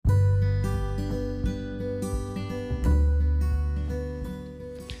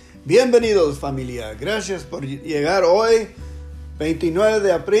Bienvenidos, familia. Gracias por llegar hoy, 29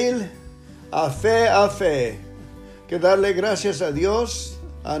 de abril, a Fe. Que darle gracias a Dios,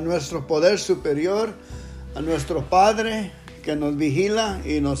 a nuestro poder superior, a nuestro Padre que nos vigila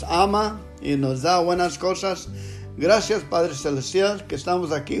y nos ama y nos da buenas cosas. Gracias, Padre Celestial, que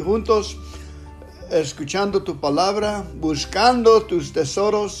estamos aquí juntos, escuchando tu palabra, buscando tus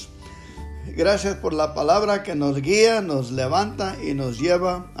tesoros. Gracias por la palabra que nos guía, nos levanta y nos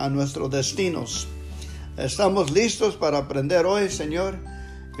lleva a nuestros destinos. Estamos listos para aprender hoy, Señor.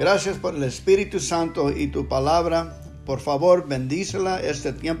 Gracias por el Espíritu Santo y tu palabra. Por favor, bendícela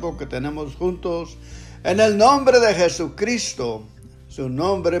este tiempo que tenemos juntos. En el nombre de Jesucristo, su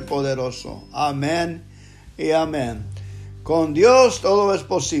nombre poderoso. Amén y amén. Con Dios todo es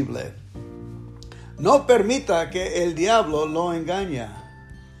posible. No permita que el diablo lo engañe.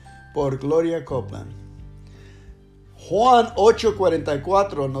 Por Gloria Copeland. Juan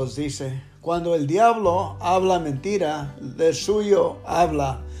 8:44 nos dice: cuando el diablo habla mentira, de suyo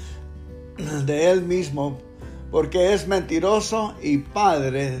habla de él mismo, porque es mentiroso y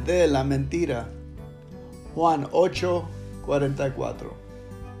padre de la mentira. Juan 8:44.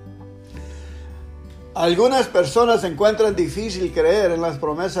 Algunas personas encuentran difícil creer en las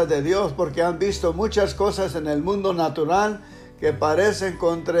promesas de Dios porque han visto muchas cosas en el mundo natural que parecen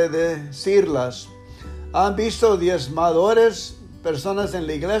contradecirlas. Han visto diezmadores, personas en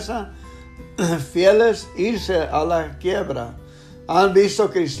la iglesia, fieles, irse a la quiebra. Han visto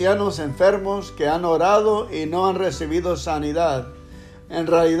cristianos enfermos que han orado y no han recibido sanidad. En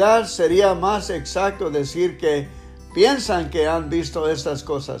realidad sería más exacto decir que piensan que han visto estas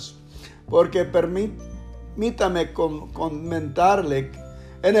cosas. Porque permítame comentarle,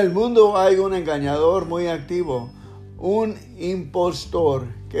 en el mundo hay un engañador muy activo, un impostor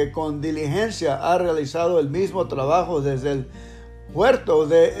que con diligencia ha realizado el mismo trabajo desde el huerto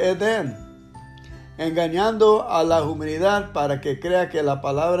de Edén, engañando a la humanidad para que crea que la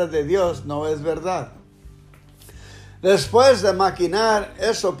palabra de Dios no es verdad. Después de maquinar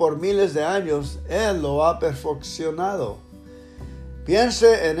eso por miles de años, Él lo ha perfeccionado.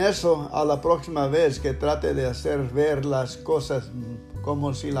 Piense en eso a la próxima vez que trate de hacer ver las cosas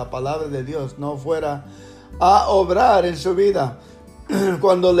como si la palabra de Dios no fuera a obrar en su vida.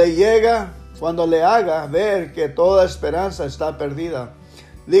 Cuando le haga ver que toda esperanza está perdida,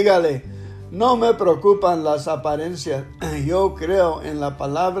 dígale: no me preocupan las apariencias, yo creo en la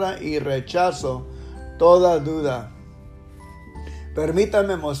palabra y rechazo toda duda.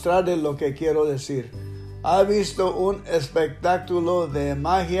 Permítame mostrarle lo que quiero decir. ¿Ha visto un espectáculo de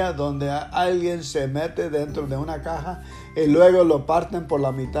magia donde alguien se mete dentro de una caja y luego lo parten por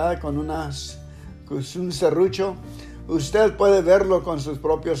la mitad con un serrucho? Usted puede verlo con sus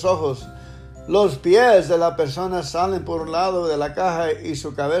propios ojos. Los pies de la persona salen por un lado de la caja y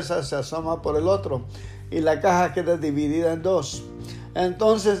su cabeza se asoma por el otro, y la caja queda dividida en dos.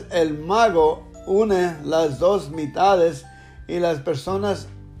 Entonces el mago une las dos mitades y las personas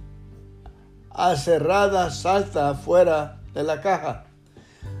aserradas salta fuera de la caja.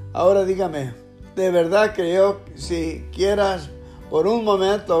 Ahora dígame, ¿de verdad creyó si quieras por un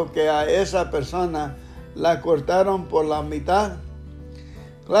momento que a esa persona la cortaron por la mitad?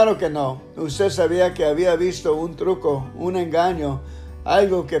 Claro que no. Usted sabía que había visto un truco, un engaño,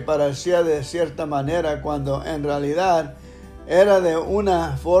 algo que parecía de cierta manera cuando en realidad era de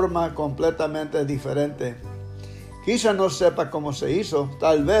una forma completamente diferente. Quizá no sepa cómo se hizo,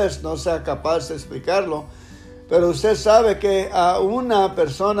 tal vez no sea capaz de explicarlo, pero usted sabe que a una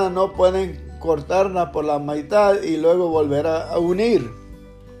persona no pueden cortarla por la mitad y luego volver a unir.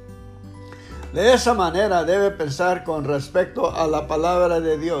 De esa manera debe pensar con respecto a la palabra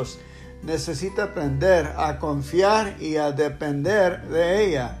de Dios. Necesita aprender a confiar y a depender de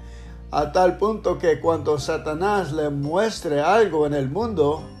ella, a tal punto que cuando Satanás le muestre algo en el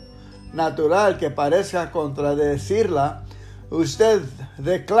mundo natural que parezca contradecirla, usted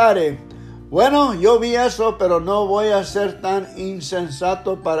declare: bueno, yo vi eso, pero no voy a ser tan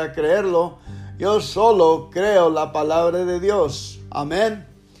insensato para creerlo. Yo solo creo la palabra de Dios. Amén.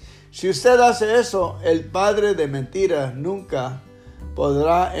 Si usted hace eso, el padre de mentira nunca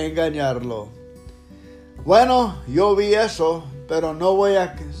podrá engañarlo. Bueno, yo vi eso, pero no voy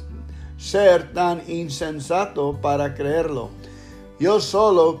a ser tan insensato para creerlo. Yo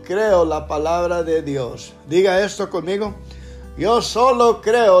solo creo la palabra de Dios. Diga esto conmigo. Yo solo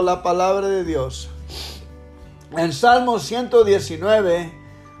creo la palabra de Dios. En Salmo 119,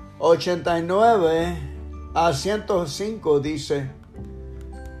 89 a 105 dice: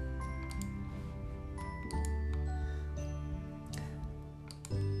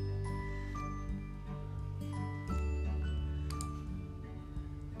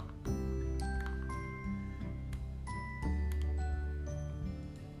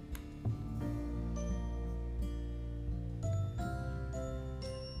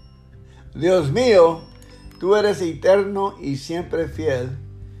 Dios mío, tú eres eterno y siempre fiel.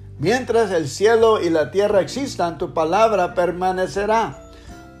 Mientras el cielo y la tierra existan, tu palabra permanecerá.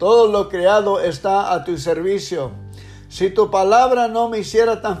 Todo lo creado está a tu servicio. Si tu palabra no me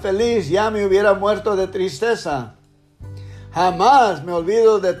hiciera tan feliz, ya me hubiera muerto de tristeza. Jamás me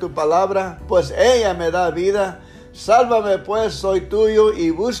olvido de tu palabra, pues ella me da vida. Sálvame, pues soy tuyo y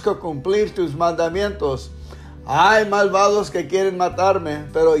busco cumplir tus mandamientos. Hay malvados que quieren matarme,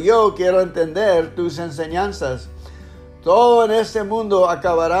 pero yo quiero entender tus enseñanzas. Todo en este mundo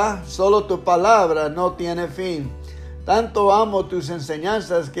acabará, solo tu palabra no tiene fin. Tanto amo tus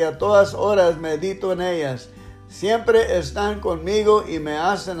enseñanzas que a todas horas medito en ellas. Siempre están conmigo y me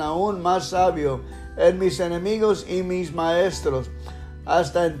hacen aún más sabio en mis enemigos y mis maestros.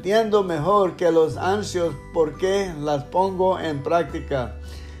 Hasta entiendo mejor que los ansios porque las pongo en práctica.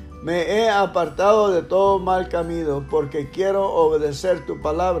 Me he apartado de todo mal camino porque quiero obedecer tu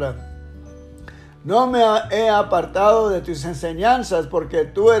palabra. No me he apartado de tus enseñanzas porque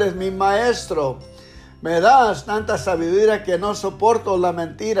tú eres mi maestro. Me das tanta sabiduría que no soporto la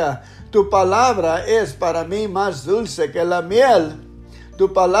mentira. Tu palabra es para mí más dulce que la miel.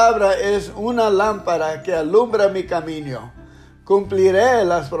 Tu palabra es una lámpara que alumbra mi camino. Cumpliré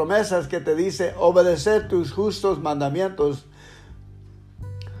las promesas que te dice obedecer tus justos mandamientos.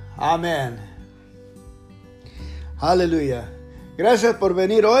 Amén. Aleluya. Gracias por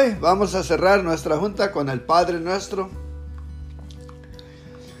venir hoy. Vamos a cerrar nuestra junta con el Padre Nuestro.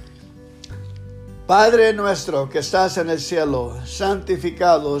 Padre nuestro que estás en el cielo,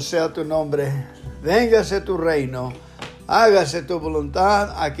 santificado sea tu nombre. Véngase tu reino. Hágase tu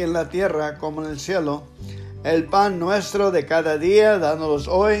voluntad aquí en la tierra como en el cielo. El pan nuestro de cada día, dánoslos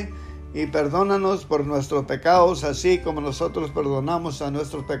hoy. Y perdónanos por nuestros pecados, así como nosotros perdonamos a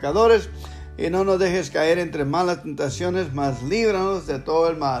nuestros pecadores. Y no nos dejes caer entre malas tentaciones, mas líbranos de todo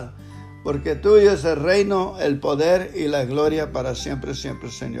el mal. Porque tuyo es el reino, el poder y la gloria para siempre, siempre,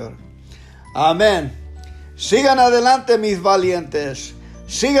 Señor. Amén. Sigan adelante, mis valientes.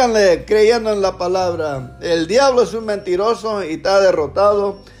 Síganle creyendo en la palabra. El diablo es un mentiroso y está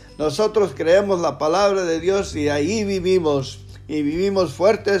derrotado. Nosotros creemos la palabra de Dios y ahí vivimos. Y vivimos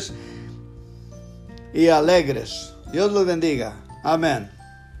fuertes y alegres. Dios los bendiga. Amén.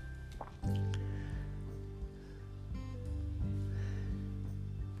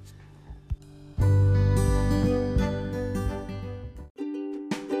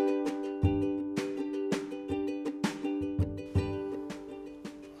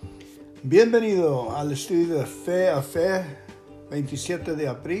 Bienvenido al estudio de Fe a Fe, 27 de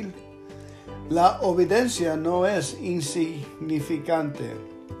abril. La obediencia no es insignificante,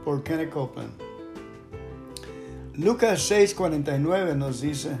 por Kenneth Copeland. Lucas 6:49 nos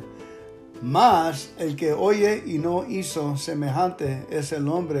dice: mas el que oye y no hizo semejante es el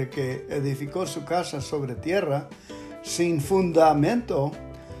hombre que edificó su casa sobre tierra sin fundamento,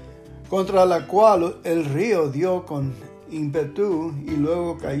 contra la cual el río dio con ímpetu y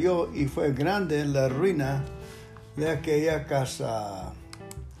luego cayó, y fue grande la ruina de aquella casa.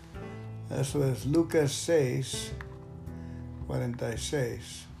 Eso es Lucas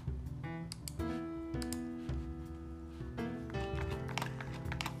 6:46.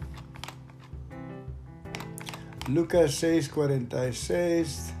 Lucas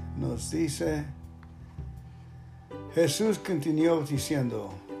 6:46 nos dice: Jesús continuó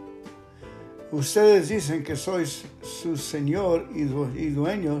diciendo: ustedes dicen que sois su Señor y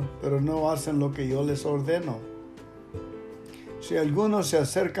dueño, pero no hacen lo que yo les ordeno. Si alguno se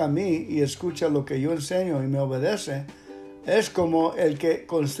acerca a mí y escucha lo que yo enseño y me obedece, es como el que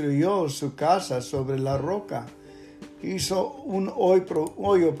construyó su casa sobre la roca. Hizo un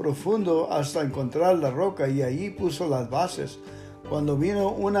hoyo profundo hasta encontrar la roca y allí puso las bases. Cuando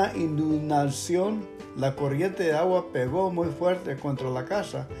vino una inundación, la corriente de agua pegó muy fuerte contra la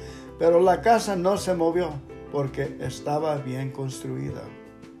casa, pero la casa no se movió porque estaba bien construida.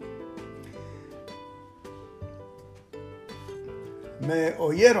 Me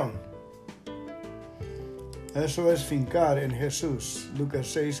oyeron. Eso es fincar en Jesús.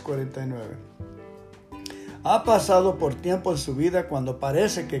 Lucas 6:49. Ha pasado por tiempo en su vida cuando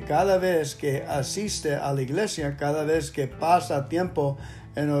parece que cada vez que asiste a la iglesia, cada vez que pasa tiempo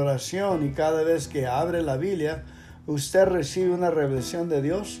en oración y cada vez que abre la Biblia, usted recibe una revelación de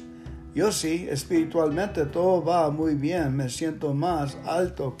Dios. Yo sí, espiritualmente todo va muy bien. Me siento más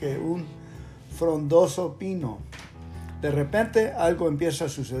alto que un frondoso pino. De repente algo empieza a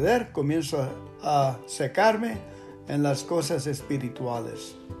suceder, comienzo a secarme en las cosas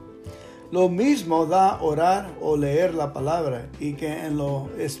espirituales. Lo mismo da orar o leer la palabra, y que en lo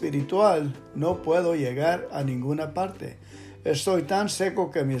espiritual no puedo llegar a ninguna parte. Estoy tan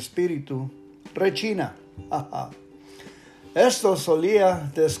seco que mi espíritu rechina. Esto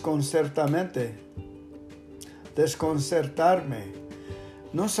solía desconcertarme.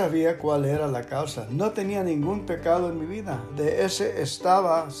 No sabía cuál era la causa. No tenía ningún pecado en mi vida. De ese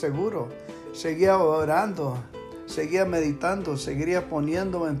estaba seguro. Seguía orando, seguía meditando, seguiría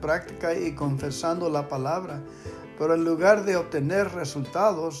poniendo en práctica y confesando la palabra. Pero en lugar de obtener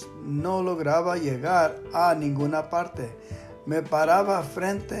resultados, no lograba llegar a ninguna parte. Me paraba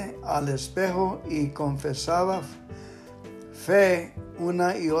frente al espejo y confesaba fe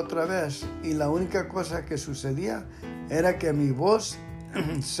una y otra vez. Y la única cosa que sucedía era que mi voz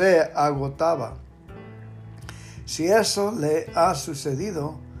se agotaba. Si eso le ha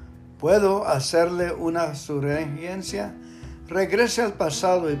sucedido, ¿puedo hacerle una sugerencia? Regrese al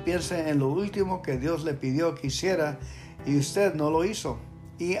pasado y piense en lo último que Dios le pidió que hiciera y usted no lo hizo.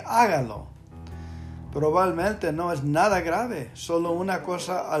 Y hágalo. Probablemente no es nada grave, solo una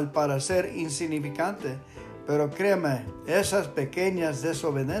cosa al parecer insignificante. Pero créeme, esas pequeñas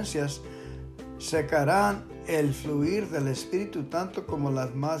desobediencias secarán el fluir del Espíritu tanto como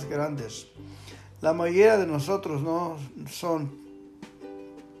las más grandes. La mayoría de nosotros no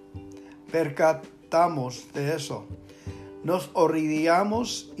percatamos de eso. Nos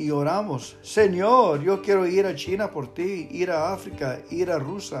arrodillamos y oramos. Señor, yo quiero ir a China por ti, ir a África, ir a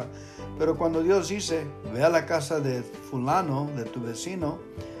Rusia. Pero cuando Dios dice, ve a la casa de fulano, de tu vecino,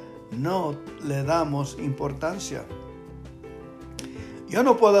 no le damos importancia. Yo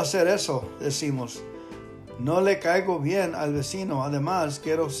no puedo hacer eso, decimos. No le caigo bien al vecino. Además,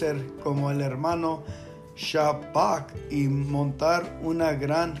 quiero ser como el hermano Shabak y montar una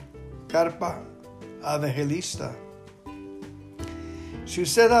gran carpa evangelista. Si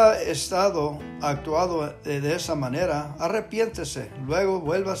usted ha actuado de esa manera, arrepiéntese. Luego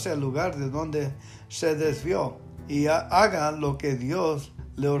vuélvase al lugar de donde se desvió y haga lo que Dios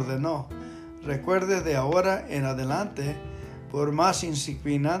le ordenó. Recuerde de ahora en adelante, por más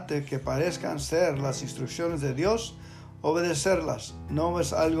insignificantes que parezcan ser las instrucciones de Dios, obedecerlas no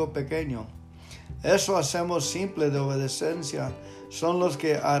es algo pequeño. Eso hacemos simple de obediencia. Son los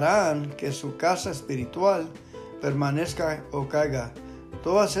que harán que su casa espiritual permanezca o caiga.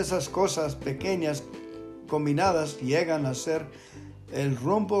 Todas esas cosas pequeñas combinadas llegan a ser el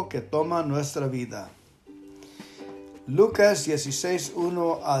rumbo que toma nuestra vida. Lucas 16,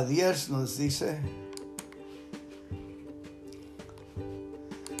 1 a 10 nos dice,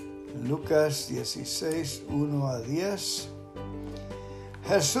 Lucas 16, 1 a 10.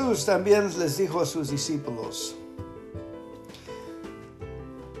 Jesús también les dijo a sus discípulos,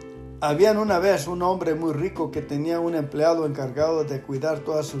 había una vez un hombre muy rico que tenía un empleado encargado de cuidar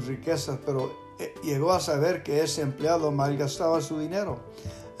todas sus riquezas, pero llegó a saber que ese empleado malgastaba su dinero.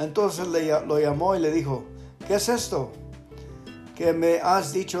 Entonces lo llamó y le dijo, ¿qué es esto que me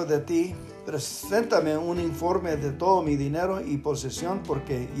has dicho de ti? Preséntame un informe de todo mi dinero y posesión,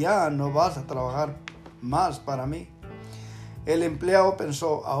 porque ya no vas a trabajar más para mí. El empleado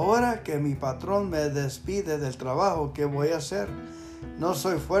pensó, ahora que mi patrón me despide del trabajo, ¿qué voy a hacer? No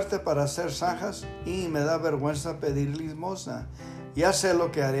soy fuerte para hacer zanjas y me da vergüenza pedir limosna. Ya sé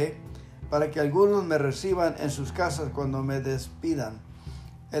lo que haré para que algunos me reciban en sus casas cuando me despidan.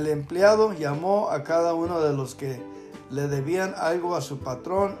 El empleado llamó a cada uno de los que le debían algo a su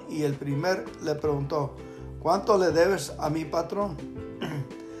patrón y el primer le preguntó, ¿cuánto le debes a mi patrón?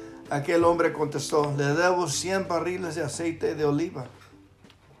 Aquel hombre contestó, le debo 100 barriles de aceite de oliva.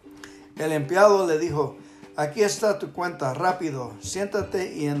 El empleado le dijo, aquí está tu cuenta, rápido,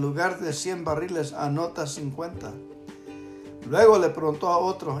 siéntate y en lugar de 100 barriles anota 50. Luego le preguntó a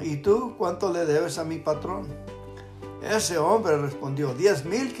otro, ¿y tú cuánto le debes a mi patrón? Ese hombre respondió,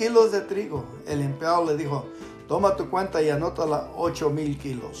 10,000 kilos de trigo. El empleado le dijo, toma tu cuenta y anótala 8,000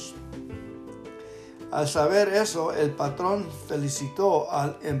 kilos. Al saber eso, el patrón felicitó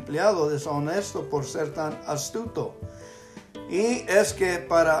al empleado deshonesto por ser tan astuto. Y es que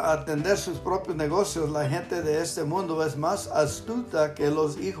para atender sus propios negocios, la gente de este mundo es más astuta que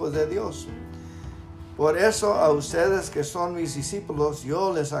los hijos de Dios. Por eso a ustedes que son mis discípulos,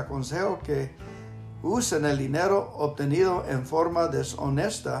 yo les aconsejo que usen el dinero obtenido en forma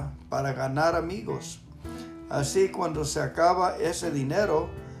deshonesta para ganar amigos. Así cuando se acaba ese dinero,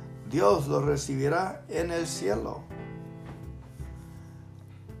 Dios lo recibirá en el cielo.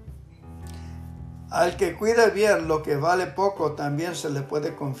 Al que cuida bien lo que vale poco, también se le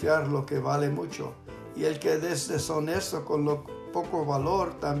puede confiar lo que vale mucho. Y el que es deshonesto con lo poco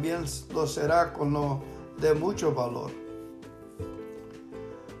valor, también lo será con lo de mucho valor.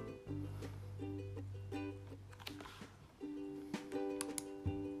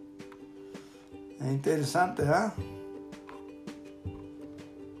 Es interesante, ¿eh?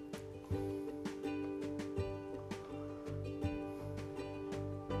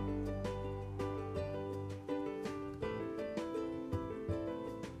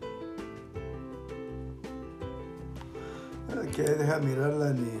 Ok, deja mirarla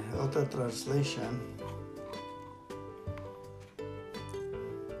en mi otra translation.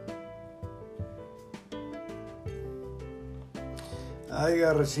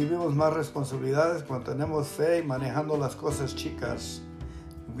 Recibimos más responsabilidades cuando tenemos fe y manejando las cosas chicas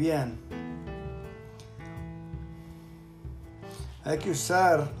bien. Hay que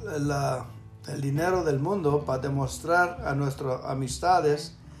usar el dinero del mundo para demostrar a nuestras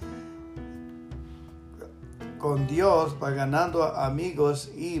amistades con Dios, para ganando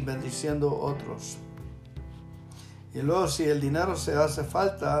amigos y bendiciendo otros. Y luego, si el dinero se hace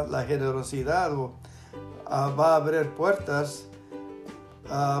falta, la generosidad va a abrir puertas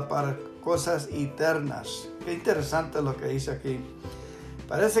para cosas eternas. Qué interesante lo que dice aquí.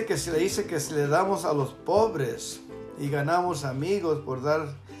 Parece que se le dice que si le damos a los pobres y ganamos amigos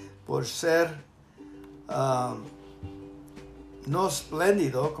por ser no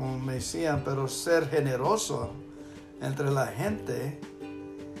espléndido, como me decían, pero ser generoso entre la gente,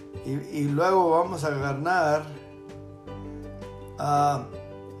 y luego vamos a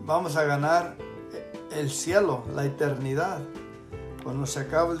ganar el cielo, la eternidad. Cuando se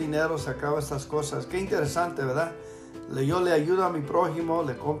acaba el dinero, se acaban estas cosas. Qué interesante, ¿verdad? Yo le ayudo a mi prójimo,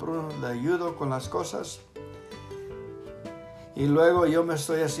 le ayudo con las cosas. Y luego yo me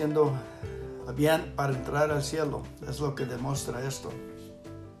estoy haciendo bien para entrar al cielo. Es lo que demuestra esto.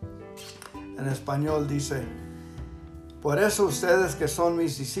 En español dice: por eso ustedes que son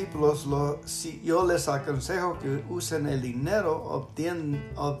mis discípulos, yo les aconsejo que usen el dinero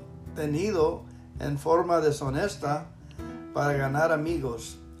obtenido en forma deshonesta para ganar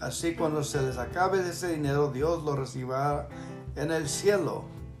amigos. Así cuando se les acabe ese dinero, Dios lo recibirá en el cielo.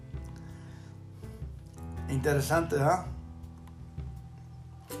 Interesante, ¿ah?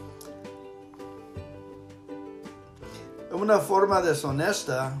 Una forma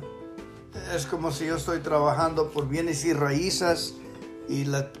deshonesta es como si yo estoy trabajando por bienes y raíces y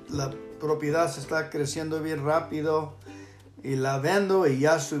la propiedad se está creciendo bien rápido y la vendo y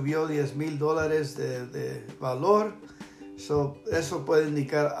ya subió $10,000 de valor. Eso puede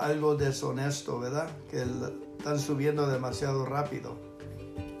indicar algo deshonesto, ¿verdad? Que están subiendo demasiado rápido.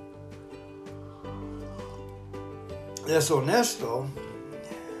 Deshonesto.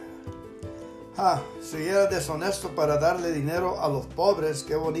 Si era deshonesto para darle dinero a los pobres,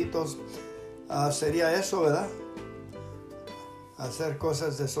 qué bonitos sería eso, ¿verdad? Hacer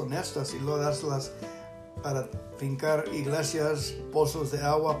cosas deshonestas y luego dárselas para fincar iglesias, pozos de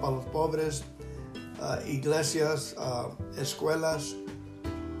agua para los pobres, iglesias, escuelas.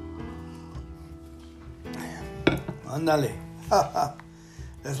 Ándale.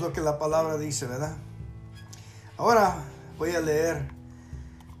 Es lo que la palabra dice, ¿verdad? Ahora voy a leer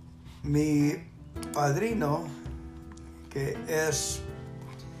mi padrino, que es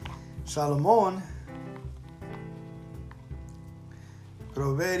Salomón,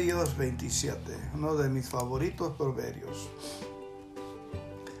 Proverbios 27, uno de mis favoritos proverbios.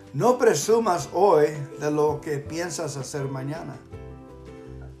 No presumas hoy de lo que piensas hacer mañana.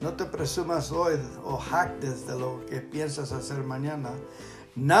 No te presumas hoy o jactes de lo que piensas hacer mañana.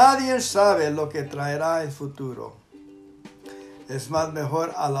 Nadie sabe lo que traerá el futuro. Es más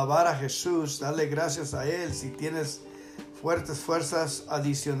mejor alabar a Jesús, darle gracias a Él si tienes fuerzas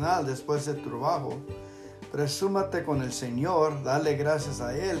adicionales después del trabajo. Presúmate con el Señor, dale gracias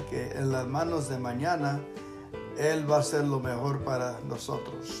a Él que en las manos de mañana Él va a hacer lo mejor para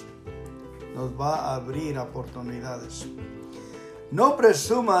nosotros. Nos va a abrir oportunidades. No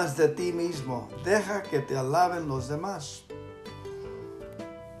presumas de ti mismo, deja que te alaben los demás.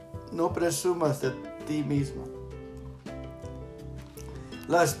 No presumas de ti mismo.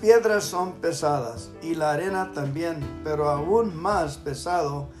 Las piedras son pesadas y la arena también, pero aún más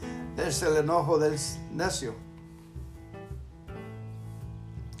pesado es el enojo del necio.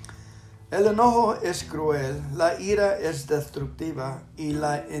 El enojo es cruel, la ira es destructiva y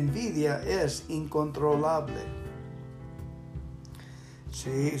la envidia es incontrolable.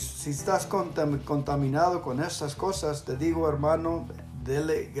 Si estás contaminado con estas cosas, te digo, hermano,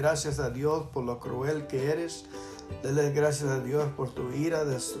 dele gracias a Dios por lo cruel que eres. Dale gracias a Dios por tu ira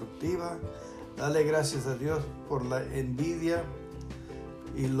destructiva. Dale gracias a Dios por la envidia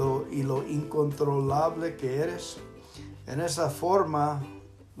y lo incontrolable que eres. En esa forma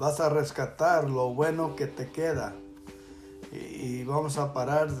vas a rescatar lo bueno que te queda. Y vamos a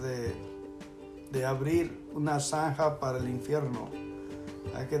parar de abrir una zanja para el infierno.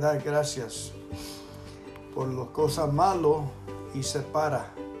 Hay que dar gracias por las cosas malas y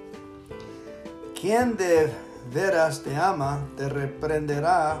separa. ¿Quién de veras te ama, te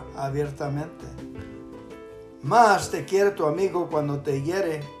reprenderá abiertamente? Más te quiere tu amigo cuando te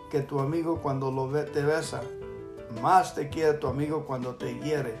hiere que tu amigo cuando te besa. más te quiere tu amigo cuando te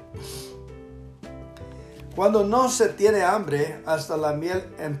hiere. Cuando no se tiene hambre, hasta la miel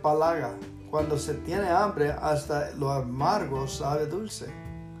empalaga. Cuando se tiene hambre, hasta lo amargo sabe dulce.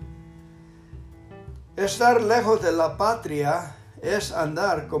 Estar lejos de la patria es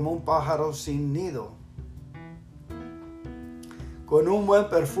andar como un pájaro sin nido. Con un buen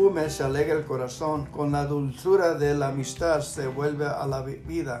perfume se alegra el corazón, con la dulzura de la amistad se vuelve a la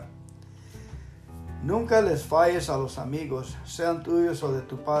vida. Nunca les falles a los amigos, sean tuyos o de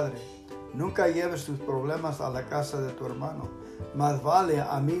tu padre. Nunca lleves tus problemas a la casa de tu hermano. Más vale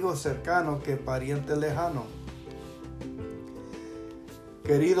amigo cercano que pariente lejano.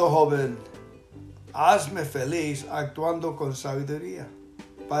 Querido joven, hazme feliz actuando con sabiduría,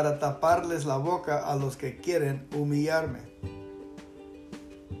 para taparles la boca a los que quieren humillarme.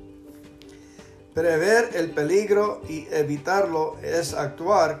 Prever el peligro y evitarlo es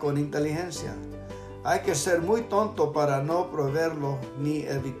actuar con inteligencia. Hay que ser muy tonto para no preverlo ni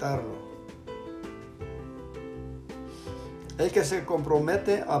evitarlo. El que se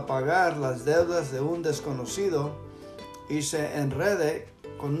compromete a pagar las deudas de un desconocido y se enrede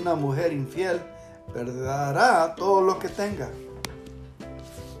con una mujer infiel, perderá todo lo que tenga.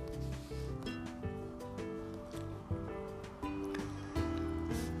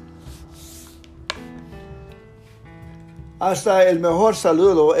 Hasta el mejor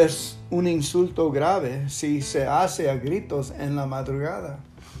saludo es un insulto grave si se hace a gritos en la madrugada.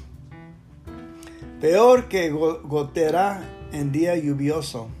 Peor que gotera en día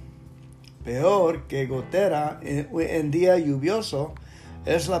lluvioso. Peor que gotera en día lluvioso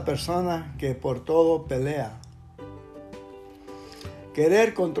es la persona que por todo pelea.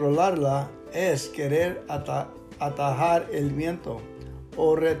 Querer controlarla es querer atajar el viento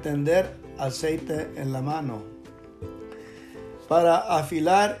o retener aceite en la mano. Para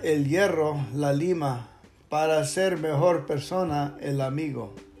afilar el hierro, la lima, para ser mejor persona, el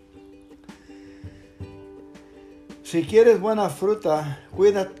amigo. Si quieres buena fruta,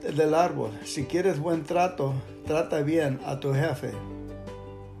 cuida del árbol. Si quieres buen trato, trata bien a tu jefe.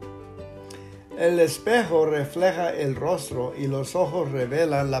 El espejo refleja el rostro y los ojos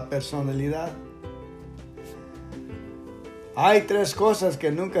revelan la personalidad. Hay 3 cosas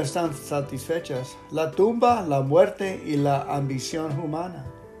que nunca están satisfechas: la tumba, la muerte y la ambición humana.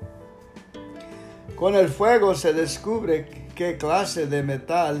 Con el fuego se descubre qué clase de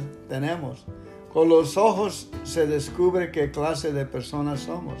metal tenemos. Con los ojos se descubre qué clase de personas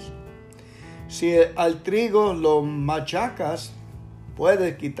somos. Si al trigo lo machacas,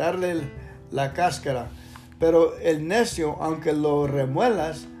 puedes quitarle la cáscara, pero el necio, aunque lo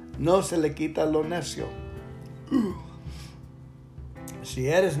remuelas, no se le quita lo necio. Si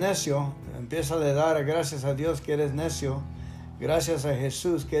eres necio, empieza a dar gracias a Dios que eres necio, gracias a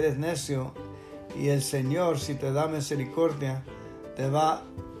Jesús que eres necio, y el Señor, si te da misericordia, te va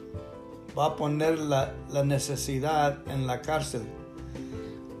a poner la necesidad en la cárcel,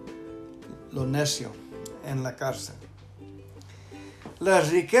 lo necio en la cárcel.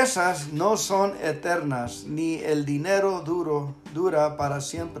 Las riquezas no son eternas, ni el dinero dura para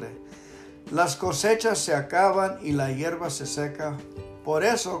siempre. Las cosechas se acaban y la hierba se seca. Por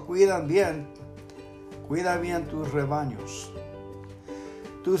eso cuida bien tus rebaños.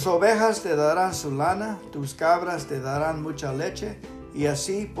 Tus ovejas te darán su lana, tus cabras te darán mucha leche, y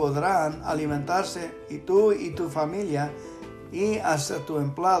así podrán alimentarse y tú y tu familia y hasta tus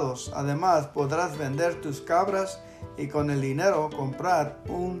empleados. Además podrás vender tus cabras y con el dinero comprar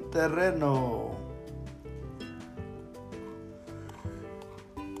un terreno.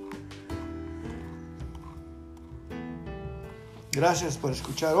 Gracias por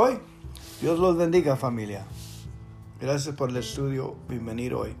escuchar hoy. Dios los bendiga, familia. Gracias por el estudio.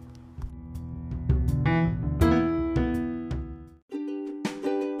 Bienvenido hoy.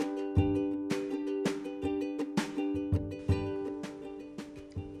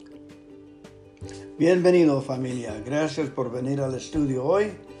 Bienvenido, familia. Gracias por venir al estudio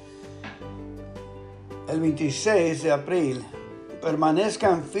hoy. El 26 de abril.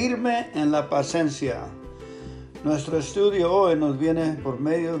 Permanezcan firmes en la paciencia. Nuestro estudio hoy nos viene por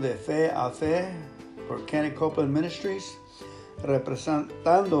medio de Fe a Fe por Kenny Copeland Ministries,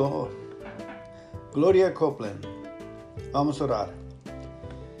 representando Gloria Copeland. Vamos a orar.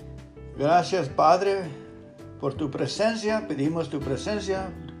 Gracias, Padre, por tu presencia. Pedimos tu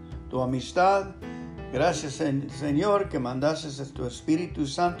presencia, tu amistad. Gracias, Señor, que mandaste tu Espíritu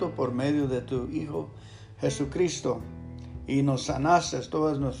Santo por medio de tu Hijo Jesucristo y nos sanaste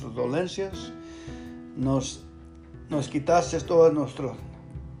todas nuestras dolencias. Nos quitaste todas nuestras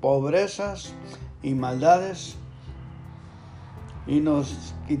pobrezas y maldades y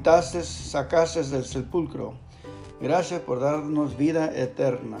nos sacaste del sepulcro. Gracias por darnos vida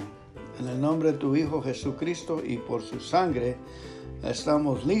eterna. En el nombre de tu Hijo Jesucristo y por su sangre,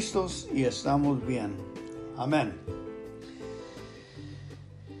 estamos listos y estamos bien. Amén.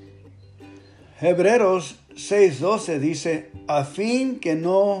 Hebreos 6:12 dice, a fin que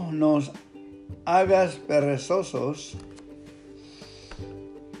no nos hagas perezosos,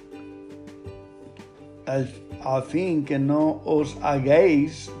 a fin que no os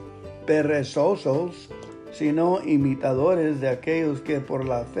hagáis perezosos, sino imitadores de aquellos que por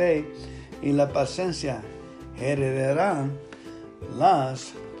la fe y la paciencia heredarán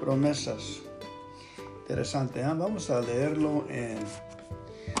las promesas. Interesante, ¿eh? Vamos a leerlo en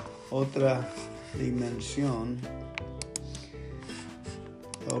otra dimensión.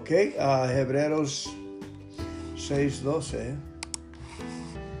 Ok, Hebreos 6:12.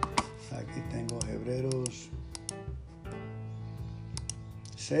 Aquí tengo Hebreos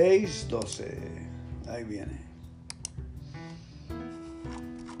 6:12. Ahí viene.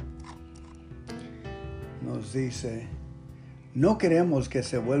 Nos dice, no queremos que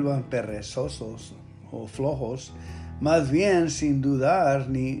se vuelvan perezosos o flojos, más bien sin dudar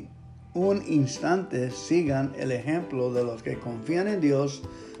ni un instante sigan el ejemplo de los que confían en Dios,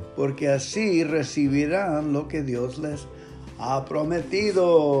 porque así recibirán lo que Dios les ha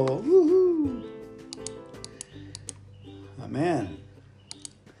prometido. Amén.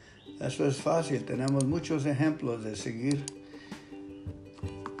 Eso es fácil. Tenemos muchos ejemplos de seguir.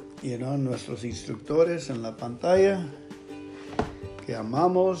 Nuestros instructores en la pantalla, que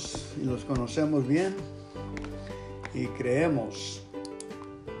amamos y los conocemos bien y creemos.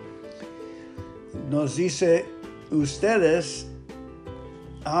 Nos dice, ustedes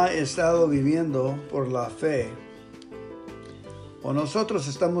han estado viviendo por la fe, o nosotros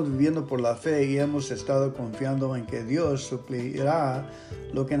estamos viviendo por la fe y hemos estado confiando en que Dios suplirá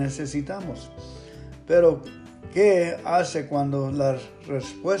lo que necesitamos. Pero, ¿qué hace cuando las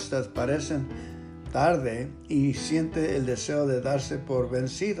respuestas parecen tarde y siente el deseo de darse por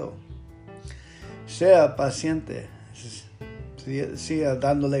vencido? Sea paciente, siga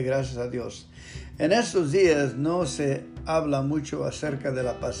dándole gracias a Dios. En estos días no se habla mucho acerca de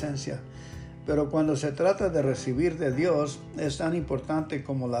la paciencia, pero cuando se trata de recibir de Dios es tan importante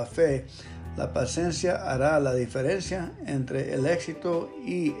como la fe. La paciencia hará la diferencia entre el éxito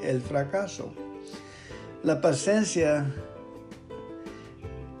y el fracaso. La paciencia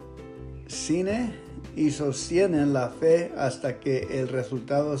ciñe y sostiene la fe hasta que el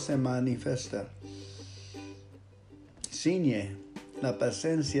resultado se manifiesta. La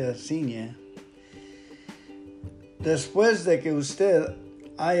paciencia ciñe. Después de que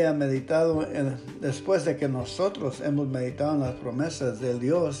nosotros hemos meditado en las promesas de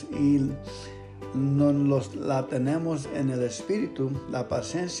Dios y la tenemos en el Espíritu, la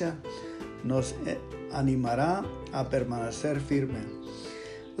paciencia nos animará a permanecer firme.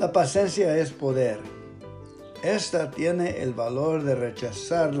 La paciencia es poder. Esta tiene el valor de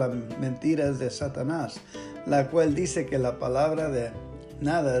rechazar las mentiras de Satanás, la cual dice que la palabra de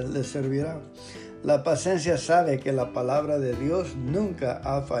nada le servirá. La paciencia sabe que la palabra de Dios nunca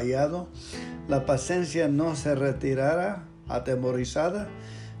ha fallado. La paciencia no se retirará atemorizada,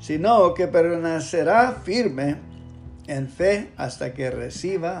 sino que permanecerá firme en fe hasta que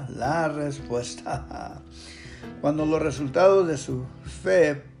reciba la respuesta. Cuando los resultados de su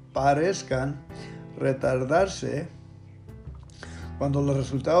fe parezcan retardarse, cuando los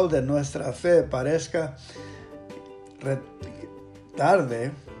resultados de nuestra fe parezcan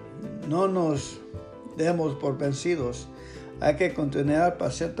tarde, no nos demos por vencidos. Hay que continuar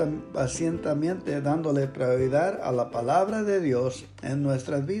pacientemente dándole prioridad a la palabra de Dios en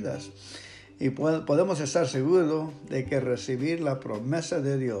nuestras vidas. Y podemos estar seguros de que recibir la promesa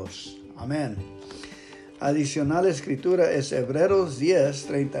de Dios. Amén. Adicional escritura es Hebreos 10,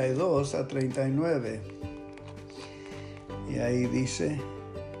 32 a 39. Y ahí dice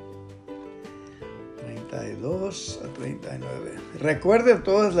 32 a 39. Recuerden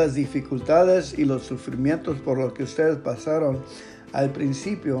todas las dificultades y los sufrimientos por los que ustedes pasaron al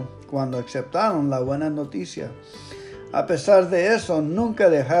principio cuando aceptaron la buena noticia. A pesar de eso, nunca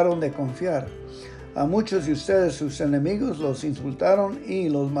dejaron de confiar. A muchos de ustedes, sus enemigos, los insultaron y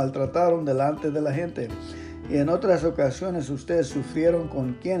los maltrataron delante de la gente. Y en otras ocasiones ustedes sufrieron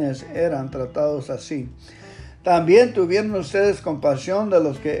con quienes eran tratados así. También tuvieron ustedes compasión de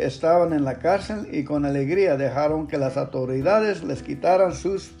los que estaban en la cárcel y con alegría dejaron que las autoridades les quitaran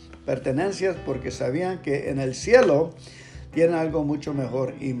sus pertenencias porque sabían que en el cielo tienen algo mucho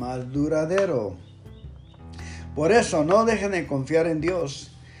mejor y más duradero. Por eso no dejen de confiar en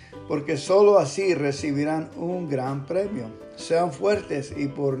Dios, porque sólo así recibirán un gran premio. Sean fuertes y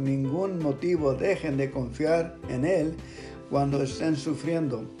por ningún motivo dejen de confiar en Él cuando estén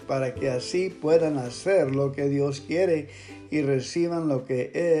sufriendo, para que así puedan hacer lo que Dios quiere y reciban lo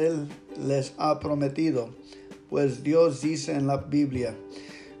que Él les ha prometido. Pues Dios dice en la Biblia: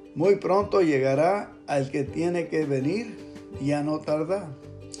 muy pronto llegará al que tiene que venir, ya no tarda.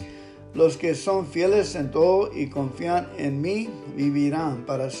 Los que son fieles en todo y confían en mí vivirán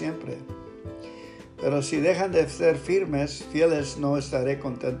para siempre. Pero si dejan de ser fieles, no estaré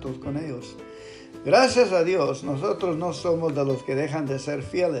contentos con ellos. Gracias a Dios, nosotros no somos de los que dejan de ser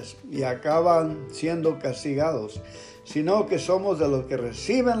fieles y acaban siendo castigados, sino que somos de los que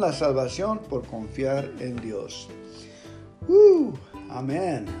reciben la salvación por confiar en Dios.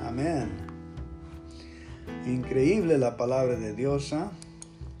 Amén, amén. Increíble la palabra de Dios, ¿eh?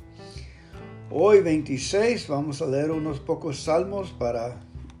 Hoy 26 vamos a leer unos pocos salmos para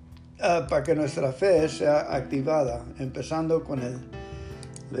que nuestra fe sea activada. Empezando con el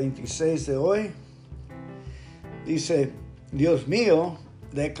 26 de hoy. Dice: Dios mío,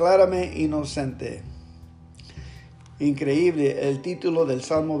 declárame inocente. Increíble, el título del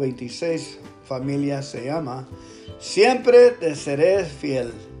Salmo 26, familia, se llama Siempre te seré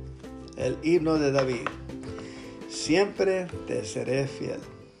fiel. El himno de David. Siempre te seré fiel.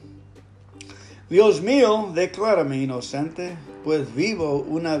 Dios mío, declárame inocente, pues vivo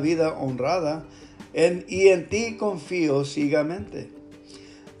una vida honrada y en ti confío ciegamente.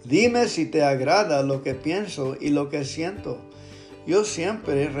 Dime si te agrada lo que pienso y lo que siento. Yo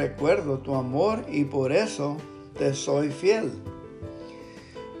siempre recuerdo tu amor y por eso te soy fiel.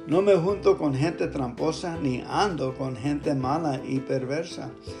 No me junto con gente tramposa ni ando con gente mala y perversa.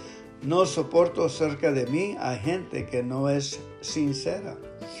 No soporto cerca de mí a gente que no es sincera.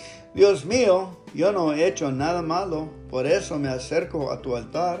 Dios mío, yo no he hecho nada malo, por eso me acerco a tu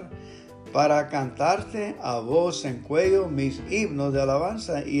altar para cantarte a voz en cuello mis himnos de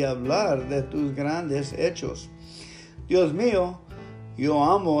alabanza y hablar de tus grandes hechos. Dios mío, yo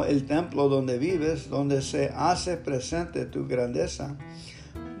amo el templo donde vives, donde se hace presente tu grandeza.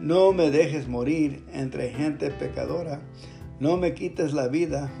 No me dejes morir entre gente pecadora, no me quites la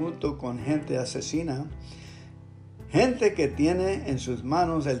vida junto con gente asesina, gente que tiene en sus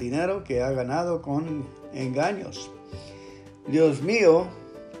manos el dinero que ha ganado con engaños. Dios mío,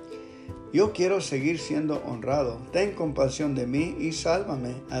 yo quiero seguir siendo honrado. Ten compasión de mí y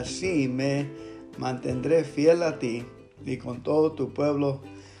sálvame. Así me mantendré fiel a ti y con todo tu pueblo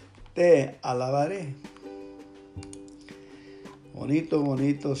te alabaré. Bonito,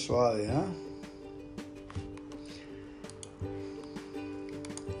 bonito, suave, ¿eh?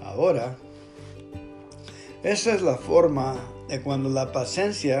 Ahora, esa es la forma de cuando la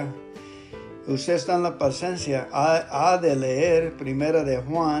paciencia, usted está en la paciencia, ha de leer Primera de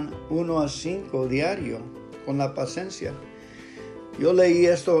Juan 1-5 diario, con la paciencia. Yo leí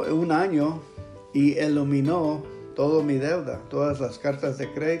esto un año y eliminó toda mi deuda, todas las cartas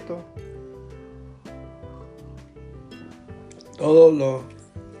de crédito, todo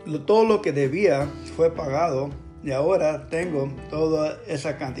lo que debía fue pagado y ahora tengo toda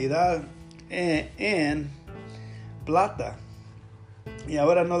esa cantidad en plata y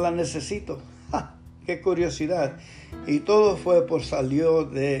ahora no la necesito. ¡Ja! ¡Qué curiosidad! Y todo fue por salió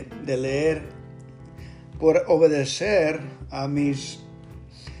de leer, por obedecer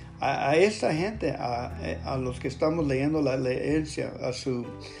a esta gente, a los que estamos leyendo la herencia, a su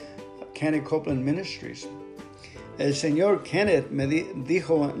Kenneth Copeland Ministries. El señor Kenneth me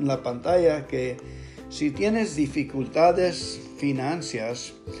dijo en la pantalla que si tienes dificultades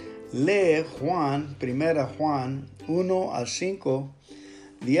financieras, lee Primera Juan 1-5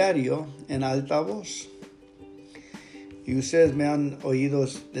 diario en alta voz. Y ustedes me han oído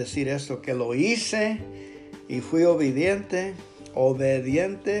decir esto, que lo hice y fui obediente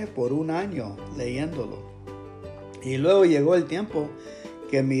por un año leyéndolo. Y luego llegó el tiempo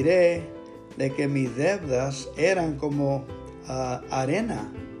que miré de que mis deudas eran como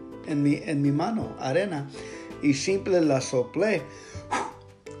arena en mi mano, arena, y simple la soplé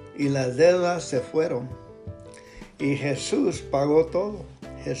y las deudas se fueron. Y Jesús pagó todo.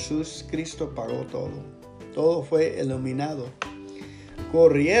 Jesús Cristo pagó todo. Todo fue eliminado.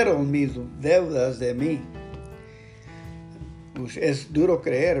 Corrieron mis deudas de mí. Pues es duro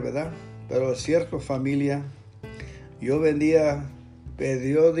creer, ¿verdad? Pero es cierto, familia. Yo vendía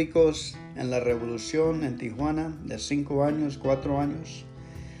periódicos en la Revolución en Tijuana de 5 años, 4 años.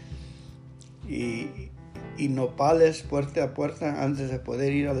 Y nopales puerta a puerta antes de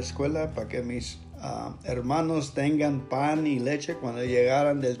poder ir a la escuela para que mis hermanos tengan pan y leche cuando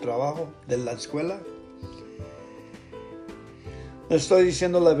llegaran del trabajo, de la escuela. Estoy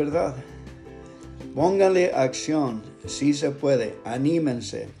diciendo la verdad. Pónganle acción, si se puede,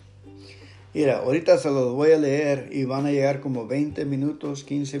 anímense. Mira, ahorita se los voy a leer y van a llegar como 20 minutos,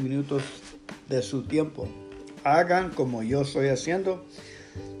 15 minutos de su tiempo. Hagan como yo estoy haciendo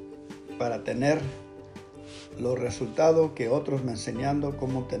para tener los resultados que otros me enseñando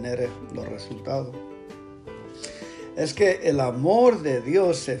cómo tener los resultados. Es que el amor de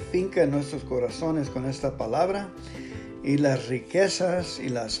Dios se finca en nuestros corazones con esta palabra, y las riquezas y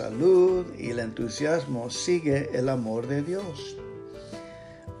la salud y el entusiasmo sigue el amor de Dios.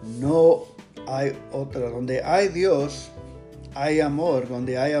 No hay otra. Donde hay Dios, hay amor.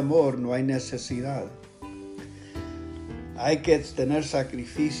 Donde hay amor, no hay necesidad. Hay que tener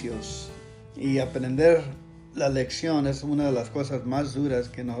sacrificios y aprender la lección. Es una de las cosas más duras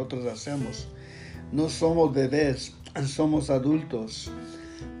que nosotros hacemos. No somos bebés, somos adultos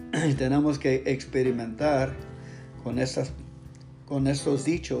y tenemos que experimentar con estos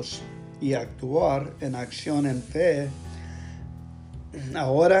dichos y actuar en acción en fe.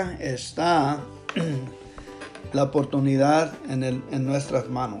 Ahora está la oportunidad en nuestras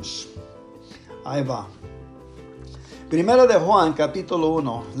manos. Ahí va. Primero de Juan, capítulo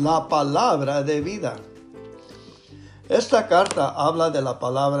 1, la palabra de vida. Esta carta habla de la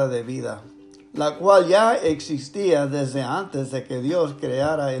palabra de vida, la cual ya existía desde antes de que Dios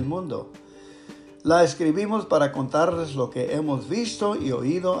creara el mundo. La escribimos para contarles lo que hemos visto y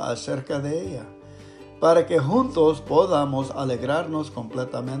oído acerca de ella, para que juntos podamos alegrarnos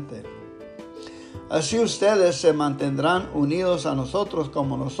completamente. Así ustedes se mantendrán unidos a nosotros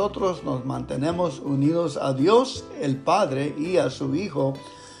como nosotros nos mantenemos unidos a Dios el Padre y a su Hijo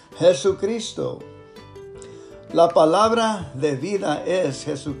Jesucristo. La palabra de vida es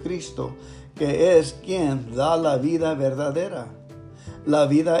Jesucristo, que es quien da la vida verdadera, la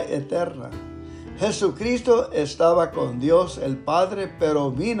vida eterna. Jesucristo estaba con Dios el Padre, pero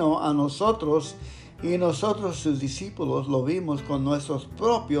vino a nosotros y nosotros sus discípulos lo vimos con nuestros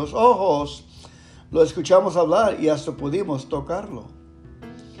propios ojos. Lo escuchamos hablar y hasta pudimos tocarlo.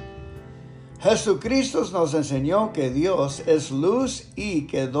 Jesucristo nos enseñó que Dios es luz y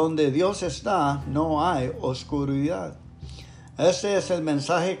que donde Dios está no hay oscuridad. Ese es el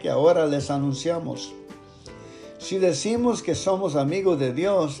mensaje que ahora les anunciamos. Si decimos que somos amigos de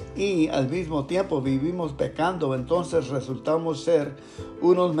Dios y al mismo tiempo vivimos pecando, entonces resultamos ser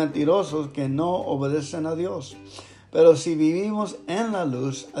unos mentirosos que no obedecen a Dios. Pero si vivimos en la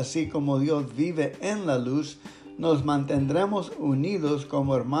luz, así como Dios vive en la luz, nos mantendremos unidos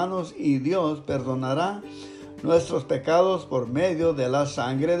como hermanos y Dios perdonará nuestros pecados por medio de la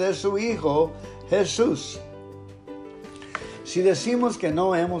sangre de su Hijo Jesús. Si decimos que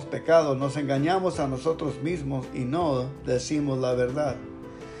no hemos pecado, nos engañamos a nosotros mismos y no decimos la verdad.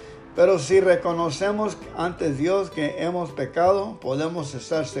 Pero si reconocemos ante Dios que hemos pecado, podemos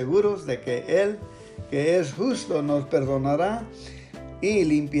estar seguros de que Él, que es justo, nos perdonará y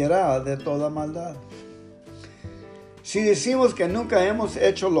limpiará de toda maldad. Si decimos que nunca hemos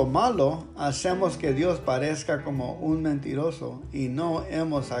hecho lo malo, hacemos que Dios parezca como un mentiroso y no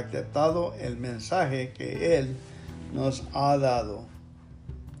hemos aceptado el mensaje que Él nos ha dado.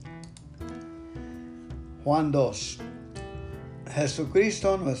 Juan 2.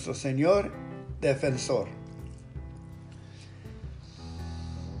 Jesucristo, nuestro Señor, defensor.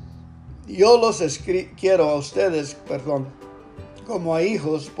 Yo los quiero a ustedes, como a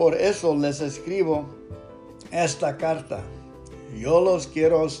hijos, por eso les escribo esta carta. Yo los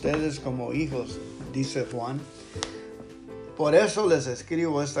quiero a ustedes como hijos, dice Juan. Por eso les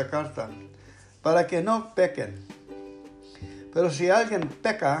escribo esta carta, para que no pequen. Pero si alguien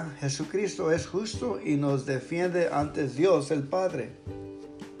peca, Jesucristo es justo y nos defiende ante Dios el Padre.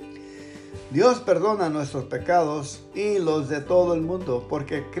 Dios perdona nuestros pecados y los de todo el mundo,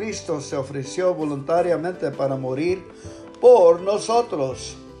 porque Cristo se ofreció voluntariamente para morir por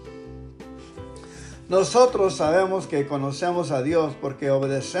nosotros. Nosotros sabemos que conocemos a Dios porque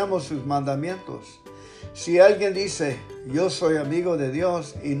obedecemos sus mandamientos. Si alguien dice, yo soy amigo de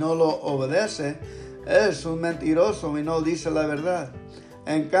Dios y no lo obedece, es un mentiroso y no dice la verdad.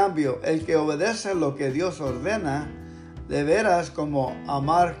 En cambio, el que obedece lo que Dios ordena, de veras como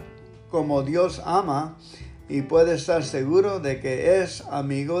amar como Dios ama, y puede estar seguro de que es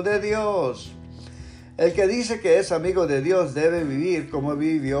amigo de Dios. El que dice que es amigo de Dios debe vivir como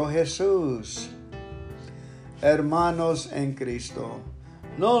vivió Jesús. Hermanos en Cristo,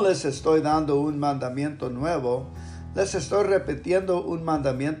 no les estoy dando un mandamiento nuevo, les estoy repitiendo un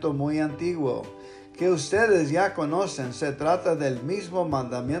mandamiento muy antiguo, que ustedes ya conocen. Se trata del mismo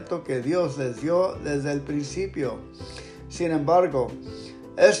mandamiento que Dios les dio desde el principio. Sin embargo,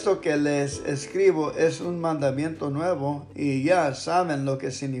 Esto que les escribo es un mandamiento nuevo y ya saben lo que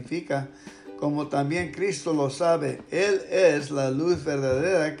significa, como también Cristo lo sabe. Él es la luz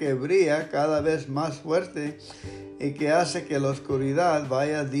verdadera que brilla cada vez más fuerte y que hace que la oscuridad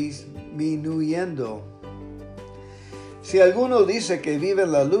vaya disminuyendo. Si alguno dice que vive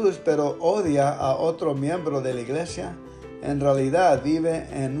en la luz pero odia a otro miembro de la iglesia, en realidad vive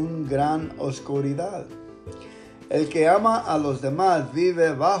en una gran oscuridad. El que ama a los demás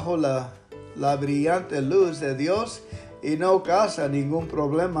vive bajo la brillante luz de Dios y no causa ningún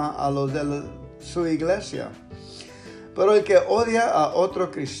problema a los de su iglesia. Pero el que odia a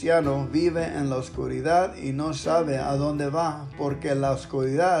otro cristiano vive en la oscuridad y no sabe a dónde va, porque la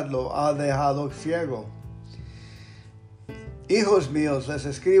oscuridad lo ha dejado ciego. Hijos míos, les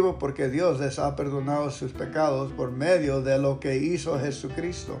escribo porque Dios les ha perdonado sus pecados por medio de lo que hizo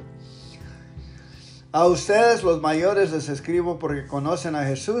Jesucristo. A ustedes los mayores les escribo porque conocen a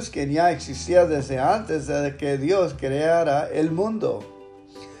Jesús, quien ya existía desde antes de que Dios creara el mundo.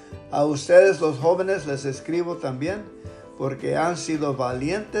 A ustedes los jóvenes les escribo también porque han sido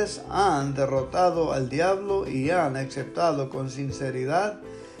valientes, han derrotado al diablo y han aceptado con sinceridad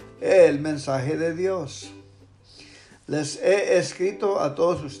el mensaje de Dios. Les he escrito a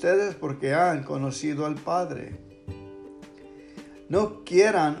todos ustedes porque han conocido al Padre. No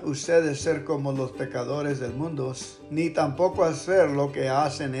quieran ustedes ser como los pecadores del mundo, ni tampoco hacer lo que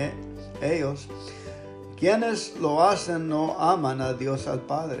hacen ellos. Quienes lo hacen no aman a Dios al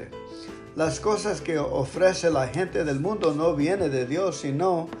Padre. Las cosas que ofrece la gente del mundo no vienen de Dios,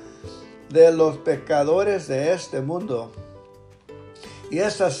 sino de los pecadores de este mundo. Y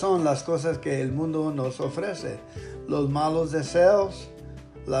estas son las cosas que el mundo nos ofrece: los malos deseos,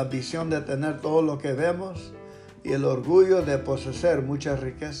 la ambición de tener todo lo que vemos y el orgullo de poseer muchas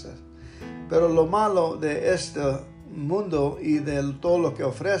riquezas. Pero lo malo de este mundo y de todo lo que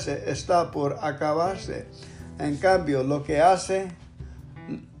ofrece está por acabarse. En cambio, el que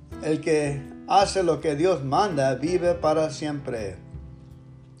hace lo que Dios manda vive para siempre.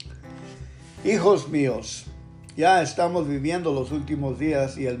 Hijos míos, ya estamos viviendo los últimos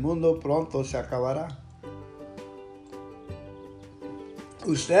días y el mundo pronto se acabará.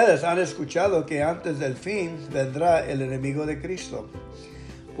 Ustedes han escuchado que antes del fin vendrá el enemigo de Cristo.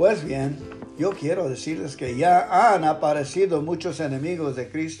 Pues bien, yo quiero decirles que ya han aparecido muchos enemigos de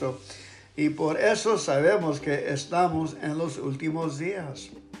Cristo y por eso sabemos que estamos en los últimos días.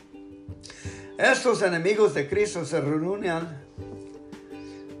 Estos enemigos de Cristo se reunían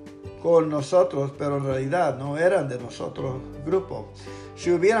con nosotros, pero en realidad no eran de nuestro grupo.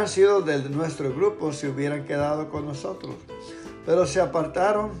 Si hubieran sido de nuestro grupo, se hubieran quedado con nosotros. Pero se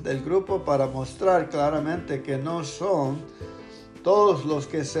apartaron del grupo para mostrar claramente que no son todos los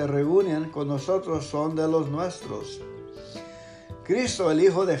que se reúnen con nosotros son de los nuestros. Cristo, el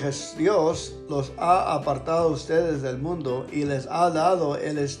Hijo de Dios, los ha apartado a ustedes del mundo y les ha dado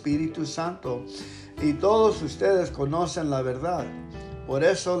el Espíritu Santo. Y todos ustedes conocen la verdad. Por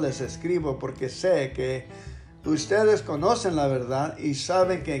eso les escribo, porque sé que ustedes conocen la verdad y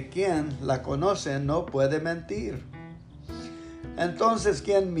saben que quien la conoce no puede mentir. Entonces,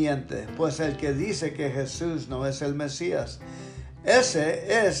 ¿quién miente? Pues el que dice que Jesús no es el Mesías.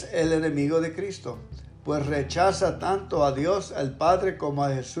 Ese es el enemigo de Cristo, pues rechaza tanto a Dios el Padre como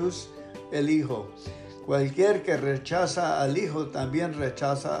a Jesús el Hijo. Cualquier que rechaza al Hijo también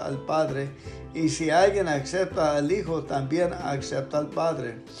rechaza al Padre, y si alguien acepta al Hijo también acepta al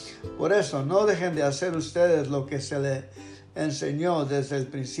Padre. Por eso no dejen de hacer ustedes lo que se les enseñó desde el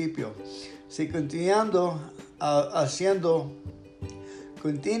principio. Si continúan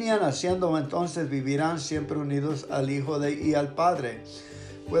haciendo, entonces vivirán siempre unidos al Hijo y al Padre,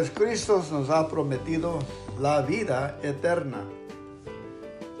 pues Cristo nos ha prometido la vida eterna.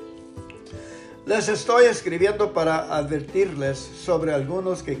 Les estoy escribiendo para advertirles sobre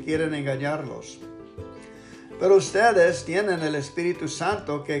algunos que quieren engañarlos. Pero ustedes tienen el Espíritu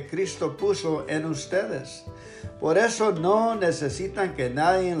Santo que Cristo puso en ustedes. Por eso no necesitan que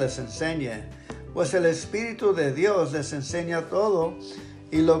nadie les enseñe, pues el Espíritu de Dios les enseña todo,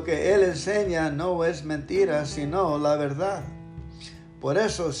 y lo que Él enseña no es mentira, sino la verdad. Por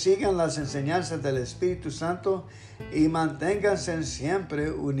eso sigan las enseñanzas del Espíritu Santo y manténganse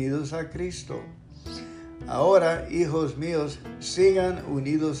siempre unidos a Cristo. Ahora, hijos míos, sigan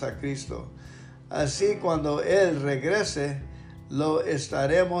unidos a Cristo. Así cuando Él regrese, lo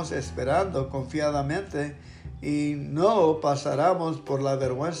estaremos esperando confiadamente y no pasaremos por la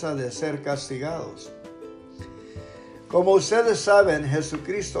vergüenza de ser castigados. Como ustedes saben,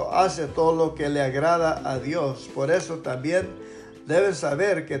 Jesucristo hace todo lo que le agrada a Dios. Por eso también deben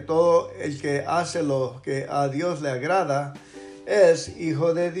saber que todo el que hace lo que a Dios le agrada, es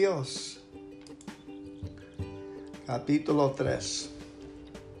hijo de Dios. Capítulo 3.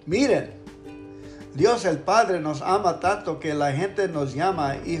 Miren, Dios el Padre nos ama tanto que la gente nos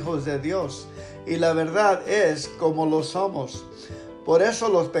llama hijos de Dios, y la verdad es como lo somos. Por eso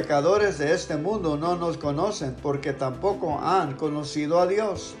los pecadores de este mundo no nos conocen, porque tampoco han conocido a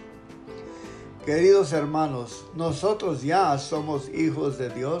Dios. Queridos hermanos, nosotros ya somos hijos de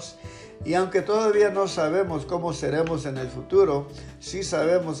Dios, y aunque todavía no sabemos cómo seremos en el futuro, sí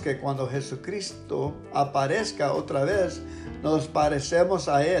sabemos que cuando Jesucristo aparezca otra vez, nos parecemos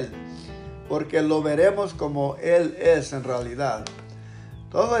a Él, porque lo veremos como Él es en realidad.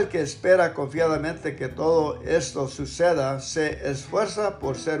 Todo el que espera confiadamente que todo esto suceda se esfuerza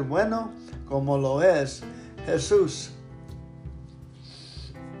por ser bueno como lo es Jesús.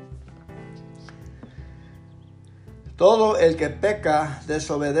 Todo el que peca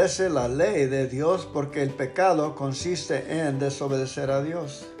desobedece la ley de Dios, porque el pecado consiste en desobedecer a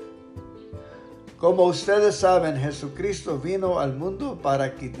Dios. Como ustedes saben, Jesucristo vino al mundo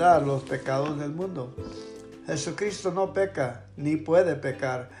para quitar los pecados del mundo. Jesucristo no peca ni puede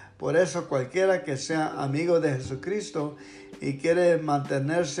pecar. Por eso cualquiera que sea amigo de Jesucristo y quiere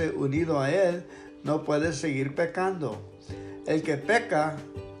mantenerse unido a Él, no puede seguir pecando. El que peca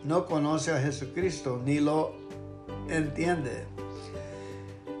no conoce a Jesucristo ni lo entiende.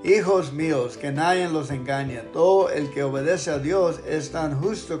 Hijos míos, que nadie los engañe. Todo el que obedece a Dios es tan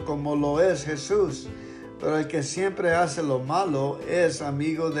justo como lo es Jesús. Pero el que siempre hace lo malo es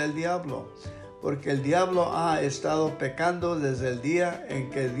amigo del diablo, porque el diablo ha estado pecando desde el día en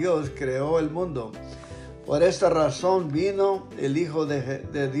que Dios creó el mundo. Por esta razón vino el Hijo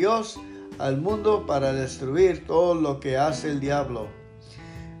de Dios al mundo para destruir todo lo que hace el diablo.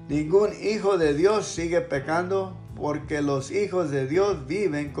 Ningún hijo de Dios sigue pecando, porque los hijos de Dios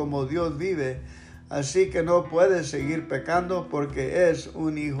viven como Dios vive, así que no puede seguir pecando porque es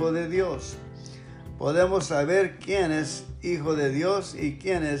un hijo de Dios. Podemos saber quién es hijo de Dios y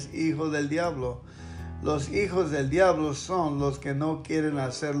quién es hijo del diablo. Los hijos del diablo son los que no quieren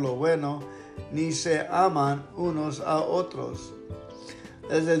hacer lo bueno, ni se aman unos a otros.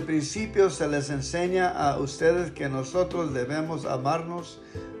 Desde el principio se les enseña a ustedes que nosotros debemos amarnos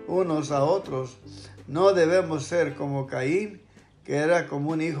unos a otros. No debemos ser como Caín, que era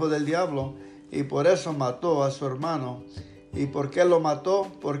como un hijo del diablo, y por eso mató a su hermano. ¿Y por qué lo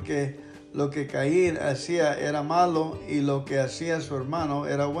mató? Porque lo que Caín hacía era malo y lo que hacía su hermano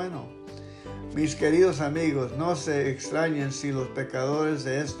era bueno. Mis queridos amigos, no se extrañen si los pecadores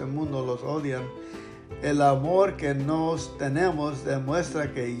de este mundo los odian. El amor que nos tenemos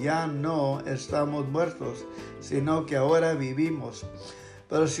demuestra que ya no estamos muertos, sino que ahora vivimos.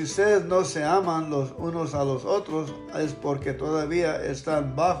 Pero si ustedes no se aman los unos a los otros, es porque todavía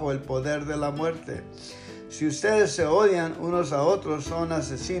están bajo el poder de la muerte. Si ustedes se odian unos a otros, son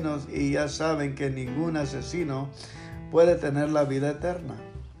asesinos, y ya saben que ningún asesino puede tener la vida eterna.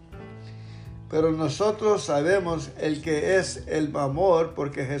 Pero nosotros sabemos el que es el amor,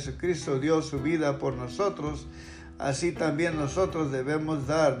 porque Jesucristo dio su vida por nosotros. Así también nosotros debemos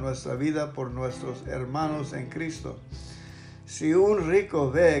dar nuestra vida por nuestros hermanos en Cristo. Si un rico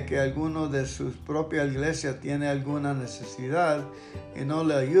ve que alguno de su propia iglesia tiene alguna necesidad y no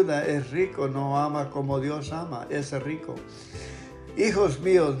le ayuda, es rico, no ama como Dios ama, es rico. Hijos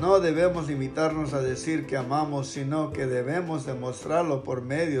míos, no debemos limitarnos a decir que amamos, sino que debemos demostrarlo por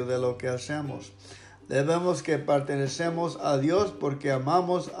medio de lo que hacemos. Debemos que pertenecemos a Dios porque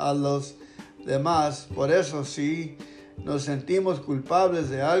amamos a los demás. Por eso, si nos sentimos culpables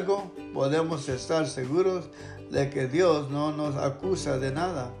de algo, podemos estar seguros de que Dios no nos acusa de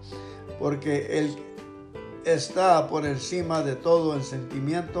nada, porque Él está por encima de todo el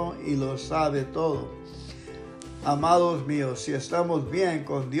sentimiento y lo sabe todo. Amados míos, si estamos bien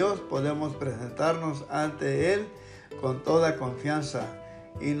con Dios, podemos presentarnos ante Él con toda confianza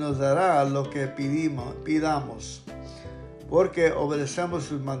y nos dará lo que pidamos, porque obedecemos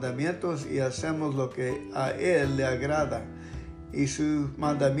sus mandamientos y hacemos lo que a Él le agrada. Y su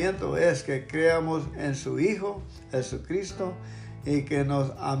mandamiento es que creamos en su Hijo, Jesucristo, y que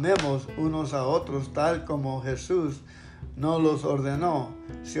nos amemos unos a otros tal como Jesús nos los ordenó.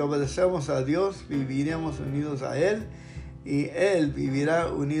 Si obedecemos a Dios, viviremos unidos a Él, y Él vivirá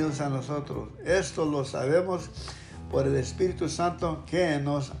unidos a nosotros. Esto lo sabemos por el Espíritu Santo que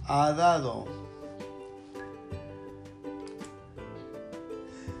nos ha dado.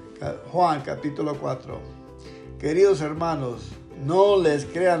 Juan capítulo 4. Queridos hermanos, no les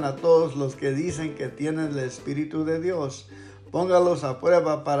crean a todos los que dicen que tienen el Espíritu de Dios. Póngalos a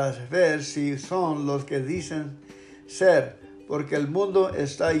prueba para ver si son los que dicen ser, porque el mundo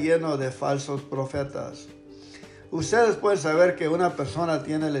está lleno de falsos profetas. Ustedes pueden saber que una persona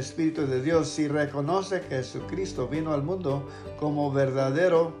tiene el Espíritu de Dios si reconoce que Jesucristo vino al mundo como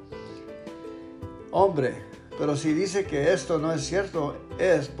verdadero hombre. Pero si dice que esto no es cierto,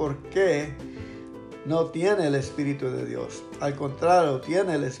 es porque no tiene el Espíritu de Dios. Al contrario,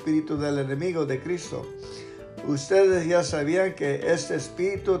 tiene el espíritu del enemigo de Cristo. Ustedes ya sabían que este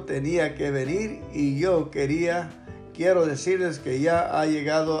espíritu tenía que venir y quiero decirles que ya ha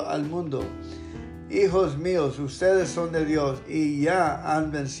llegado al mundo. Hijos míos, ustedes son de Dios y ya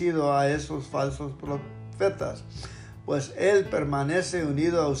han vencido a esos falsos profetas, pues Él permanece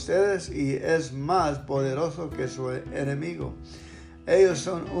unido a ustedes y es más poderoso que su enemigo. Ellos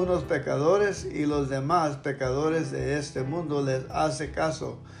son unos pecadores y los demás pecadores de este mundo les hace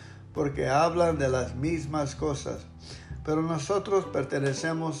caso, porque hablan de las mismas cosas. Pero nosotros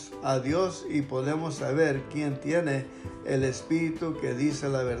pertenecemos a Dios y podemos saber quién tiene el espíritu que dice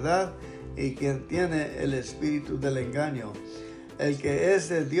la verdad y quién tiene el espíritu del engaño. El que es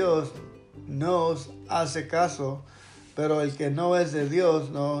de Dios nos hace caso, pero el que no es de Dios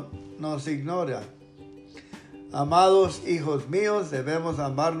nos ignora. Amados hijos míos, debemos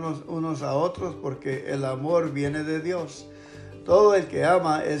amarnos unos a otros porque el amor viene de Dios. Todo el que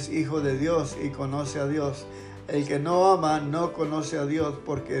ama es hijo de Dios y conoce a Dios. El que no ama no conoce a Dios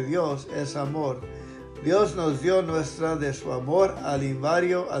porque Dios es amor. Dios nos dio muestra de su amor al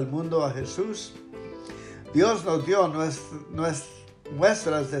enviar al mundo a Jesús. Dios nos dio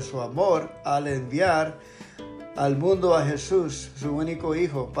muestras de su amor al enviar al mundo a Jesús, su único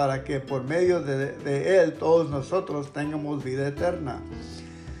Hijo, para que por medio de Él todos nosotros tengamos vida eterna.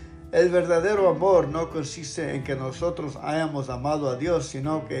 El verdadero amor no consiste en que nosotros hayamos amado a Dios,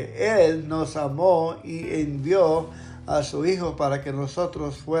 sino que Él nos amó y envió a su Hijo para que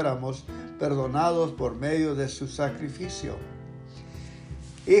nosotros fuéramos perdonados por medio de su sacrificio.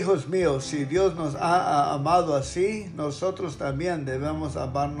 Hijos míos, si Dios nos ha amado así, nosotros también debemos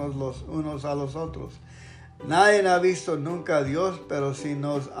amarnos los unos a los otros. Nadie ha visto nunca a Dios, pero si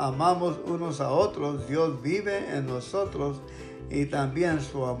nos amamos unos a otros, Dios vive en nosotros y también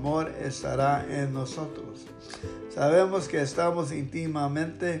su amor estará en nosotros. Sabemos que estamos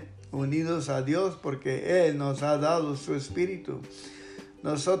íntimamente unidos a Dios porque Él nos ha dado su Espíritu.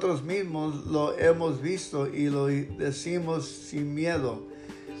 Nosotros mismos lo hemos visto y lo decimos sin miedo.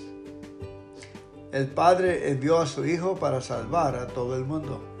 El Padre envió a su Hijo para salvar a todo el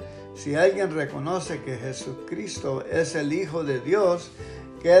mundo. Si alguien reconoce que Jesucristo es el Hijo de Dios,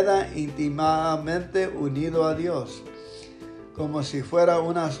 queda íntimamente unido a Dios, como si fuera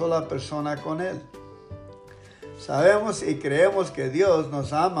una sola persona con Él. Sabemos y creemos que Dios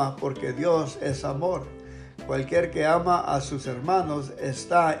nos ama porque Dios es amor. Cualquier que ama a sus hermanos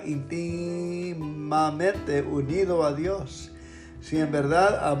está íntimamente unido a Dios. Si en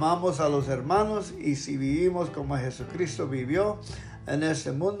verdad amamos a los hermanos y si vivimos como Jesucristo vivió en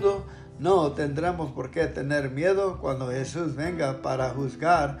este mundo, no tendremos por qué tener miedo cuando Jesús venga para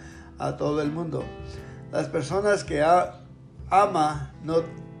juzgar a todo el mundo. Las personas que ama no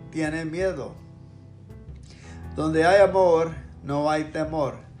tienen miedo. Donde hay amor, no hay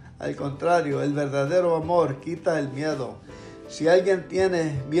temor. Al contrario, el verdadero amor quita el miedo. Si alguien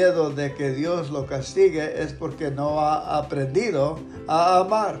tiene miedo de que Dios lo castigue, es porque no ha aprendido a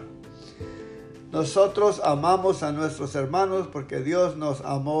amar. Nosotros amamos a nuestros hermanos porque Dios nos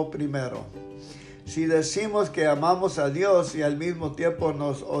amó primero. Si decimos que amamos a Dios y al mismo tiempo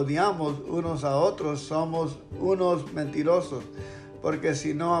nos odiamos unos a otros, somos unos mentirosos. Porque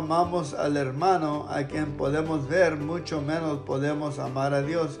si no amamos al hermano a quien podemos ver, mucho menos podemos amar a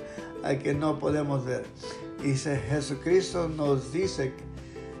Dios a quien no podemos ver. Y Jesucristo nos dice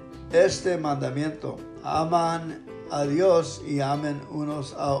este mandamiento: aman a Dios y amen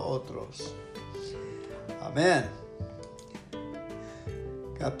unos a otros. Amén.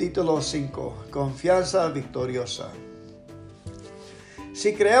 Capítulo 5. Confianza victoriosa.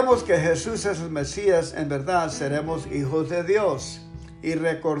 Si creemos que Jesús es el Mesías, en verdad seremos hijos de Dios. Y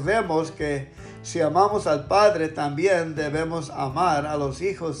recordemos que si amamos al Padre, también debemos amar a los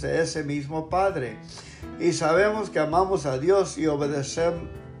hijos de ese mismo Padre. Y sabemos que amamos a Dios y obedecemos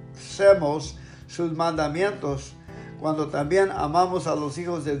sus mandamientos. Cuando también amamos a los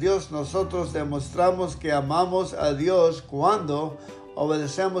hijos de Dios, nosotros demostramos que amamos a Dios cuando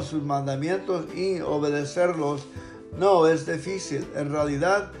obedecemos sus mandamientos, y obedecerlos no es difícil. En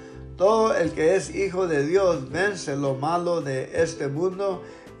realidad, todo el que es hijo de Dios vence lo malo de este mundo,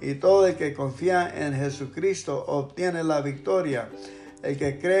 y todo el que confía en Jesucristo obtiene la victoria. El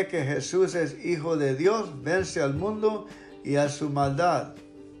que cree que Jesús es hijo de Dios vence al mundo y a su maldad.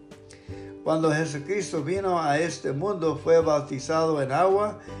 Cuando Jesucristo vino a este mundo, fue bautizado en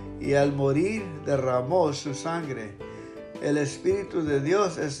agua y al morir derramó su sangre. El Espíritu de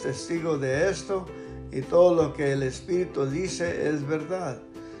Dios es testigo de esto, y todo lo que el Espíritu dice es verdad.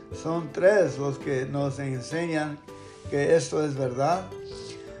 Son tres los que nos enseñan que esto es verdad: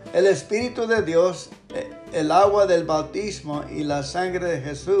 el Espíritu de Dios, el agua del bautismo y la sangre de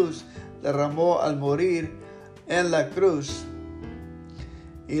Jesús derramó al morir en la cruz.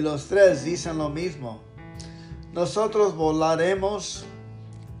 Y los tres dicen lo mismo. Nosotros volaremos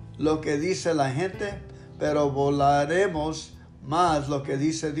lo que dice la gente, pero volaremos más lo que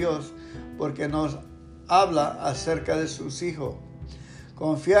dice Dios, porque nos habla acerca de sus hijos.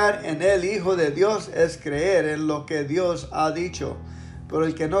 Confiar en el Hijo de Dios es creer en lo que Dios ha dicho. Pero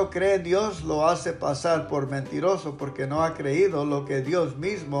el que no cree en Dios lo hace pasar por mentiroso, porque no ha creído lo que Dios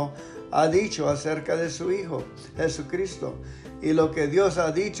mismo ha dicho acerca de su Hijo, Jesucristo. Y lo que Dios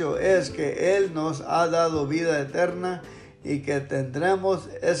ha dicho es que Él nos ha dado vida eterna y que tendremos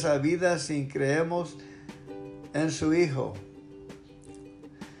esa vida si creemos en su Hijo.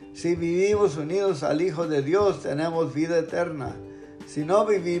 Si vivimos unidos al Hijo de Dios, tenemos vida eterna. Si no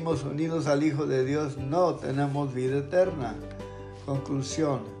vivimos unidos al Hijo de Dios, no tenemos vida eterna.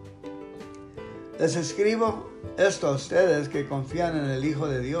 Conclusión. Les escribo esto a ustedes que confían en el Hijo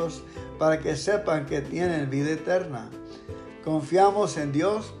de Dios, para que sepan que tienen vida eterna. Confiamos en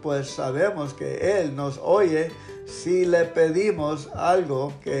Dios, pues sabemos que Él nos oye si le pedimos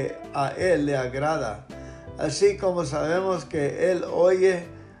algo que a Él le agrada. Así como sabemos que Él oye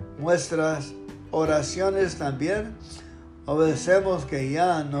nuestras oraciones también, obedecemos que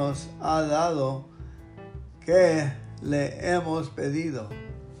ya nos ha dado que le hemos pedido.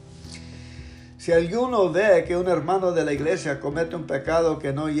 Si alguno ve que un hermano de la iglesia comete un pecado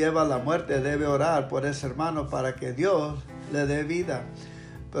que no lleva a la muerte, debe orar por ese hermano para que Dios le dé vida.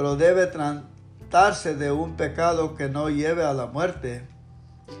 Pero debe tratarse de un pecado que no lleve a la muerte,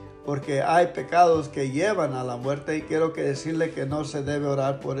 porque hay pecados que llevan a la muerte, y quiero decirle que no se debe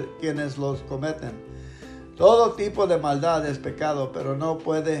orar por quienes los cometen. Todo tipo de maldad es pecado, pero no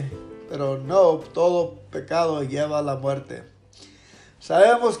todo pecado lleva a la muerte.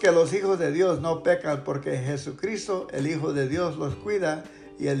 Sabemos que los hijos de Dios no pecan porque Jesucristo, el Hijo de Dios, los cuida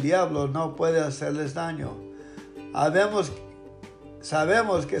y el diablo no puede hacerles daño.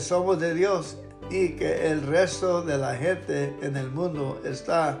 Sabemos que somos de Dios y que el resto de la gente en el mundo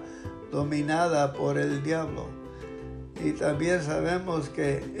está dominada por el diablo. Y también sabemos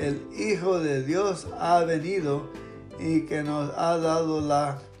que el Hijo de Dios ha venido y que nos ha dado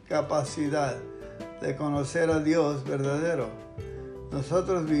la capacidad de conocer a Dios verdadero.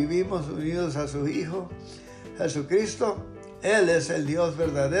 Nosotros vivimos unidos a su Hijo, Jesucristo. Él es el Dios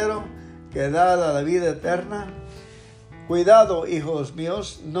verdadero que da la vida eterna. Cuidado, hijos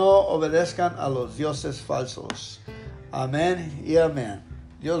míos, no obedezcan a los dioses falsos. Amén y amén.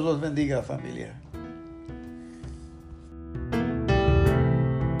 Dios los bendiga, familia.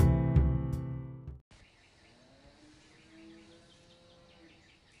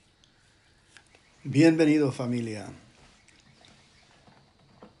 Bienvenido, familia.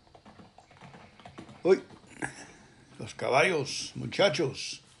 Uy, los caballos,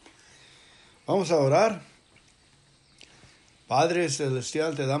 muchachos. Vamos a orar. Padre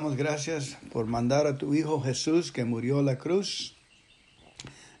Celestial, te damos gracias por mandar a tu Hijo Jesús, que murió en la cruz.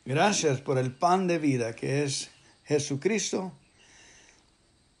 Gracias por el pan de vida que es Jesucristo.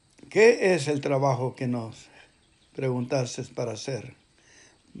 ¿Qué es el trabajo que nos preguntaste para hacer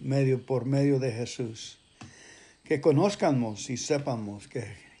por medio de Jesús? Que conozcamos y sepamos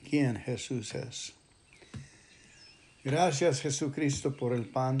quién Jesús es. Gracias, Jesucristo, por el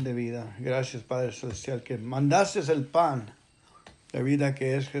pan de vida. Gracias, Padre Celestial, que mandaste el pan de vida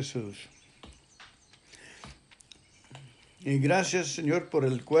que es Jesús. Y gracias, Señor, por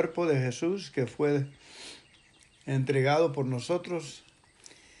el cuerpo de Jesús que fue entregado por nosotros.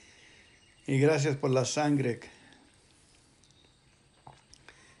 Y gracias por la sangre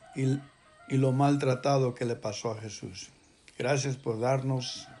y lo maltratado que le pasó a Jesús. Gracias por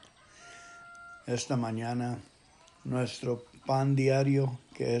darnos esta mañana nuestro pan diario,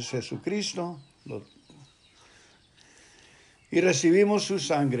 que es Jesucristo. Y recibimos su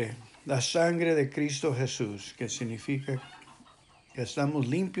sangre, la sangre de Cristo Jesús, que significa que estamos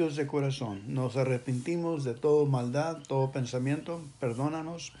limpios de corazón. Nos arrepentimos de toda maldad, todo pensamiento.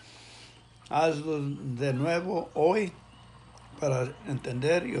 Perdónanos. Hazlo de nuevo hoy para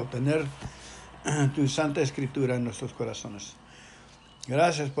entender y obtener tu Santa Escritura en nuestros corazones.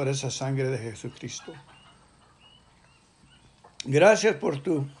 Gracias por esa sangre de Jesucristo. Gracias por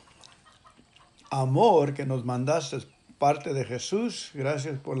tu amor que nos mandaste parte de Jesús.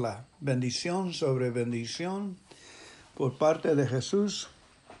 Gracias por la bendición sobre bendición por parte de Jesús.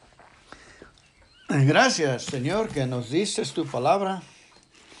 Gracias, Señor, que nos diste tu palabra.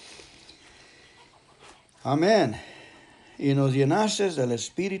 Amén. Y nos llenaste del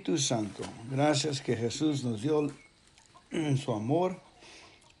Espíritu Santo. Gracias que Jesús nos dio su amor.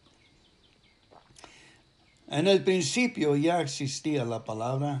 En el principio ya existía la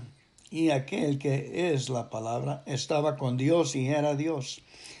palabra, y aquel que es la palabra estaba con Dios y era Dios.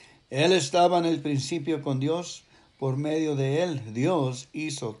 Él estaba en el principio con Dios. Por medio de él, Dios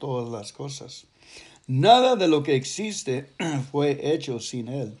hizo todas las cosas. Nada de lo que existe fue hecho sin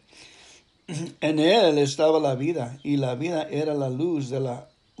él. En él estaba la vida, y la vida era la luz de la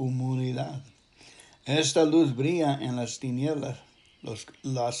humanidad. Esta luz brilla en las tinieblas,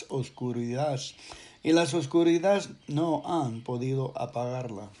 las oscuridades, y las oscuridades no han podido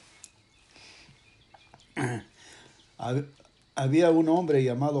apagarla. Había un hombre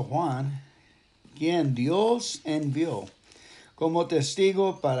llamado Juan, quien Dios envió como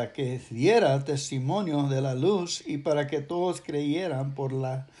testigo para que diera testimonio de la luz y para que todos creyeran por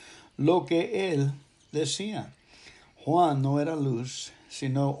lo que él decía. Juan no era luz,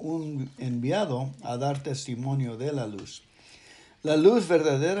 sino un enviado a dar testimonio de la luz. La luz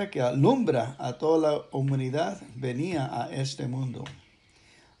verdadera que alumbra a toda la humanidad venía a este mundo.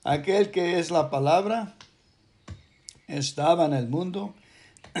 Aquel que es la palabra estaba en el mundo,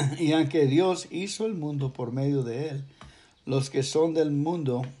 y aunque Dios hizo el mundo por medio de él, los que son del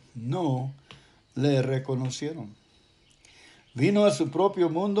mundo no le reconocieron. Vino a su propio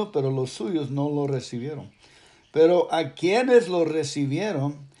mundo, pero los suyos no lo recibieron. Pero a quienes lo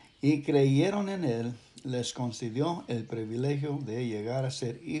recibieron y creyeron en él, les concedió el privilegio de llegar a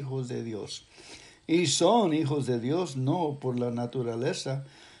ser hijos de Dios. Y son hijos de Dios no por la naturaleza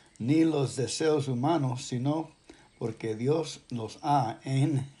ni los deseos humanos, sino porque Dios los ha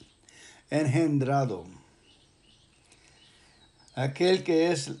engendrado. Aquel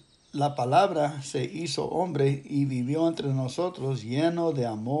que es la palabra se hizo hombre y vivió entre nosotros lleno de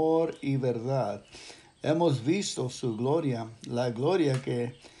amor y verdad. Hemos visto su gloria, la gloria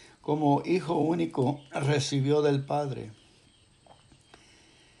que como Hijo único recibió del Padre.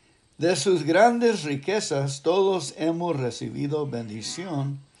 De sus grandes riquezas todos hemos recibido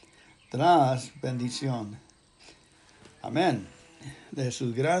bendición tras bendición. Amén. De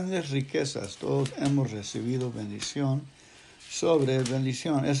sus grandes riquezas todos hemos recibido bendición sobre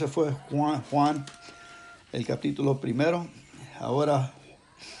bendición. Ese fue Juan, el capítulo 1. Ahora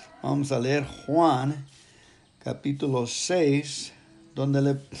vamos a leer Juan, capítulo 6,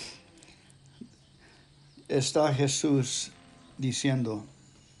 donde está Jesús diciendo,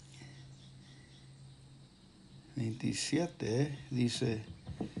 27, dice,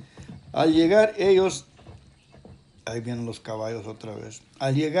 al llegar ellos, ahí vienen los caballos otra vez.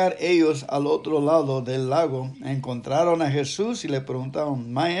 Al llegar ellos al otro lado del lago, encontraron a Jesús y le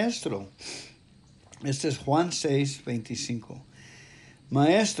preguntaron, Maestro, este es Juan 6, 25.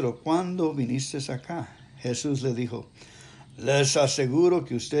 Maestro, ¿cuándo viniste acá? Jesús le dijo, les aseguro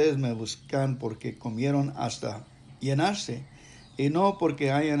que ustedes me buscan porque comieron hasta llenarse, y no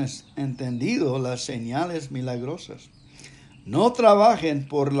porque hayan entendido las señales milagrosas. No trabajen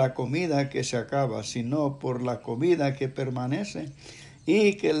por la comida que se acaba, sino por la comida que permanece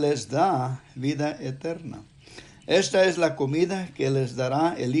y que les da vida eterna. Esta es la comida que les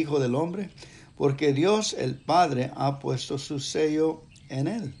dará el Hijo del Hombre, porque Dios el Padre ha puesto su sello en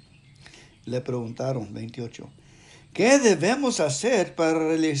él. Le preguntaron, 28, ¿qué debemos hacer para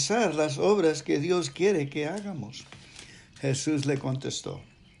realizar las obras que Dios quiere que hagamos? Jesús le contestó,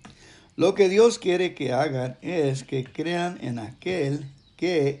 lo que Dios quiere que hagan es que crean en aquel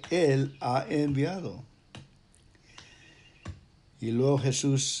que Él ha enviado. Y luego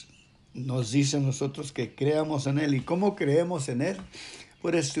Jesús nos dice a nosotros que creamos en Él. ¿Y cómo creemos en Él?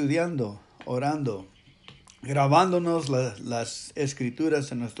 Pues estudiando, orando, grabándonos las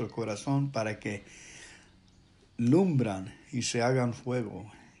escrituras en nuestro corazón para que lumbran y se hagan fuego.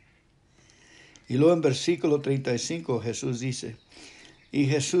 Y luego en versículo 35 Jesús dice, y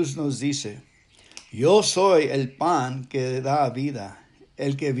Jesús nos dice, yo soy el pan que da vida.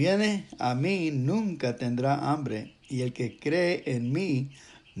 El que viene a mí nunca tendrá hambre, y el que cree en mí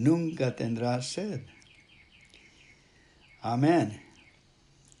nunca tendrá sed. Amén.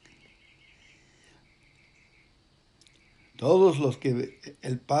 Todos los que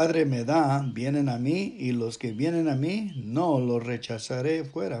el Padre me da vienen a mí, y los que vienen a mí no los rechazaré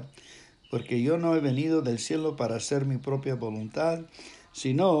fuera, porque yo no he venido del cielo para hacer mi propia voluntad,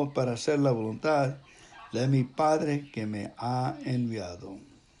 sino para hacer la voluntad de mi Padre que me ha enviado.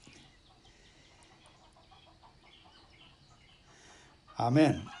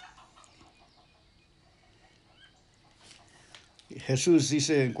 Amén. Jesús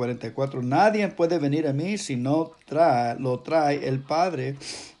dice en 44, nadie puede venir a mí si no lo trae el Padre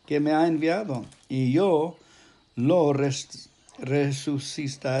que me ha enviado, y yo lo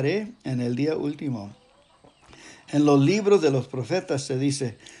resucitaré en el día último. En los libros de los profetas se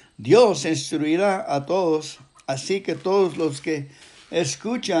dice, Dios instruirá a todos, así que todos los que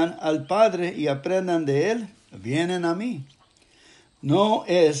escuchan al Padre y aprendan de Él, vienen a mí. No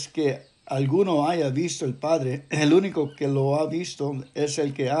es que alguno haya visto el Padre, el único que lo ha visto es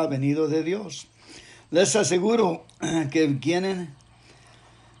el que ha venido de Dios. Les aseguro que quien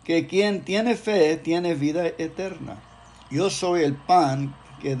tiene fe tiene vida eterna. Yo soy el pan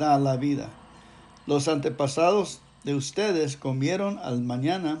que da la vida. Los antepasados de ustedes comieron al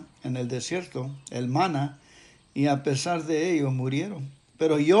mañana en el desierto el maná y a pesar de ello murieron.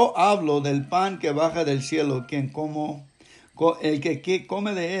 Pero yo hablo del pan que baja del cielo, el que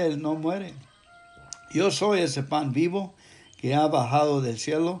come de él no muere. Yo soy ese pan vivo que ha bajado del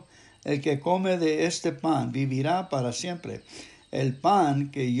cielo. El que come de este pan vivirá para siempre. El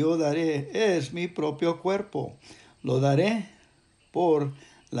pan que yo daré es mi propio cuerpo. Lo daré por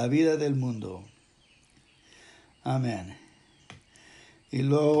la vida del mundo. Amén. Y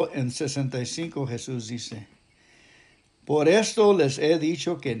luego en 65 Jesús dice, por esto les he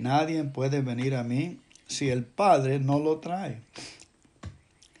dicho que nadie puede venir a mí si el Padre no lo trae.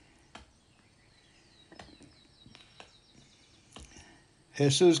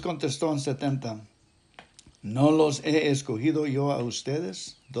 Jesús contestó en 70, ¿no los he escogido yo a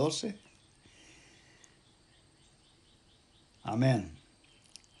ustedes, 12? Amén.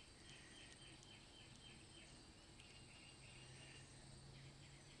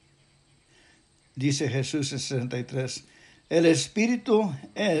 Dice Jesús en 63, el Espíritu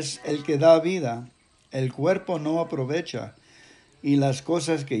es el que da vida, el cuerpo no aprovecha, y las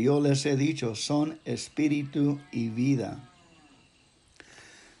cosas que yo les he dicho son espíritu y vida.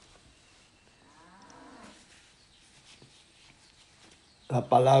 La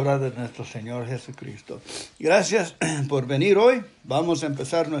palabra de nuestro Señor Jesucristo. Gracias por venir hoy. Vamos a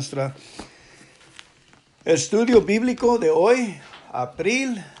empezar nuestro estudio bíblico de hoy,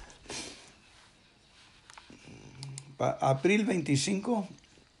 abril 25,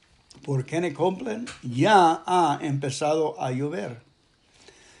 por Kenneth Copeland. Ya ha empezado a llover.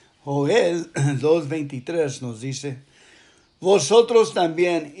 Joel 2:23 nos dice, vosotros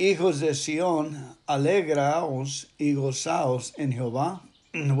también, hijos de Sión, alegraos y gozaos en Jehová,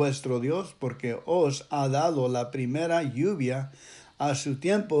 vuestro Dios, porque os ha dado la primera lluvia a su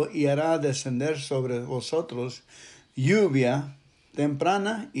tiempo y hará descender sobre vosotros lluvia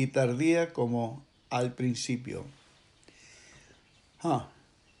temprana y tardía como al principio.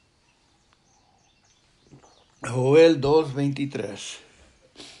 Joel 2:23.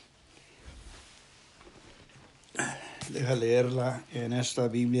 Deja leerla en esta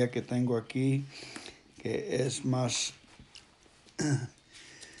Biblia que tengo aquí, que es más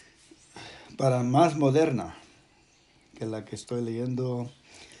moderna que la que estoy leyendo.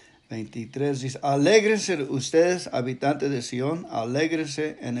 23 dice, alégrense ustedes, habitantes de Sión,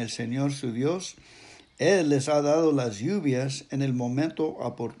 alégrense en el Señor su Dios. Él les ha dado las lluvias en el momento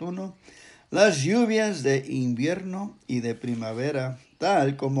oportuno, las lluvias de invierno y de primavera,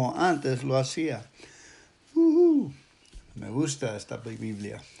 tal como antes lo hacía. Me gusta esta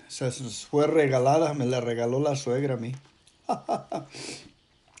Biblia. Esa fue regalada, me la regaló la suegra a mí.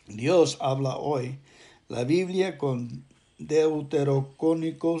 Dios habla hoy. La Biblia con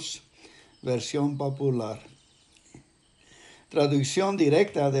Deuterocónicos, versión popular. Traducción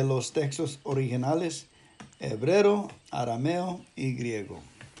directa de los textos originales, hebreo, arameo y griego.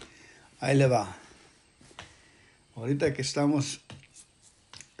 Ahí le va. Ahorita que estamos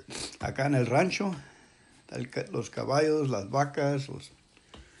acá en el rancho, los caballos, las vacas,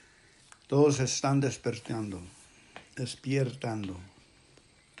 todos están despiertando.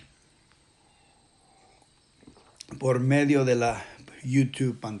 Por medio de la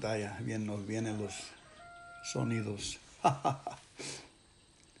YouTube pantalla, bien nos vienen los sonidos.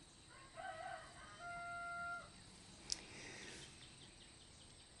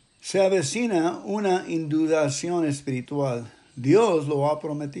 Se avecina una inundación espiritual. Dios lo ha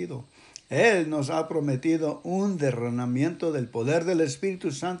prometido. Él nos ha prometido un derramamiento del poder del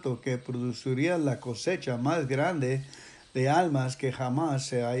Espíritu Santo que produciría la cosecha más grande de almas que jamás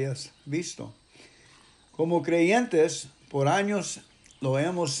se haya visto. Como creyentes, por años lo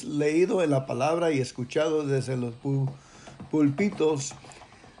hemos leído en la palabra y escuchado desde los púlpitos.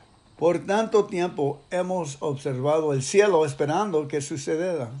 Por tanto tiempo hemos observado el cielo esperando que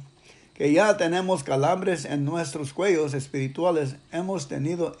suceda. que ya tenemos calambres en nuestros cuellos espirituales, hemos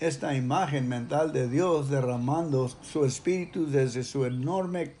tenido esta imagen mental de Dios derramando su espíritu desde su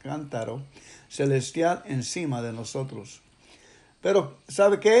enorme cántaro celestial encima de nosotros. Pero,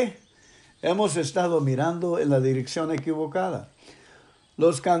 ¿sabe qué? Hemos estado mirando en la dirección equivocada.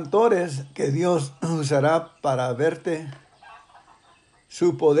 Los cantores que Dios usará para verte,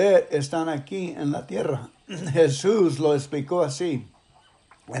 su poder están aquí en la tierra. Jesús lo explicó así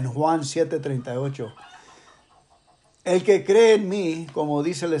en Juan 7:38. El que cree en mí, como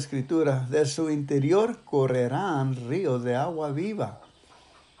dice la Escritura, de su interior correrán ríos de agua viva.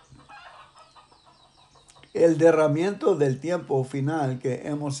 El derramamiento del tiempo final que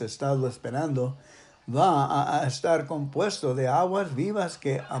hemos estado esperando va a estar compuesto de aguas vivas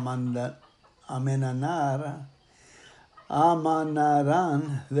que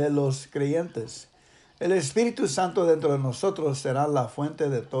amanarán de los creyentes. El Espíritu Santo dentro de nosotros será la fuente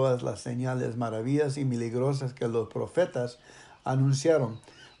de todas las señales, maravillas y milagrosas que los profetas anunciaron.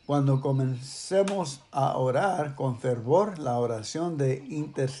 Cuando comencemos a orar con fervor, la oración de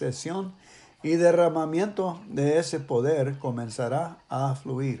intercesión y derramamiento de ese poder comenzará a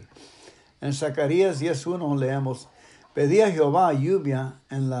fluir. En Zacarías 10:1 leemos: pedí a Jehová lluvia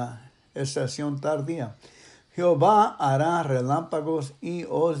en la estación tardía. Jehová hará relámpagos y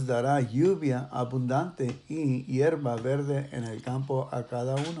os dará lluvia abundante y hierba verde en el campo a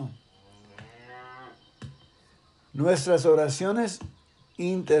cada uno. Nuestras oraciones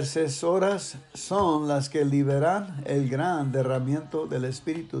intercesoras son las que liberan el gran derramamiento del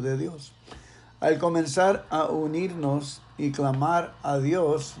Espíritu de Dios. Al comenzar a unirnos y clamar a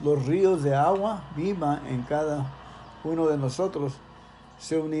Dios, los ríos de agua viva en cada uno de nosotros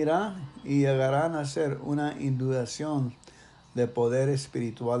se unirán y llegarán a ser una inundación de poder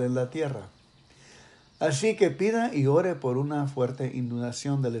espiritual en la tierra. Así que pida y ore por una fuerte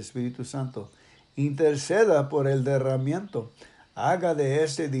inundación del Espíritu Santo. Interceda por el derramamiento. Haga de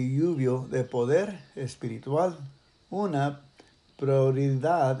este diluvio de poder espiritual una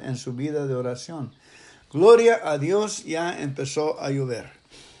prioridad en su vida de oración. Gloria a Dios, ya empezó a llover.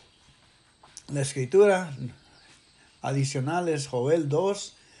 La escritura adicional es Joel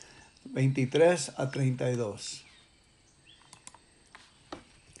 2, 23 a 32.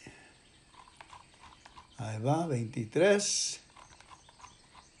 Ahí va, 23.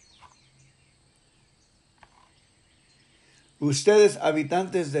 Ustedes,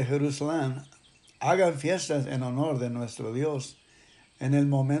 habitantes de Jerusalén, hagan fiestas en honor de nuestro Dios en el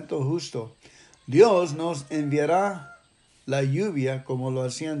momento justo. Dios nos enviará la lluvia como lo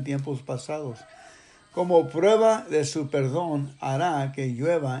hacía en tiempos pasados. Como prueba de su perdón hará que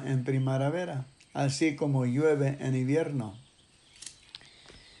llueva en primavera, así como llueve en invierno.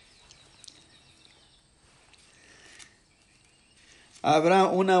 Habrá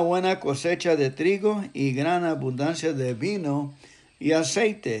una buena cosecha de trigo y gran abundancia de vino y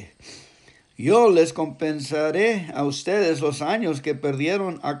aceite. Yo les compensaré a ustedes los años que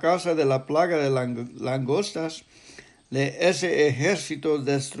perdieron a causa de la plaga de langostas, de ese ejército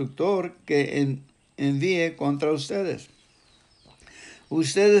destructor que envíe contra ustedes.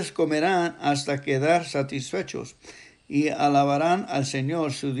 Ustedes comerán hasta quedar satisfechos y alabarán al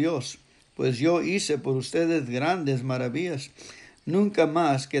Señor su Dios, pues yo hice por ustedes grandes maravillas. Nunca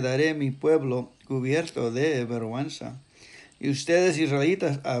más quedaré mi pueblo cubierto de vergüenza. Y ustedes,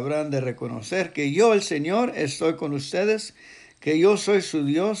 israelitas, habrán de reconocer que yo, el Señor, estoy con ustedes, que yo soy su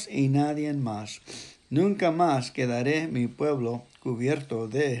Dios y nadie más. Nunca más quedaré mi pueblo cubierto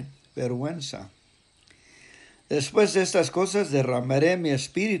de vergüenza. Después de estas cosas derramaré mi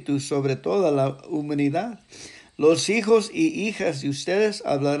espíritu sobre toda la humanidad. Los hijos y hijas de ustedes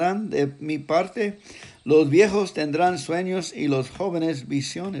hablarán de mi parte, los viejos tendrán sueños y los jóvenes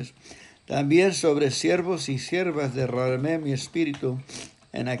visiones. También sobre siervos y siervas derramaré mi espíritu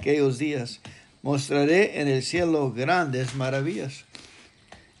en aquellos días. Mostraré en el cielo grandes maravillas,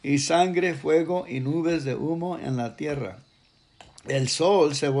 y sangre, fuego y nubes de humo en la tierra. El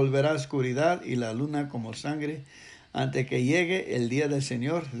sol se volverá oscuridad y la luna como sangre, antes que llegue el día del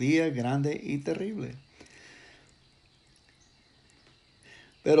Señor, día grande y terrible.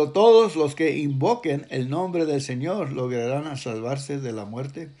 Pero todos los que invoquen el nombre del Señor lograrán a salvarse de la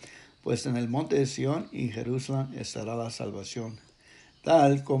muerte, pues en el monte de Sión y Jerusalén estará la salvación,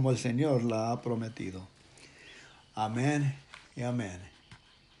 tal como el Señor la ha prometido. Amén y amén.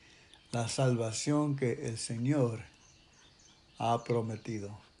 La salvación que el Señor ha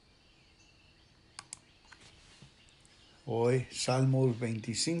prometido. Hoy, Salmos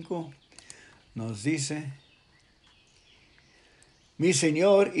 25 nos dice: Mi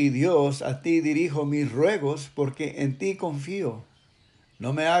Señor y Dios, a ti dirijo mis ruegos, porque en ti confío.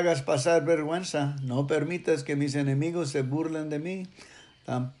 No me hagas pasar vergüenza, no permitas que mis enemigos se burlen de mí.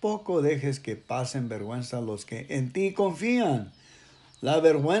 Tampoco dejes que pasen vergüenza los que en ti confían. La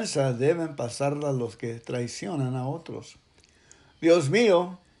vergüenza deben pasarla los que traicionan a otros. Dios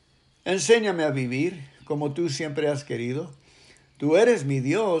mío, enséñame a vivir como tú siempre has querido. Tú eres mi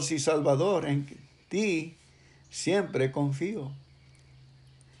Dios y Salvador, en ti siempre confío.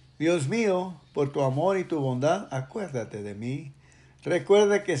 Dios mío, por tu amor y tu bondad, acuérdate de mí.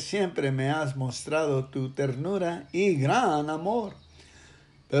 Recuerda que siempre me has mostrado tu ternura y gran amor.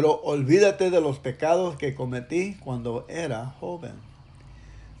 Pero olvídate de los pecados que cometí cuando era joven.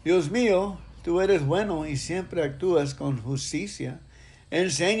 Dios mío, tú eres bueno y siempre actúas con justicia.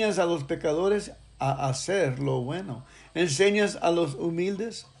 Enseñas a los pecadores a hacer lo bueno. Enseñas a los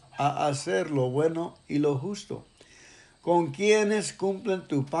humildes a hacer lo bueno y lo justo. Con quienes cumplen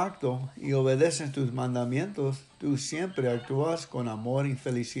tu pacto y obedecen tus mandamientos, tú siempre actúas con amor y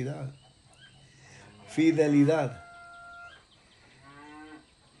felicidad. Fidelidad.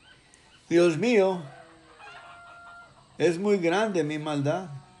 Dios mío, es muy grande mi maldad,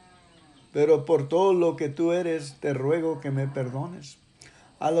 pero por todo lo que tú eres, te ruego que me perdones.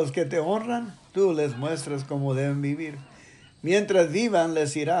 A los que te honran, tú les muestras cómo deben vivir. Mientras vivan,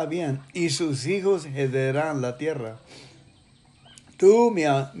 les irá bien, y sus hijos heredarán la tierra. Tú,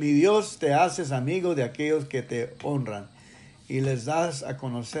 mi Dios, te haces amigo de aquellos que te honran, y les das a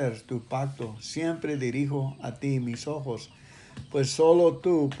conocer tu pacto. Siempre dirijo a ti mis ojos, pues solo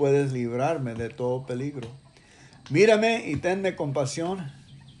tú puedes librarme de todo peligro. Mírame y tenme compasión,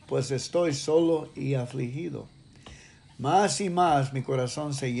 pues estoy solo y afligido. Más y más mi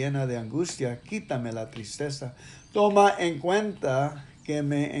corazón se llena de angustia. Quítame la tristeza. Toma en cuenta que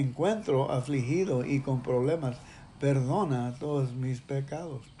me encuentro afligido y con problemas. Perdona todos mis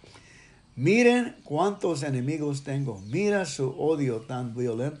pecados. Miren cuántos enemigos tengo. Mira su odio tan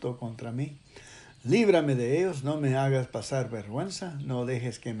violento contra mí. Líbrame de ellos, no me hagas pasar vergüenza, no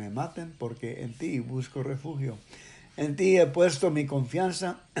dejes que me maten, porque en ti busco refugio. En ti he puesto mi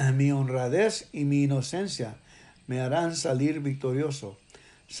confianza, mi honradez y mi inocencia me harán salir victorioso.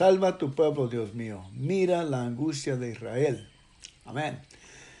 Salva a tu pueblo, Dios mío. Mira la angustia de Israel. Amén.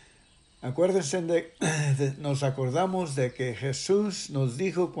 Acuérdense nos acordamos de que Jesús nos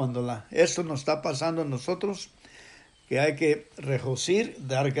dijo cuando esto nos está pasando a nosotros, que hay que regocijar,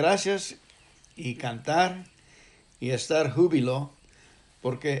 dar gracias y cantar y estar júbilo,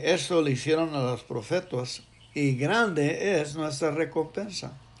 porque eso le hicieron a los profetas, y grande es nuestra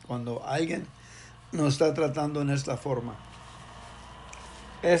recompensa cuando alguien nos está tratando en esta forma.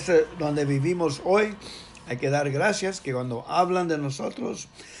 Es donde vivimos hoy. Hay que dar gracias que cuando hablan de nosotros,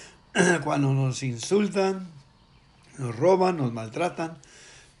 cuando nos insultan, nos roban, nos maltratan,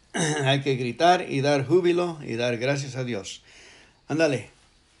 hay que gritar y dar júbilo y dar gracias a Dios. Ándale,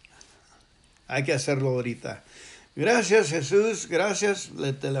 hay que hacerlo ahorita. Gracias, Jesús, gracias.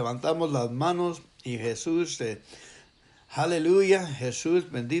 Te levantamos las manos y Jesús, aleluya, Jesús,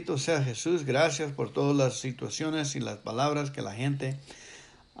 bendito sea Jesús. Gracias por todas las situaciones y las palabras que la gente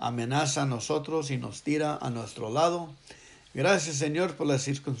amenaza a nosotros y nos tira a nuestro lado. Gracias, Señor, por las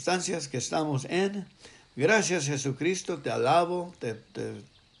circunstancias que estamos en. Gracias, Jesucristo, te alabo,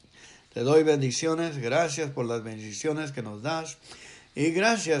 te doy bendiciones. Gracias por las bendiciones que nos das. Y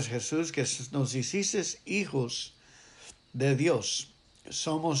gracias, Jesús, que nos hiciste hijos de Dios.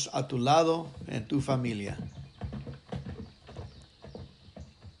 Somos a tu lado en tu familia.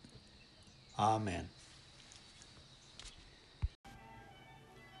 Amén.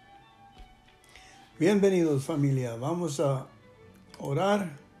 Bienvenidos, familia. Vamos a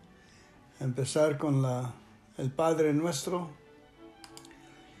orar, a empezar con el Padre Nuestro.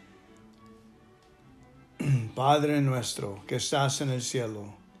 Padre nuestro que estás en el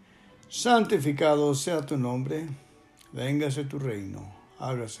cielo, santificado sea tu nombre, véngase tu reino,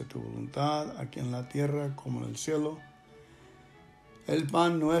 hágase tu voluntad aquí en la tierra como en el cielo. El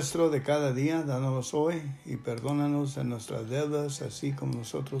pan nuestro de cada día, dános hoy y perdónanos de nuestras deudas, así como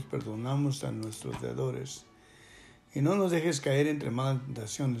nosotros perdonamos a nuestros deudores. Y no nos dejes caer entre malas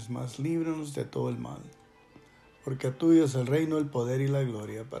tentaciones, mas líbranos de todo el mal. Porque tuyo es el reino, el poder y la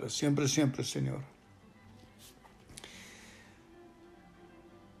gloria, para siempre, siempre, Señor.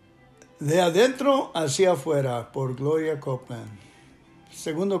 De adentro hacia afuera, por Gloria Copeland.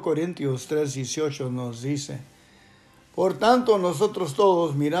 2 Corintios 3:18 nos dice: por tanto, nosotros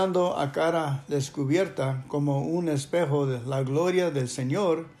todos, mirando a cara descubierta como un espejo de la gloria del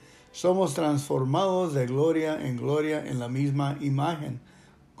Señor, somos transformados de gloria en la misma imagen,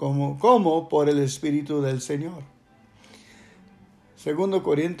 como por el Espíritu del Señor. 2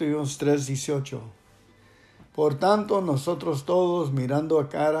 Corintios 3:18. Por tanto, nosotros todos, mirando a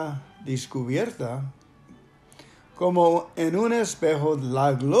cara descubierta, como en un espejo,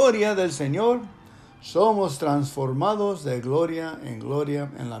 la gloria del Señor, somos transformados de gloria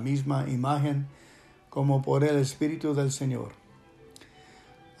en la misma imagen, como por el Espíritu del Señor.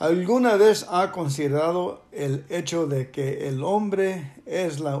 ¿Alguna vez ha considerado el hecho de que el hombre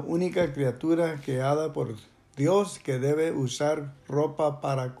es la única criatura creada por Dios que debe usar ropa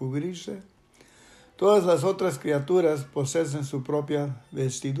para cubrirse? Todas las otras criaturas poseen sus propias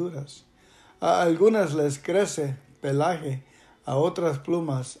vestiduras. A algunas les crece pelaje, a otras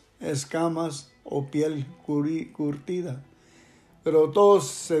plumas, escamas o piel curtida, pero todos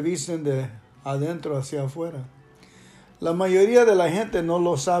se visten de adentro hacia afuera. La mayoría de la gente no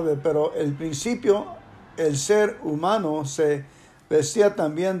lo sabe, pero al principio el ser humano se vestía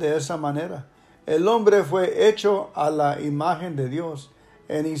también de esa manera. El hombre fue hecho a la imagen de Dios.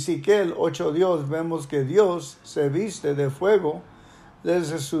 En Ezequiel 8:2 vemos que Dios se viste de fuego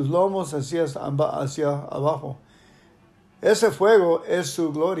desde sus lomos hacia abajo. Ese fuego es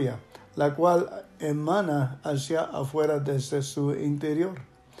su gloria, la cual emana hacia afuera desde su interior.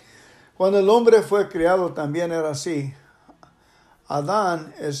 Cuando el hombre fue creado también era así.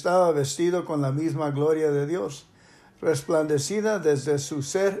 Adán estaba vestido con la misma gloria de Dios, resplandecida desde su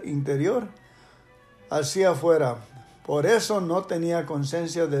ser interior hacia afuera. Por eso no tenía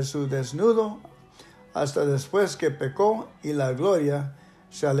conciencia de su desnudo hasta después que pecó y la gloria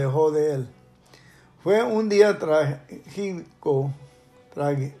se alejó de él. Fue un día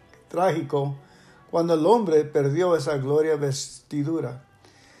trágico cuando el hombre perdió esa gloria vestidura.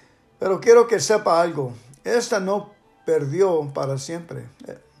 Pero quiero que sepa algo, esta no perdió para siempre.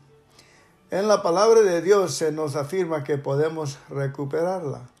 En la palabra de Dios se nos afirma que podemos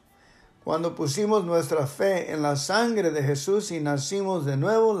recuperarla. Cuando pusimos nuestra fe en la sangre de Jesús y nacimos de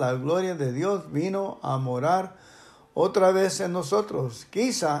nuevo, la gloria de Dios vino a morar otra vez en nosotros.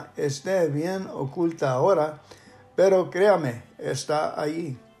 Quizá esté bien oculta ahora, pero créame, está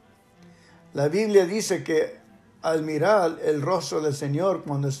allí. La Biblia dice que al mirar el rostro del Señor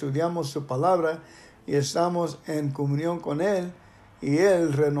cuando estudiamos su palabra y estamos en comunión con Él, y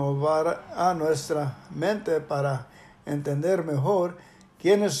Él renovará nuestra mente para entender mejor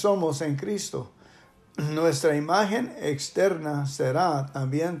quiénes somos en Cristo. Nuestra imagen externa será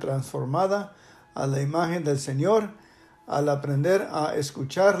también transformada a la imagen del Señor al aprender a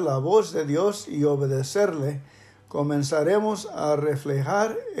escuchar la voz de Dios y obedecerle. Comenzaremos a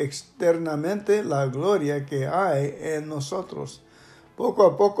reflejar externamente la gloria que hay en nosotros. Poco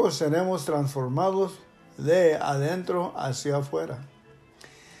a poco seremos transformados de adentro hacia afuera.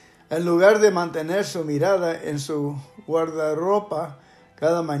 En lugar de mantener su mirada en su guardarropa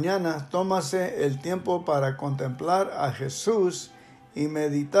cada mañana, tómase el tiempo para contemplar a Jesús y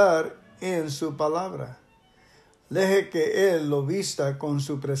meditar en su palabra. Deje que Él lo vista con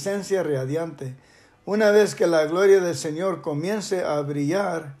su presencia radiante. Una vez que la gloria del Señor comience a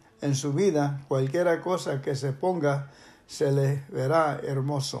brillar en su vida, cualquier cosa que se ponga se le verá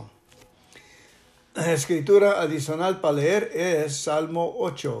hermoso. La escritura adicional para leer es Salmo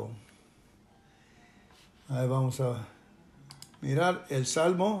 8. Ahí vamos a mirar el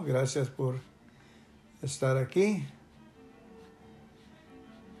Salmo. Gracias por estar aquí.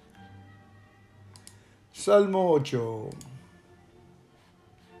 Salmo 8.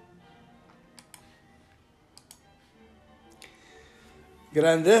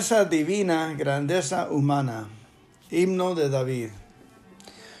 Grandeza divina, grandeza humana. Himno de David.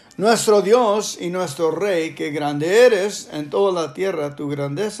 Nuestro Dios y nuestro Rey, que grande eres en toda la tierra, tu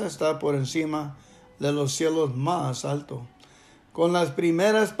grandeza está por encima de los cielos más altos. Con las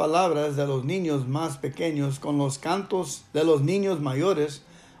primeras palabras de los niños más pequeños, con los cantos de los niños mayores,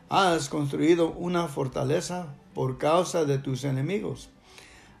 has construido una fortaleza por causa de tus enemigos.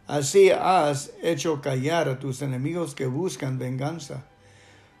 Así has hecho callar a tus enemigos que buscan venganza.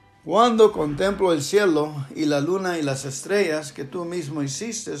 Cuando contemplo el cielo y la luna y las estrellas que tú mismo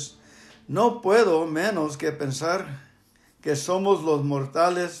hiciste, no puedo menos que pensar que somos los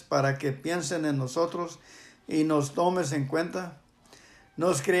mortales para que piensen en nosotros y nos tomes en cuenta.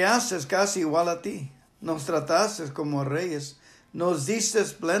 Nos creaste casi igual a ti, nos trataste como reyes, nos diste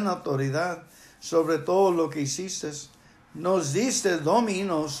plena autoridad sobre todo lo que hiciste, nos diste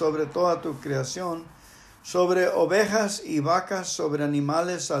dominio sobre toda tu creación, sobre ovejas y vacas, sobre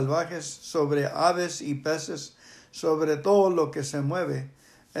animales salvajes, sobre aves y peces, sobre todo lo que se mueve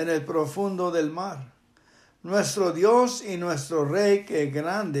en el profundo del mar. Nuestro Dios y nuestro Rey, que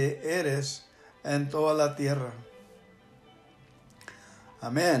grande eres en toda la tierra.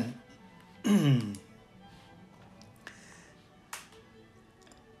 Amén.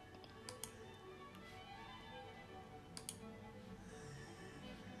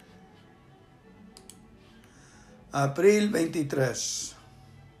 Abril 23.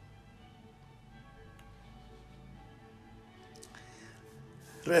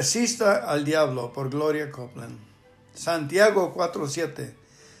 Resista al diablo, por Gloria Copeland. Santiago 4:7.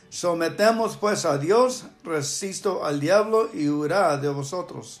 Sometemos pues a Dios, resisto al diablo y huirá de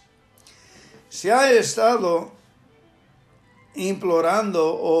vosotros. Si ha estado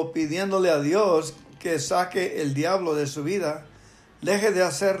implorando o pidiéndole a Dios que saque el diablo de su vida, deje de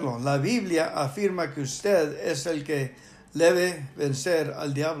hacerlo. La Biblia afirma que usted es el que debe vencer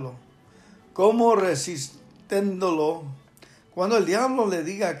al diablo. ¿Cómo resistiéndolo? Cuando el diablo le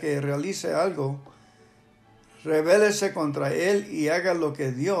diga que realice algo, rebélese contra él y haga lo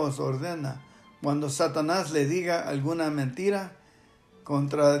que Dios ordena. Cuando Satanás le diga alguna mentira,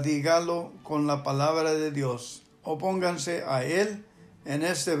 contradígalo con la palabra de Dios. Opónganse a él. En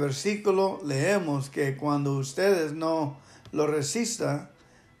este versículo leemos que cuando ustedes no lo resistan,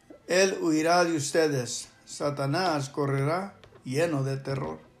 él huirá de ustedes. Satanás correrá lleno de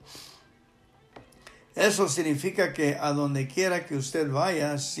terror. Eso significa que a donde quiera que usted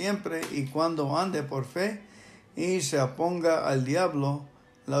vaya, siempre y cuando ande por fe y se oponga al diablo,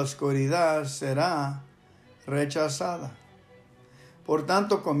 la oscuridad será rechazada. Por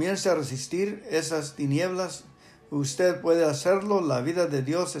tanto, comience a resistir esas tinieblas. Usted puede hacerlo. La vida de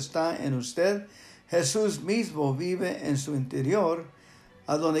Dios está en usted. Jesús mismo vive en su interior,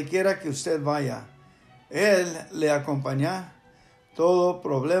 a donde quiera que usted vaya. Él le acompaña. Todo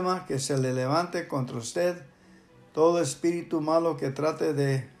problema que se le levante contra usted, todo espíritu malo que trate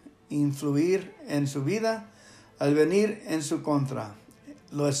de influir en su vida, al venir en su contra,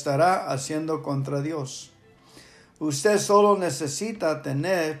 lo estará haciendo contra Dios. Usted solo necesita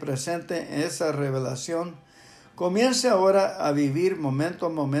tener presente esa revelación. Comience ahora a vivir momento a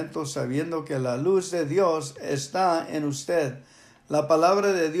momento sabiendo que la luz de Dios está en usted. La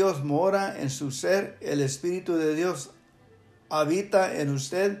palabra de Dios mora en su ser. El Espíritu de Dios habita en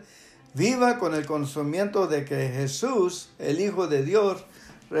usted. Viva con el conocimiento de que Jesús, el Hijo de Dios,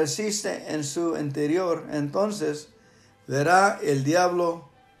 resiste en su interior. Entonces verá el diablo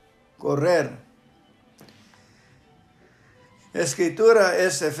correr. Escritura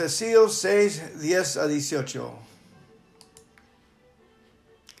es Efesios 6, 10 a 18.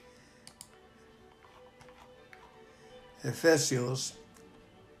 Efesios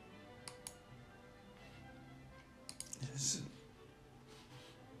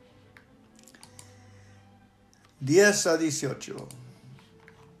 10 a 18.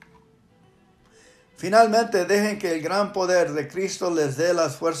 Finalmente, dejen que el gran poder de Cristo les dé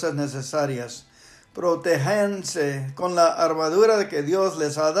las fuerzas necesarias. Protéjanse con la armadura que Dios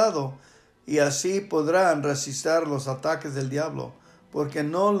les ha dado, y así podrán resistir los ataques del diablo, porque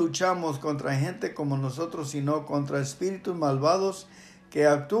no luchamos contra gente como nosotros, sino contra espíritus malvados que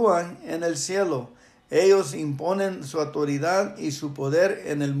actúan en el cielo. Ellos imponen su autoridad y su poder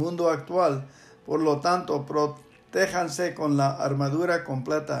en el mundo actual. Por lo tanto, protéjanse con la armadura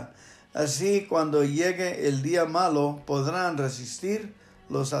completa. Así, cuando llegue el día malo, podrán resistir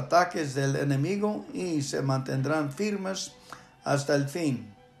los ataques del enemigo y se mantendrán firmes hasta el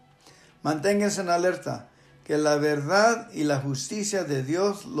fin. Manténganse en alerta, que la verdad y la justicia de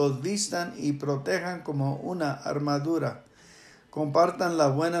Dios los vistan y protejan como una armadura. Compartan la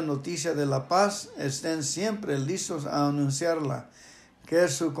buena noticia de la paz, estén siempre listos a anunciarla. Que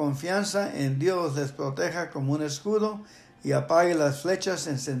su confianza en Dios les proteja como un escudo y apague las flechas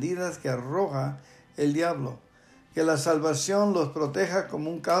encendidas que arroja el diablo. Que la salvación los proteja como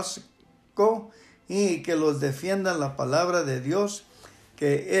un casco y que los defienda la palabra de Dios,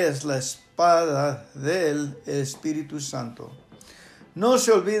 que es la espada del Espíritu Santo. No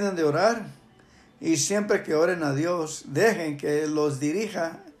se olviden de orar, y siempre que oren a Dios, dejen que los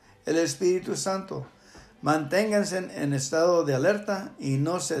dirija el Espíritu Santo. Manténganse en estado de alerta y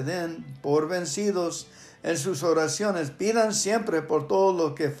no se den por vencidos en sus oraciones. Pidan siempre por todos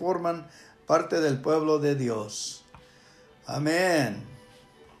los que forman parte del pueblo de Dios. Amén.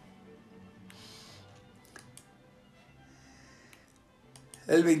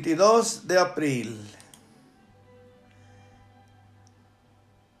 El 22 de abril.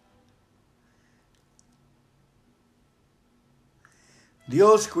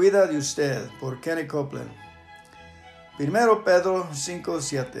 Dios cuida de usted, por Kenny Copeland. 1 Pedro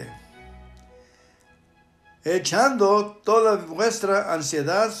 5:7. Echando toda vuestra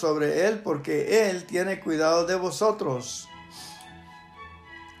ansiedad sobre Él, porque Él tiene cuidado de vosotros.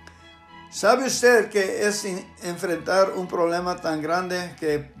 ¿Sabe usted que es enfrentar un problema tan grande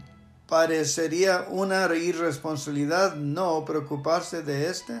que parecería una irresponsabilidad no preocuparse de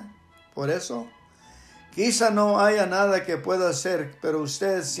este? Por eso, quizá no haya nada que pueda hacer, pero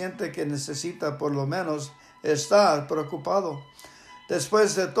usted siente que necesita por lo menos estar preocupado.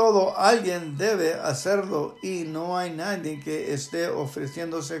 Después de todo, alguien debe hacerlo y no hay nadie que esté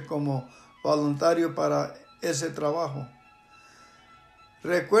ofreciéndose como voluntario para ese trabajo.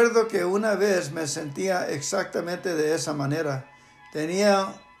 Recuerdo que una vez me sentía exactamente de esa manera.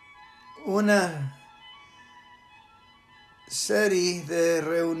 Tenía una serie de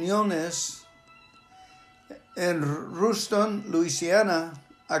reuniones en Ruston, Luisiana.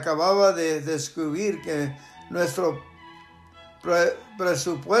 Acababa de descubrir que nuestro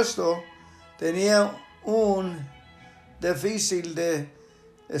presupuesto tenía un déficit de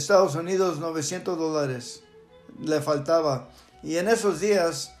Estados Unidos $900. Le faltaba. Y en esos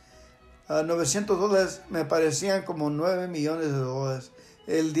días, $900 me parecían como $9 millones.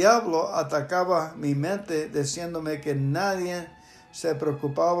 El diablo atacaba mi mente diciéndome que nadie se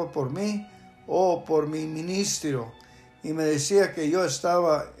preocupaba por mí o por mi ministerio. Y me decía que yo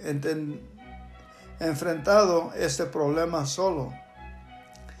estaba enfrentado este problema solo.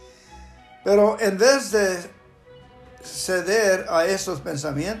 Pero en vez de ceder a esos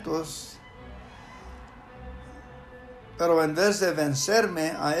pensamientos, en vez de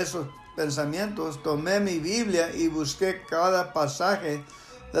vencerme a esos pensamientos, tomé mi Biblia y busqué cada pasaje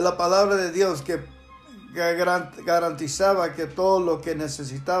de la palabra de Dios que garantizaba que todo lo que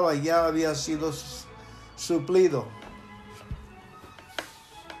necesitaba ya había sido suplido.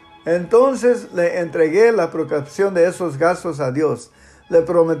 Entonces le entregué la preocupación de esos gastos a Dios. Le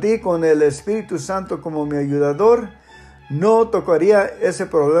prometí con el Espíritu Santo como mi ayudador, no tocaría ese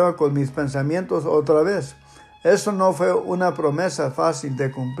problema con mis pensamientos otra vez. Eso no fue una promesa fácil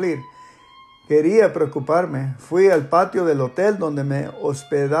de cumplir. Quería preocuparme. Fui al patio del hotel donde me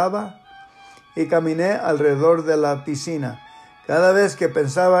hospedaba y caminé alrededor de la piscina. Cada vez que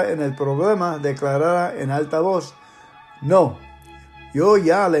pensaba en el problema, declaraba en alta voz, no, yo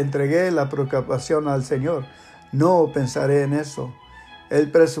ya le entregué la preocupación al Señor. No pensaré en eso.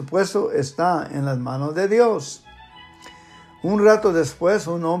 El presupuesto está en las manos de Dios. Un rato después,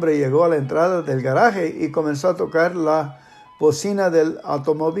 un hombre llegó a la entrada del garaje y comenzó a tocar la bocina del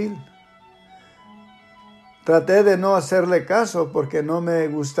automóvil. Traté de no hacerle caso porque no me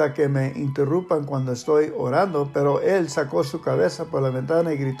gusta que me interrumpan cuando estoy orando, pero él sacó su cabeza por la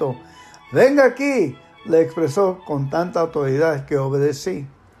ventana y gritó, «¡Venga aquí!», le expresó con tanta autoridad que obedecí.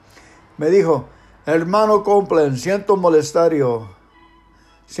 Me dijo, «Hermano Copeland, siento molestarlo,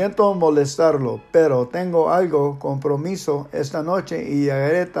 pero tengo algo compromiso esta noche y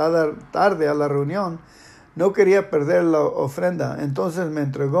llegaré tarde a la reunión. No quería perder la ofrenda». Entonces me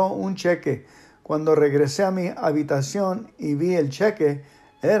entregó un cheque. Cuando regresé a mi habitación y vi el cheque,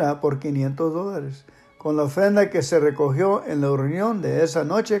 era por $500. Con la ofrenda que se recogió en la reunión de esa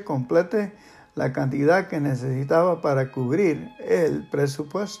noche, completé la cantidad que necesitaba para cubrir el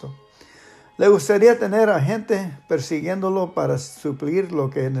presupuesto. ¿Le gustaría tener a gente persiguiéndolo para suplir lo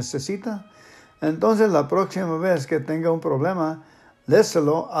que necesita? Entonces la próxima vez que tenga un problema,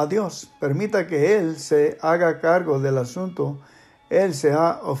 déselo a Dios. Permita que Él se haga cargo del asunto. Él se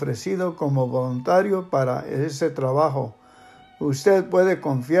ha ofrecido como voluntario para ese trabajo. Usted puede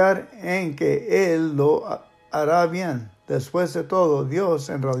confiar en que Él lo hará bien. Después de todo, Dios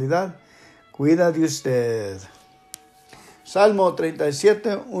en realidad cuida de usted. Salmo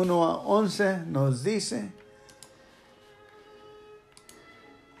 37, 1-11 nos dice,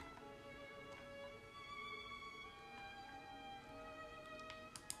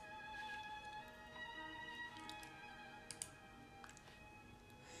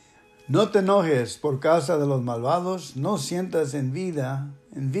 no te enojes por causa de los malvados, no sientas envidia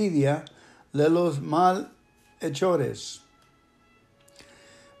de los malhechores,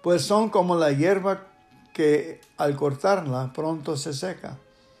 pues son como la hierba que al cortarla pronto se seca.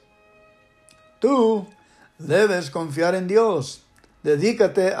 Tú debes confiar en Dios.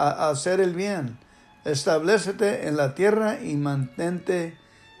 Dedícate a hacer el bien. Establécete en la tierra y mantente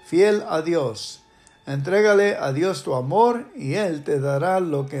fiel a Dios. Entrégale a Dios tu amor y Él te dará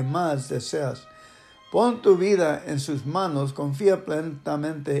lo que más deseas. Pon tu vida en sus manos, confía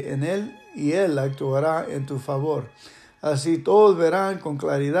plenamente en Él y Él actuará en tu favor. Así todos verán con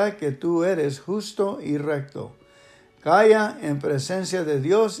claridad que tú eres justo y recto. Calla en presencia de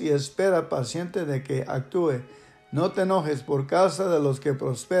Dios y espera paciente de que actúe. No te enojes por causa de los que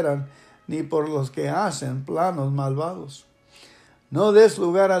prosperan, ni por los que hacen planos malvados. No des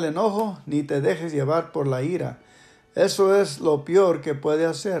lugar al enojo, ni te dejes llevar por la ira. Eso es lo peor que puede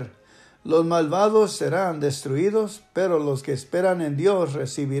hacer. Los malvados serán destruidos, pero los que esperan en Dios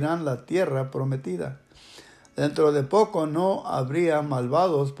recibirán la tierra prometida. Dentro de poco no habría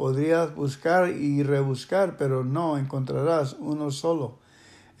malvados, podrías buscar y rebuscar, pero no encontrarás uno solo.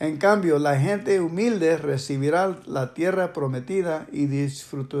 En cambio, la gente humilde recibirá la tierra prometida y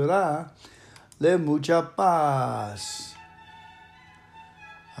disfrutará de mucha paz.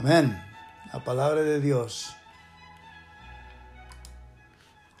 Amén. La palabra de Dios.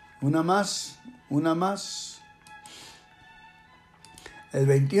 Una más. El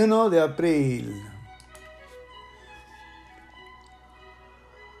 21 de abril.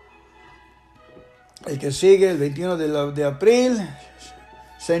 El que sigue, el 21 de abril,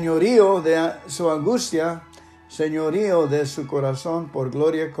 señorío de su angustia, señorío de su corazón, por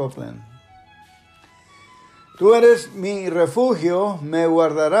Gloria Copeland. Tú eres mi refugio, me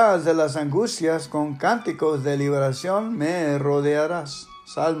guardarás de las angustias, con cánticos de liberación me rodearás.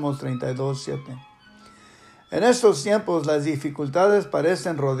 Salmos 32:7. En estos tiempos las dificultades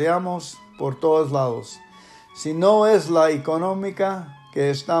parecen rodearnos por todos lados. Si no es la económica que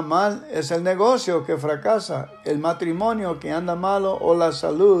está mal, es el negocio que fracasa, el matrimonio que anda malo o la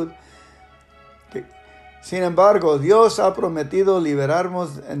salud. Sin embargo, Dios ha prometido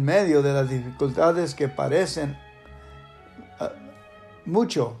liberarnos en medio de las dificultades que parecen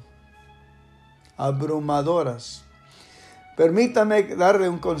mucho abrumadoras. Permítame darle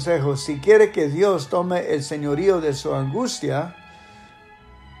un consejo. Si quiere que Dios tome el señorío de su angustia,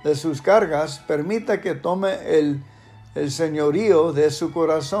 de sus cargas, permita que tome el señorío de su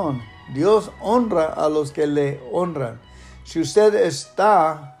corazón. Dios honra a los que le honran. Si usted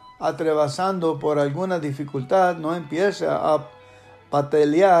está atravesando por alguna dificultad, no empiece a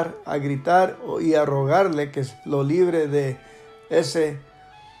patalear, a gritar y a rogarle que lo libre de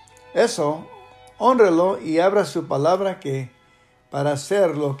eso. Hónrelo y abra su palabra para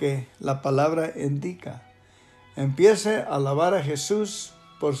hacer lo que la palabra indica. Empiece a alabar a Jesús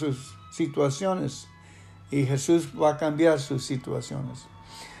por sus situaciones y Jesús va a cambiar sus situaciones.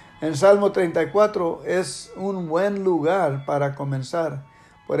 En Salmo 34 es un buen lugar para comenzar.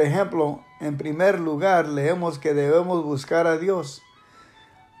 Por ejemplo, en primer lugar leemos que debemos buscar a Dios.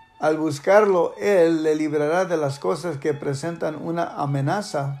 Al buscarlo, Él le librará de las cosas que presentan una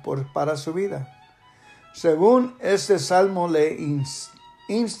amenaza para su vida. Según este salmo le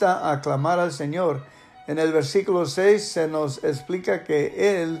insta a clamar al Señor. En el versículo 6 se nos explica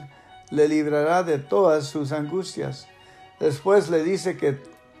que Él le librará de todas sus angustias. Después le dice que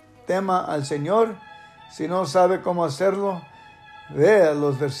tema al Señor. Si no sabe cómo hacerlo, vea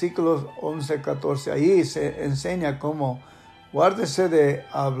los versículos 11-14. Ahí se enseña cómo guárdese de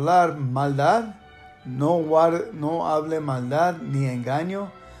hablar maldad. No hable maldad ni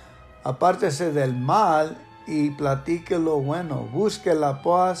engaño. Apártese del mal y platique lo bueno. Busque la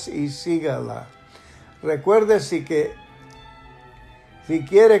paz y sígala. Recuerde si quiere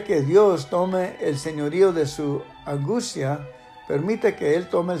que Dios tome el señorío de su angustia, permite que Él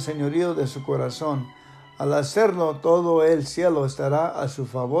tome el señorío de su corazón. Al hacerlo, todo el cielo estará a su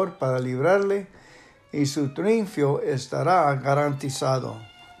favor para librarle y su triunfo estará garantizado.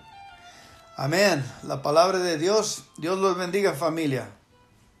 Amén. La palabra de Dios. Dios los bendiga, familia.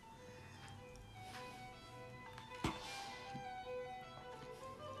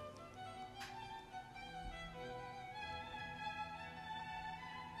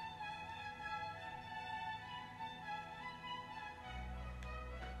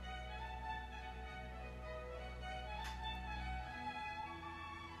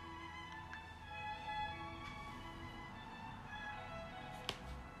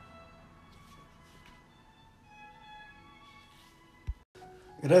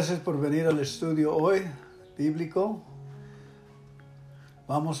 Gracias por venir al estudio hoy, bíblico.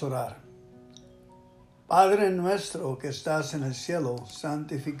 Vamos a orar. Padre nuestro que estás en el cielo,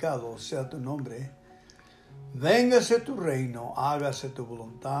 santificado sea tu nombre. Véngase tu reino, hágase tu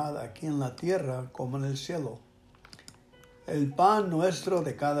voluntad aquí en la tierra como en el cielo. El pan nuestro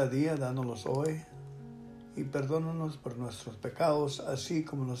de cada día, dánoslo hoy. Y perdónanos por nuestros pecados, así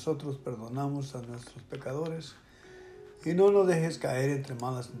como nosotros perdonamos a nuestros pecadores. Y no nos dejes caer entre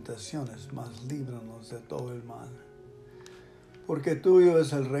malas tentaciones, mas líbranos de todo el mal. Porque tuyo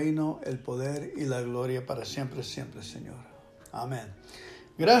es el reino, el poder y la gloria para siempre, siempre, Señor. Amén.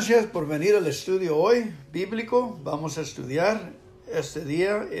 Gracias por venir al estudio hoy, bíblico. Vamos a estudiar este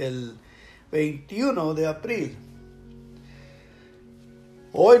día, el 21 de abril.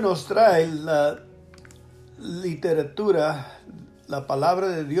 Hoy nos trae la literatura, la palabra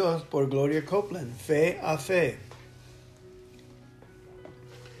de Dios por Gloria Copeland, Fe a Fe.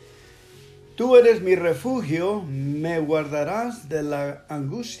 Tú eres mi refugio, me guardarás de la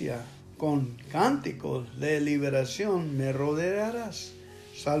angustia, con cánticos de liberación me rodearás.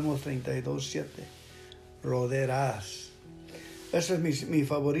 Salmos 32:7. Rodearás. Ese es mi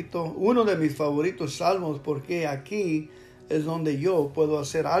favorito, uno de mis favoritos salmos, porque aquí es donde yo puedo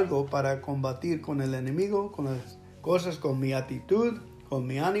hacer algo para combatir con el enemigo, con las cosas, con mi actitud, con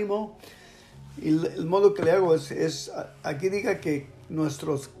mi ánimo. Y el modo que le hago es aquí diga que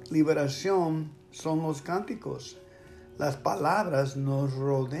nuestra liberación son los cánticos. Las palabras nos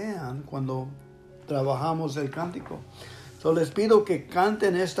rodean cuando trabajamos el cántico. So les pido que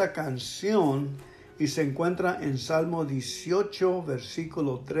canten esta canción y se encuentra en Salmo 18,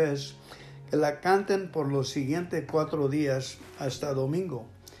 versículo 3. Que la canten por los siguientes 4 días hasta domingo.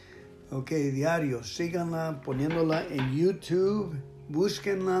 Ok, diario. Síganla poniéndola en YouTube.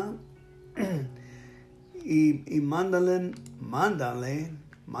 Búsquenla. y mándalas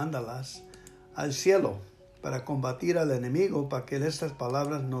al cielo para combatir al enemigo, para que estas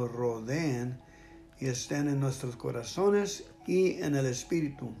palabras nos rodeen y estén en nuestros corazones y en el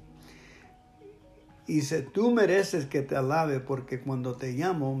espíritu. Y dice, tú mereces que te alabe, porque cuando te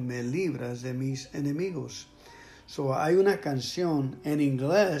llamo me libras de mis enemigos. So, hay una canción en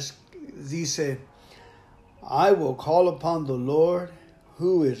inglés, dice, I will call upon the Lord,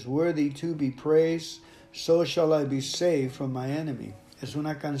 who is worthy to be praised, so shall I be saved from my enemy. Es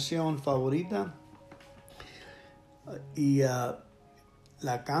una canción favorita y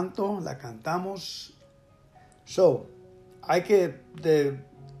la cantamos. So, hay que,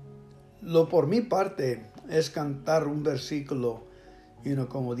 por mi parte, es cantar un versículo,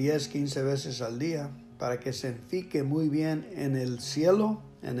 como 10, 15 veces al día, para que se enfique muy bien en el cielo,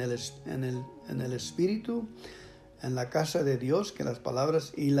 en el espíritu, en la casa de Dios, que las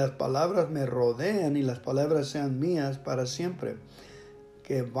palabras me rodeen y las palabras sean mías para siempre,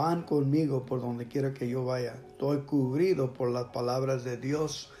 que van conmigo por donde quiera que yo vaya. Estoy cubrido por las palabras de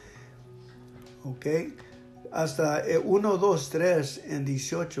Dios. Ok. Hasta 1, 2, 3 en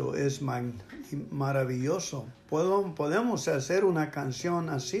 18 es maravilloso. Podemos hacer una canción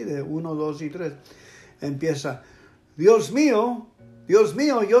así de 1, 2 y 3. Empieza, Dios mío,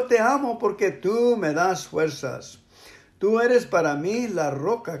 yo te amo porque tú me das fuerzas. Tú eres para mí la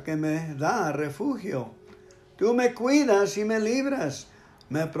roca que me da refugio. Tú me cuidas y me libras.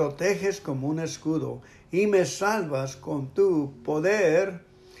 Me proteges como un escudo y me salvas con tu poder.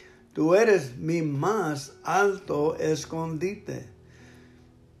 Tú eres mi más alto escondite.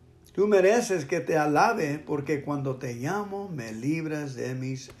 Tú mereces que te alabe, porque cuando te llamo me libras de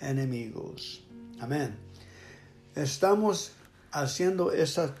mis enemigos. Amén. Estamos haciendo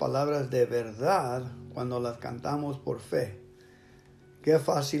esas palabras de verdad cuando las cantamos por fe. Qué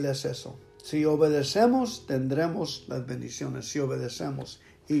fácil es eso. Si obedecemos, tendremos las bendiciones. Si obedecemos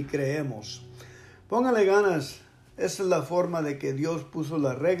y creemos. Póngale ganas. Esa es la forma de que Dios puso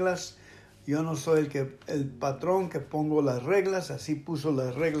las reglas. Yo no soy el patrón que pongo las reglas. Así puso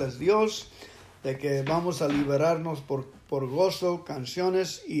las reglas Dios. De que vamos a liberarnos por gozo,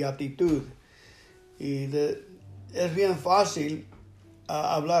 canciones y actitud. Y es bien fácil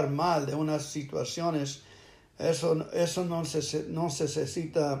hablar mal de unas situaciones. Eso no se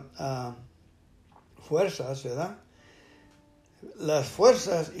necesita fuerzas, ¿verdad? Las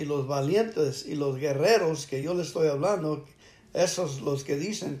fuerzas y los valientes y los guerreros que yo les estoy hablando, esos los que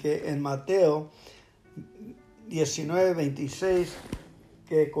dicen que en Mateo 19:26,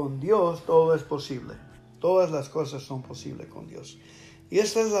 que con Dios todo es posible. Todas las cosas son posibles con Dios. Y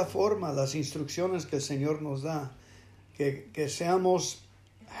esta es la forma, las instrucciones que el Señor nos da. Que seamos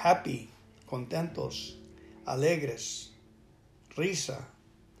happy, contentos, alegres, risa,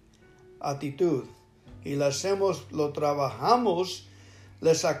 actitud. Y lo trabajamos,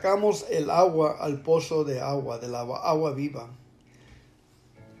 le sacamos el agua al pozo de agua, del agua viva.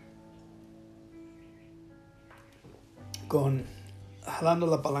 Jalando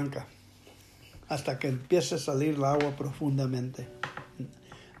la palanca hasta que empiece a salir el agua profundamente.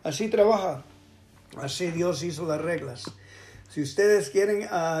 Así trabaja. Así Dios hizo las reglas. Si ustedes quieren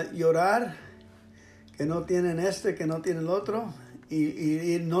llorar, que no tienen que no tienen el otro,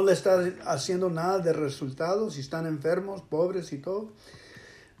 y no le está haciendo nada de resultados, si están enfermos, pobres y todo,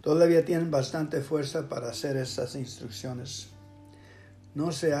 todavía tienen bastante fuerza para hacer esas instrucciones.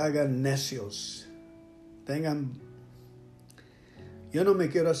 No se hagan necios. Yo no me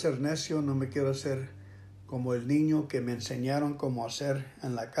quiero hacer necio, no me quiero hacer como el niño que me enseñaron cómo hacer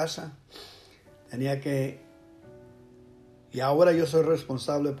en la casa. Y ahora yo soy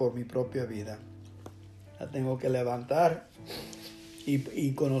responsable por mi propia vida. La tengo que levantar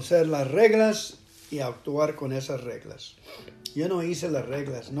y conocer las reglas y actuar con esas reglas. Yo no hice las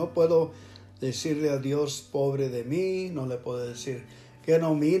reglas. No puedo decirle a Dios, pobre de mí. No le puedo decir, que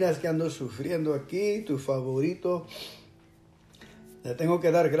no miras que ando sufriendo aquí, tu favorito. Le tengo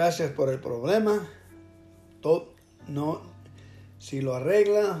que dar gracias por el problema. Si lo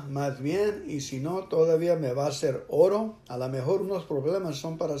arregla, más bien, y si no, todavía me va a hacer oro. A lo mejor unos problemas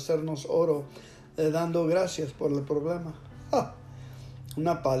son para hacernos oro, dando gracias por el problema.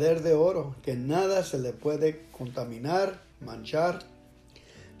 Una paler de oro que nada se le puede contaminar, manchar,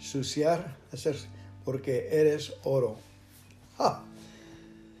 suciar, hacer, porque eres oro.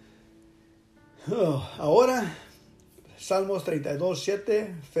 Ahora, Salmos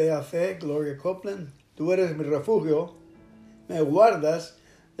 32:7, fe a fe, Gloria Copeland. Tú eres mi refugio, me guardas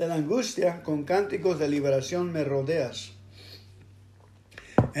de la angustia, con cánticos de liberación me rodeas.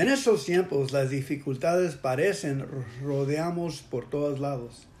 En estos tiempos las dificultades parecen rodeamos por todos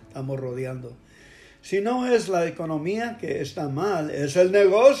lados, estamos rodeando. Si no es la economía que está mal, es el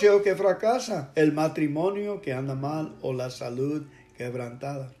negocio que fracasa, el matrimonio que anda mal o la salud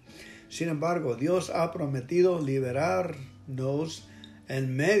quebrantada. Sin embargo, Dios ha prometido liberarnos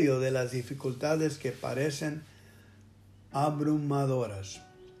en medio de las dificultades que parecen abrumadoras.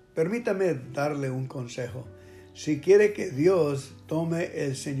 Permítame darle un consejo. Si quiere que Dios tome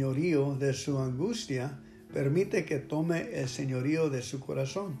el señorío de su angustia, permite que tome el señorío de su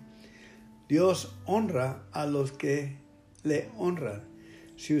corazón. Dios honra a los que le honran.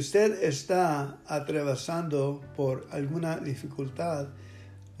 Si usted está atravesando por alguna dificultad,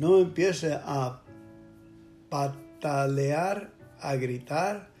 no empiece a patalear, a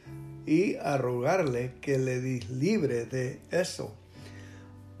gritar y a rogarle que le libre de eso.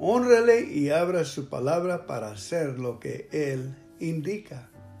 Hónrele y abra su palabra para hacer lo que Él indica.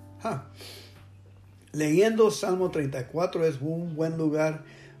 Leyendo Salmo 34 es un buen lugar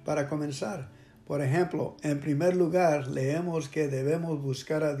para comenzar. Por ejemplo, en primer lugar, leemos que debemos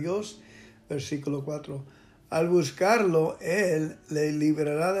buscar a Dios, versículo 4. Al buscarlo, Él le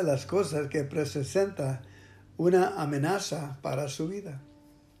librará de las cosas que presentan una amenaza para su vida.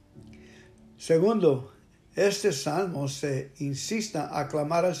 Segundo, este salmo se insista a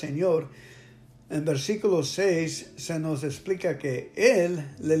clamar al Señor. En versículo 6 se nos explica que Él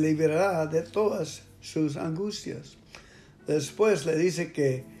le librará de todas sus angustias. Después le dice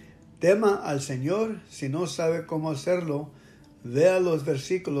que tema al Señor. Si no sabe cómo hacerlo, vea los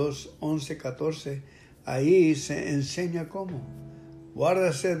versículos 11-14. Ahí se enseña cómo.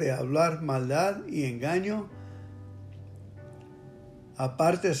 Guárdase de hablar maldad y engaño.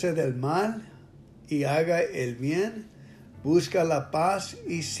 Apártese del mal y haga el bien. Busca la paz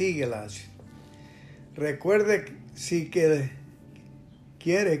y síguelas. Recuerde, si quiere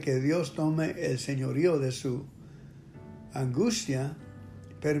que Dios tome el señorío de su angustia,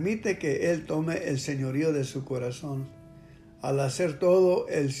 permite que Él tome el señorío de su corazón. Al hacer todo,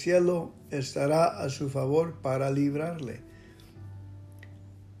 el cielo estará a su favor para librarle.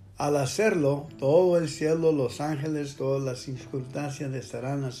 Al hacerlo, todo el cielo, los ángeles, todas las circunstancias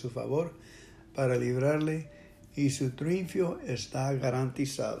estarán a su favor para librarle, y su triunfo está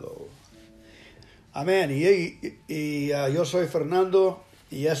garantizado. Amén. Y yo soy Fernando,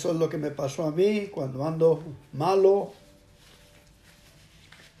 y eso es lo que me pasó a mí cuando ando malo.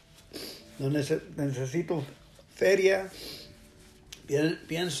 No necesito feria.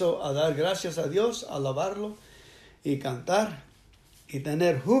 Pienso a dar gracias a Dios, alabarlo y cantar y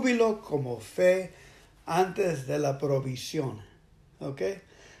tener júbilo como fe antes de la provisión. ¿Ok?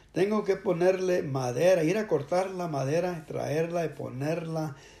 Tengo que ponerle madera, ir a cortar la madera, traerla y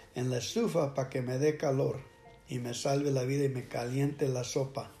ponerla en la estufa para que me dé calor y me salve la vida y me caliente la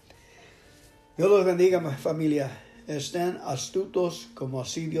sopa. Dios los bendiga, mi familia. Estén astutos como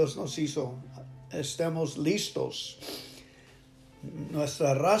así Dios nos hizo. Estemos listos.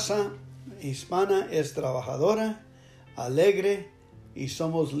 Nuestra raza hispana es trabajadora, alegre y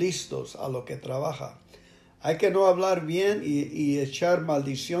somos listos a lo que trabaja. Hay que no hablar bien y echar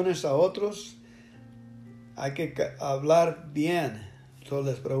maldiciones a otros. Hay que hablar bien.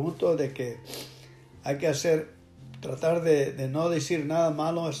 Entonces les pregunto de que hay que tratar de no decir nada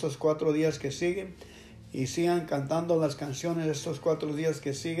malo estos 4 días que siguen. Y sigan cantando las canciones estos 4 días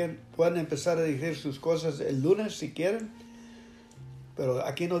que siguen. Pueden empezar a decir sus cosas el lunes si quieren. Pero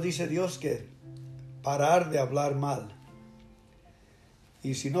aquí nos dice Dios que parar de hablar mal.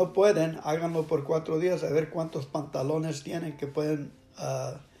 Y si no pueden, háganlo por 4 días, a ver cuántos pantalones tienen que pueden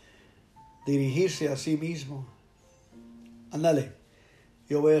dirigirse a sí mismo. Ándale,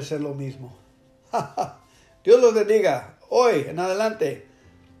 yo voy a hacer lo mismo. Dios los bendiga, hoy en adelante.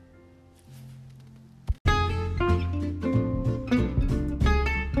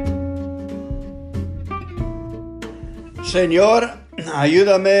 Señor,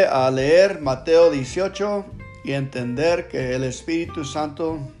 ayúdame a leer Mateo 18 y entender que el Espíritu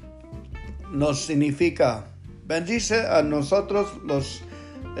Santo nos significa. Bendice a nosotros los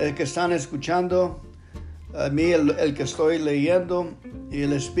que están escuchando. a mí el que estoy leyendo, y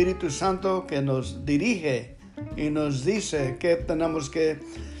el Espíritu Santo que nos dirige y nos dice que tenemos que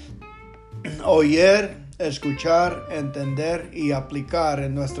oír, escuchar, entender y aplicar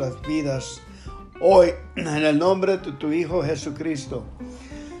en nuestras vidas hoy, en el nombre de tu Hijo Jesucristo.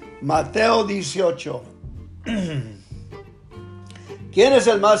 Mateo 18. ¿Quién es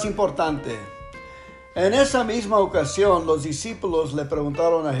el más importante? En esa misma ocasión, los discípulos le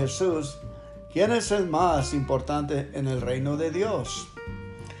preguntaron a Jesús, ¿quién es el más importante en el reino de Dios?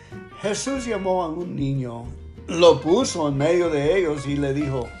 Jesús llamó a un niño, lo puso en medio de ellos y le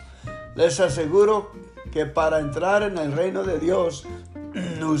dijo, les aseguro que para entrar en el reino de Dios,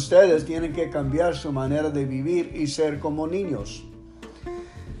 ustedes tienen que cambiar su manera de vivir y ser como niños.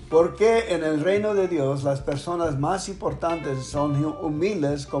 Porque en el reino de Dios las personas más importantes son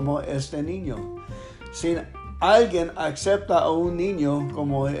humildes como este niño. Si alguien acepta a un niño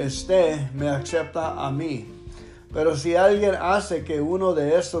como me acepta a mí. Pero si alguien hace que uno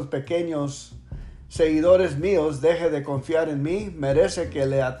de estos pequeños seguidores míos deje de confiar en mí, merece que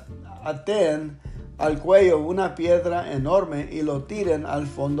le aten al cuello una piedra enorme y lo tiren al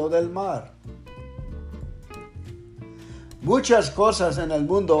fondo del mar. Muchas cosas en el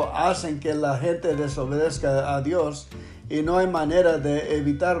mundo hacen que la gente desobedezca a Dios y no hay manera de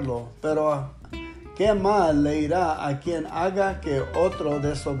evitarlo, pero ¿qué mal le irá a quien haga que otro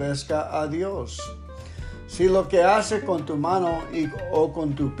desobedezca a Dios? Si lo que hace con tu mano o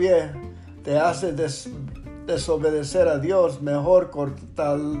con tu pie te hace desobedecer a Dios, mejor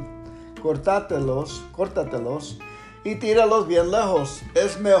córtatelos y tíralos bien lejos.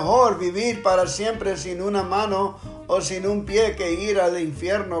 Es mejor vivir para siempre sin una mano o sin un pie que ir al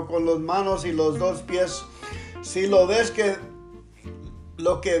infierno con las manos y los dos pies. Si lo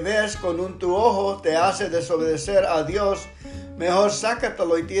que ves con tu ojo te hace desobedecer a Dios, mejor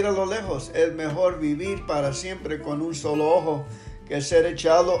sácatelo y tíralo lejos. Es mejor vivir para siempre con un solo ojo que ser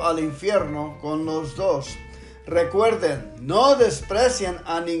echado al infierno con los dos. Recuerden, no desprecien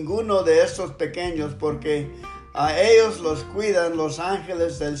a ninguno de estos pequeños, porque a ellos los cuidan los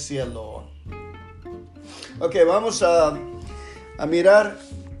ángeles del cielo. Ok, vamos a mirar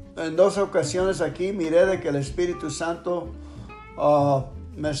en dos ocasiones aquí. Miré de que el Espíritu Santo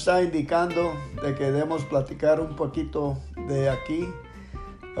me está indicando de que debemos platicar un poquito de aquí.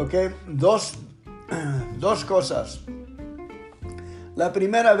 Ok, dos cosas. La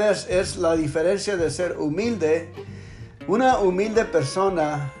primera vez es la diferencia de ser humilde. Una humilde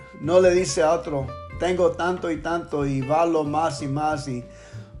persona no le dice a otro, tengo tanto y tanto y valo más y más, y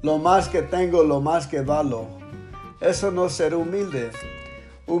lo más que tengo, lo más que valo. Eso no es ser humilde.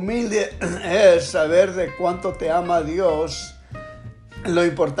 Humilde es saber de cuánto te ama Dios. La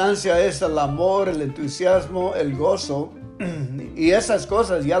importancia es el amor, el entusiasmo, el gozo. Y esas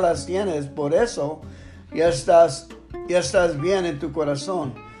cosas ya las tienes, por eso ya estás bien en tu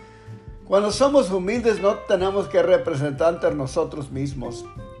corazón. Cuando somos humildes no tenemos que representar nosotros mismos.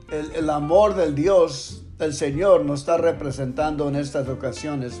 El amor del Dios, del Señor, nos está representando en estas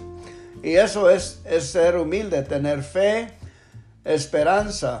ocasiones. Y eso es ser humilde, tener fe,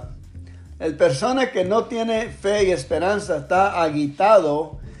 esperanza. El persona que no tiene fe y esperanza está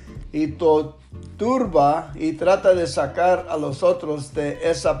agitado y turba y trata de sacar a los otros de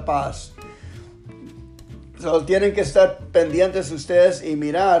esa paz. Tienen que estar pendientes ustedes y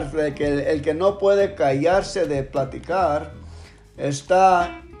mirar de que el que no puede callarse de platicar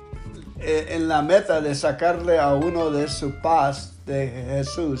está en la meta de sacarle a uno de su paz de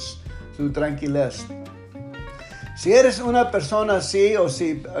Jesús, su tranquilidad. Si eres una persona así, o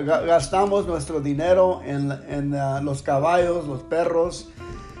si gastamos nuestro dinero en los caballos, los perros,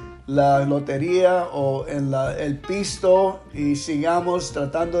 la lotería o en el pisto, y sigamos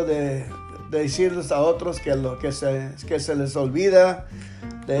tratando de decirles a otros que se les olvida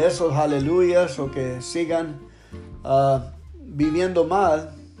de esos aleluyas, o que sigan viviendo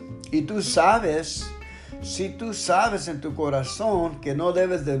mal, y tú sabes, si tú sabes en tu corazón que no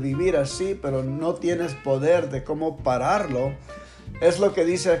debes de vivir así, pero no tienes poder de cómo pararlo, es lo que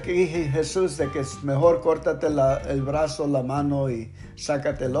dice aquí Jesús, de que es mejor córtate el brazo, la mano y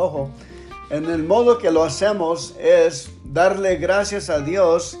sácate el ojo. En el modo que lo hacemos es darle gracias a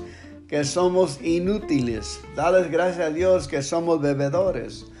Dios que somos inútiles. Dale gracias a Dios que somos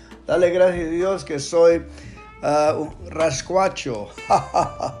bebedores. Dale gracias a Dios que soy rascuacho.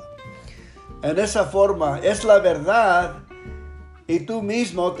 En esa forma es la verdad, y tú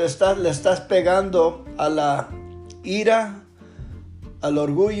mismo le estás pegando a la ira, al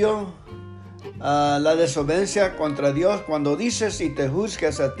orgullo, a la desobediencia contra Dios cuando dices y te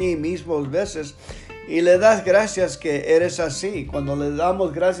juzgas a ti mismo veces y le das gracias que eres así. Cuando le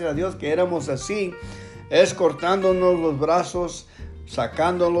damos gracias a Dios que éramos así, es cortándonos los brazos,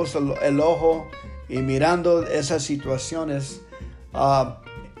 sacándonos el ojo y mirando esas situaciones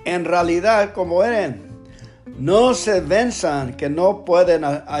en realidad como eran. No se venzan que no pueden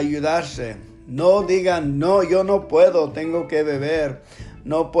ayudarse. No digan, no, yo no puedo, tengo que beber.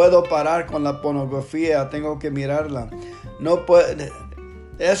 No puedo parar con la pornografía, tengo que mirarla. No puede,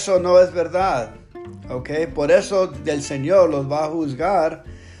 eso no es verdad. ¿Ok? Por eso el Señor los va a juzgar.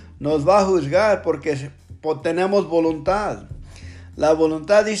 Nos va a juzgar porque tenemos voluntad. La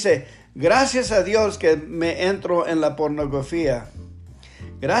voluntad dice, gracias a Dios que me entro en la pornografía.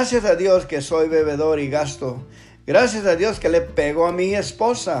 Gracias a Dios que soy bebedor y gasto. Gracias a Dios que le pego a mi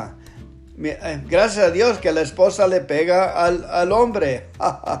esposa. Gracias a Dios que la esposa le pega al hombre.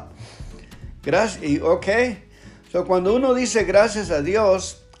 Gracias. Y ok. So, cuando uno dice gracias a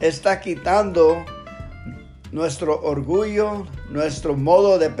Dios, está quitando nuestro orgullo, nuestro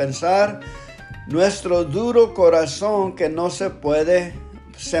modo de pensar, nuestro duro corazón que no se puede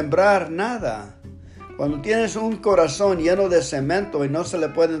sembrar nada. Cuando tienes un corazón lleno de cemento y no se le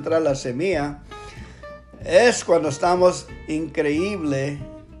puede entrar la semilla, es cuando estamos increíble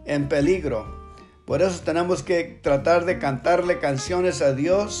en peligro. Por eso tenemos que tratar de cantarle canciones a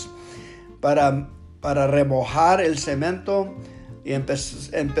Dios para remojar el cemento y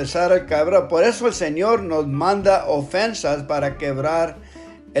empezar a quebrar. Por eso el Señor nos manda ofensas para quebrar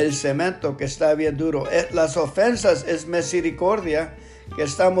el cemento que está bien duro. Las ofensas es misericordia que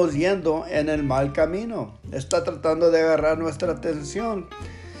estamos yendo en el mal camino. Está tratando de agarrar nuestra atención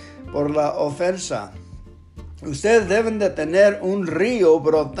por la ofensa. Ustedes deben de tener un río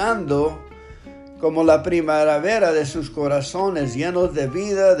brotando como la primavera de sus corazones, llenos de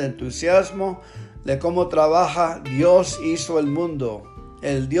vida, de entusiasmo, de cómo trabaja. Dios hizo el mundo.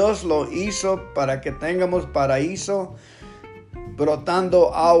 El Dios lo hizo para que tengamos paraíso,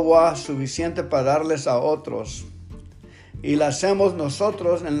 brotando agua suficiente para darles a otros. Y la hacemos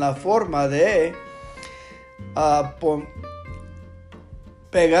nosotros en la forma de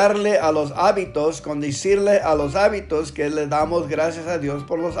pegarle a los hábitos, con decirle a los hábitos que le damos gracias a Dios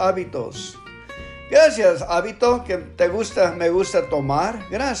por los hábitos. Gracias, hábito, que me gusta tomar.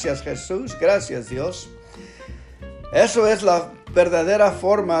 Gracias, Jesús. Gracias, Dios. Eso es la verdadera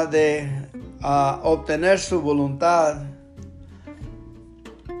forma de obtener su voluntad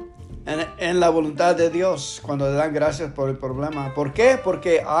en la voluntad de Dios, cuando le dan gracias por el problema. ¿Por qué?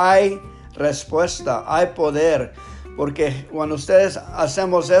 Porque hay respuesta, hay poder. Porque cuando ustedes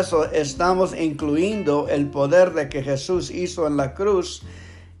hacemos eso, estamos incluyendo el poder de que Jesús hizo en la cruz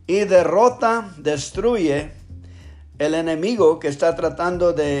y destruye el enemigo que está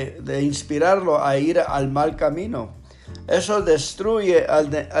tratando de inspirarlo a ir al mal camino. Eso destruye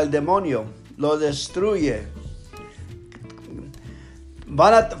al demonio, lo destruye.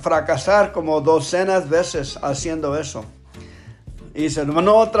 Van a fracasar como docenas de veces haciendo eso. Y dicen,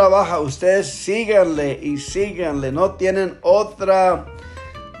 no trabaja, ustedes síganle y síganle. No tienen otra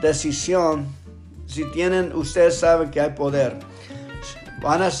decisión. Si tienen, ustedes saben que hay poder.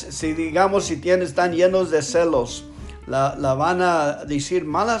 Si están llenos de celos, la van a decir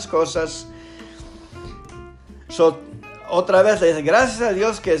malas cosas. Otra vez le dice, gracias a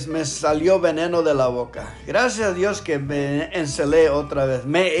Dios que me salió veneno de la boca. Gracias a Dios que me encelé otra vez.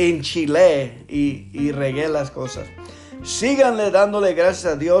 Me enchilé y regué las cosas. Síganle dándole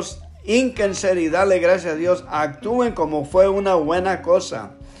gracias a Dios. Hínquense y dale gracias a Dios. Actúen como fue una buena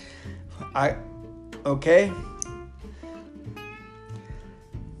cosa. ¿Ok?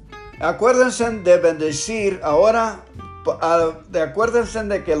 Acuérdense de bendecir. Ahora, acuérdense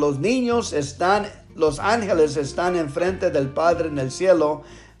de que los ángeles están enfrente del Padre en el cielo,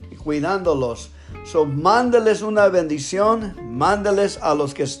 cuidándolos. Mándeles una bendición. Mándeles a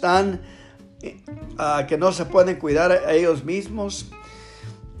los que están que no se pueden cuidar a ellos mismos.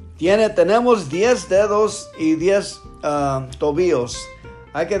 Tenemos 10 dedos y 10 tobillos.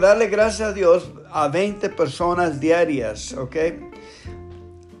 Hay que darle gracias a Dios a 20 personas diarias, ¿ok?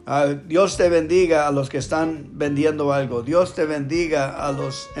 Dios te bendiga a los que están vendiendo algo. Dios te bendiga a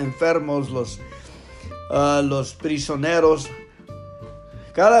los enfermos, los prisioneros.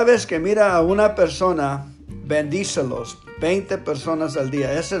 Cada vez que mira a una persona, bendícelos. 20 personas al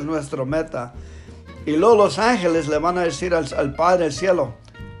día. Esa es nuestra meta. Y luego los ángeles le van a decir al Padre del cielo,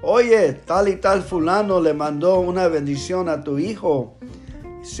 oye, tal y tal fulano le mandó una bendición a tu hijo.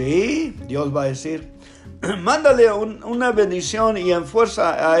 Sí, Dios va a decir, mándale una bendición y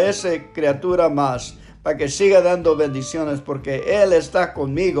enfuerza a esa criatura más para que siga dando bendiciones, porque Él está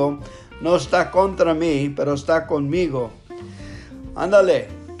conmigo, no está contra mí, pero está conmigo.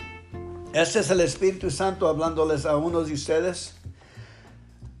 Ándale. Este es el Espíritu Santo hablándoles a unos de ustedes.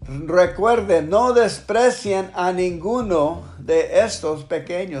 recuerden, no desprecien a ninguno de estos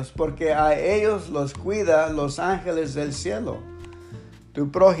pequeños, porque a ellos los cuida los ángeles del cielo,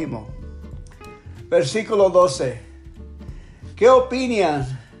 tu prójimo. Versículo 12. ¿Qué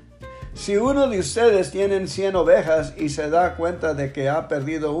opinan si uno de ustedes tiene 100 ovejas y se da cuenta de que ha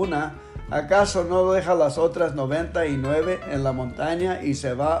perdido una? ¿Acaso no deja las otras 99 en la montaña y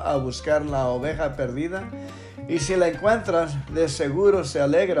se va a buscar la oveja perdida? Y si la encuentras, de seguro se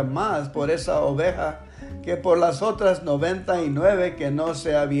alegra más por esa oveja que por las otras 99 que no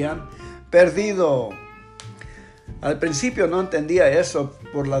se habían perdido. Al principio no entendía eso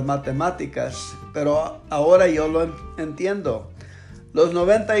por las matemáticas, pero ahora yo lo entiendo. Los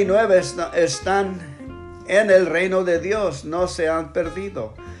 99 están en el reino de Dios, no se han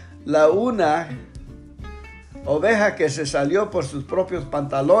perdido. La una oveja que se salió por sus propios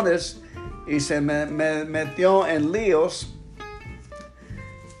pantalones y se metió en líos,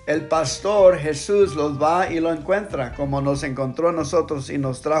 el pastor Jesús los va y lo encuentra, como nos encontró a nosotros y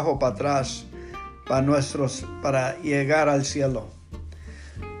nos trajo para atrás para llegar al cielo.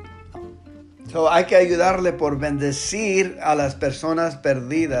 Hay que ayudarle por bendecir a las personas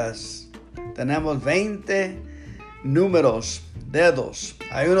perdidas. Tenemos 20 números, dedos.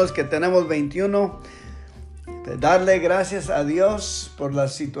 Hay unos que tenemos 21. Darle gracias a Dios por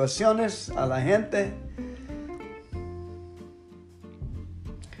las situaciones, a la gente.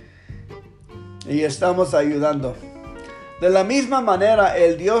 Y estamos ayudando. De la misma manera,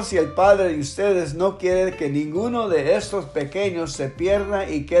 el Dios y el Padre de ustedes no quiere que ninguno de estos pequeños se pierda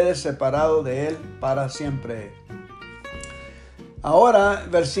y quede separado de Él para siempre. Ahora,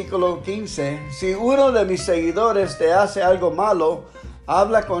 versículo 15. Si uno de mis seguidores te hace algo malo,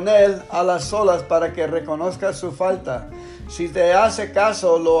 habla con él a las solas para que reconozca su falta. Si te hace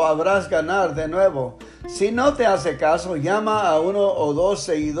caso, lo habrás ganar de nuevo. Si no te hace caso, llama a uno o dos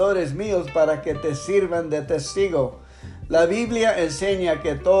seguidores míos para que te sirvan de testigo. La Biblia enseña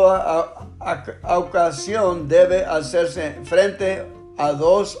que toda ocasión debe hacerse frente a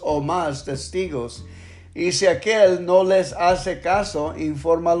dos o más testigos. Y si aquel no les hace caso,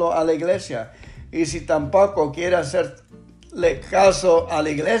 infórmalo a la iglesia. Y si tampoco quiere hacerle caso a la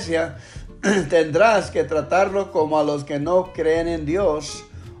iglesia, tendrás que tratarlo como a los que no creen en Dios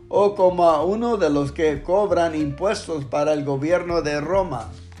o como a uno de los que cobran impuestos para el gobierno de Roma.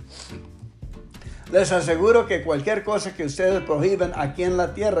 Les aseguro que cualquier cosa que ustedes prohíben aquí en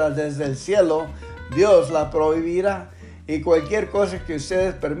la tierra, desde el cielo, Dios la prohibirá. Y cualquier cosa que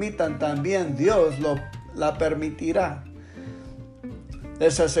ustedes permitan, también Dios la permitirá.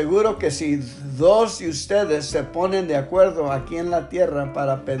 Les aseguro que si dos de ustedes se ponen de acuerdo aquí en la tierra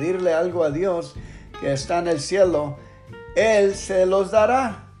para pedirle algo a Dios que está en el cielo, Él se los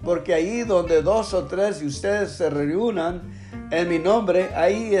dará. Porque allí donde dos o tres de ustedes se reúnan en mi nombre,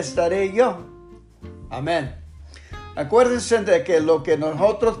 ahí estaré yo. Amén. Acuérdense de que lo que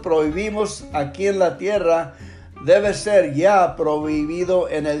nosotros prohibimos aquí en la tierra debe ser ya prohibido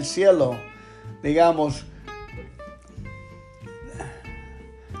en el cielo. Digamos,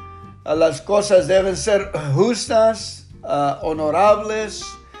 las cosas deben ser justas, honorables,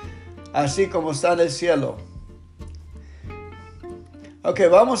 así como está en el cielo. Ok,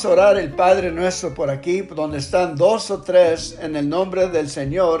 vamos a orar el Padre Nuestro por aquí, donde están dos o tres en el nombre del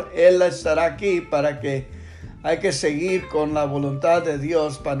Señor. Él estará aquí para que hay que seguir con la voluntad de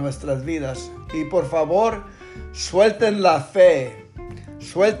Dios para nuestras vidas. Y por favor, suelten la fe,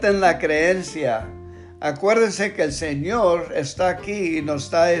 suelten la creencia. Acuérdense que el Señor está aquí y nos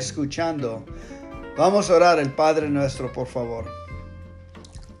está escuchando. Vamos a orar el Padre Nuestro, por favor.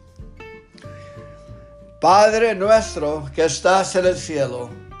 Padre nuestro que estás en el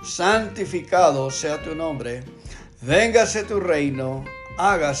cielo, santificado sea tu nombre. Véngase tu reino,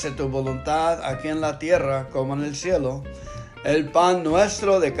 hágase tu voluntad aquí en la tierra como en el cielo. El pan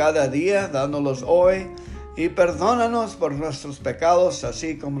nuestro de cada día, dánoslos hoy, y perdónanos por nuestros pecados,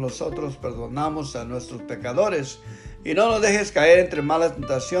 así como nosotros perdonamos a nuestros pecadores. Y no nos dejes caer entre malas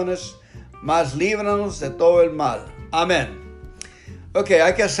tentaciones, mas líbranos de todo el mal. Amén. Ok,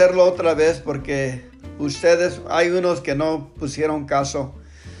 hay que hacerlo otra vez porque hay unos que no pusieron caso.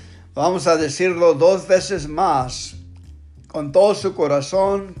 Vamos a decirlo 2 veces más, con todo su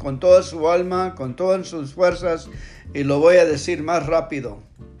corazón, con toda su alma, con todas sus fuerzas, y lo voy a decir más rápido.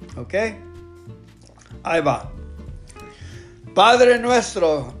 ¿Ok? Ahí va. Padre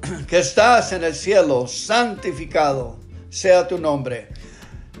nuestro que estás en el cielo, santificado sea tu nombre.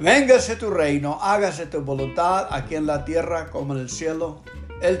 Véngase tu reino, hágase tu voluntad aquí en la tierra como en el cielo.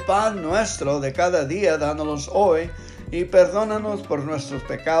 El pan nuestro de cada día, dánoslos hoy, y perdónanos por nuestros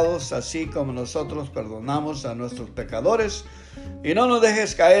pecados, así como nosotros perdonamos a nuestros pecadores. Y no nos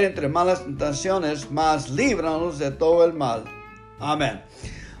dejes caer entre malas tentaciones, mas líbranos de todo el mal. Amén.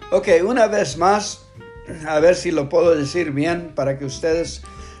 Ok, una vez más, a ver si lo puedo decir bien para que ustedes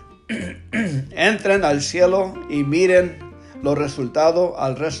entren al cielo y miren los resultados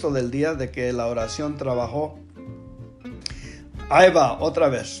al resto del día de que la oración trabajó. Ahí va, otra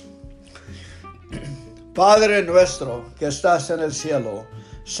vez. Padre nuestro que estás en el cielo,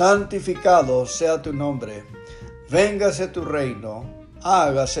 santificado sea tu nombre. Véngase tu reino,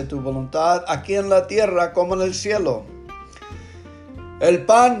 hágase tu voluntad aquí en la tierra como en el cielo. El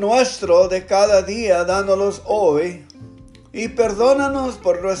pan nuestro de cada día, dánoslo hoy, y perdónanos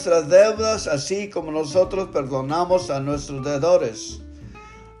por nuestras deudas, así como nosotros perdonamos a nuestros deudores.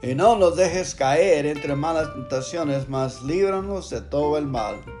 Y no nos dejes caer entre malas tentaciones, mas líbranos de todo el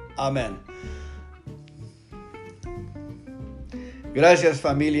mal. Amén. Gracias,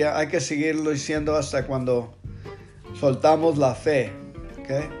 familia. Hay que seguirlo diciendo hasta cuando soltamos la fe.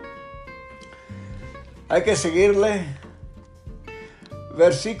 ¿Okay? Hay que seguirle.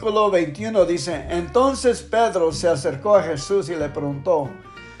 Versículo 21 dice: Entonces Pedro se acercó a Jesús y le preguntó: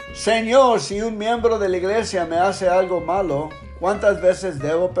 Señor, si un miembro de la iglesia me hace algo malo, ¿cuántas veces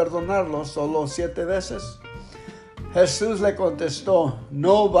debo perdonarlo? ¿Solo 7 veces? Jesús le contestó: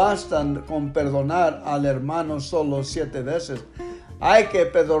 No bastan con perdonar al hermano solo 7 veces. Hay que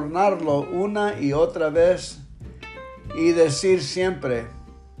perdonarlo una y otra vez y decir siempre: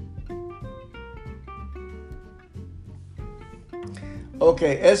 Ok,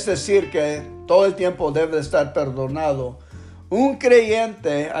 es decir que todo el tiempo debe estar perdonado. Un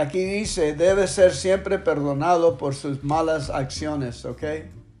creyente, aquí dice, debe ser siempre perdonado por sus malas acciones, ok.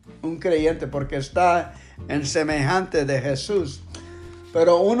 Un creyente, porque está en semejante de Jesús.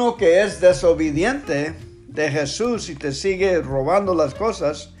 Pero uno que es desobediente de Jesús y te sigue robando las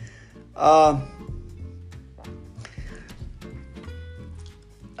cosas,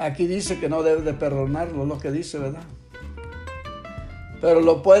 aquí dice que no debe de perdonarlo, lo que dice, ¿verdad? Pero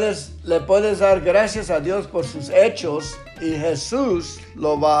le puedes dar gracias a Dios por sus hechos y Jesús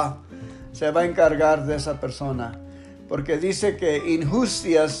se va a encargar de esa persona. Porque dice que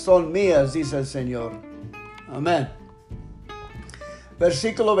injusticias son mías, dice el Señor. Amén.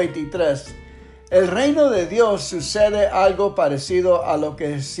 Versículo 23. El reino de Dios sucede algo parecido a lo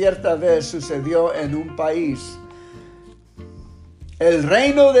que cierta vez sucedió en un país. El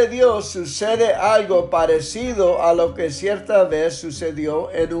reino de Dios sucede algo parecido a lo que cierta vez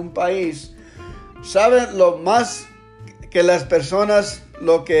sucedió en un país. ¿Saben lo más que las personas,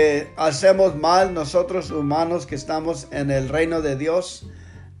 lo que hacemos mal nosotros humanos que estamos en el reino de Dios?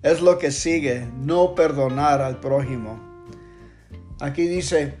 Es lo que sigue: no perdonar al prójimo. Aquí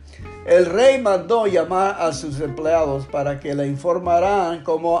dice: el rey mandó llamar a sus empleados para que le informaran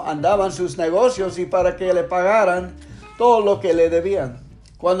cómo andaban sus negocios y para que le pagaran todo lo que le debían.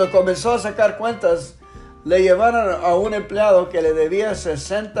 Cuando comenzó a sacar cuentas, le llevaron a un empleado que le debía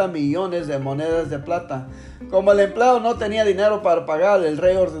 60 millones de monedas de plata. Como el empleado no tenía dinero para pagar, el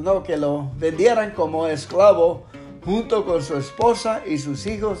rey ordenó que lo vendieran como esclavo junto con su esposa y sus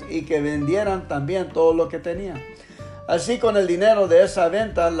hijos, y que vendieran también todo lo que tenía. Así, con el dinero de esa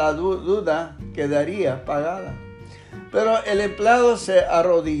venta, la deuda quedaría pagada. Pero el empleado se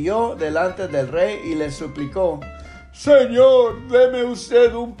arrodilló delante del rey y le suplicó: Señor, deme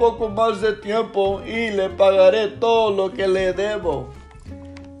usted un poco más de tiempo y le pagaré todo lo que le debo.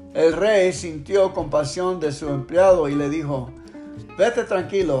 El rey sintió compasión de su empleado y le dijo: Vete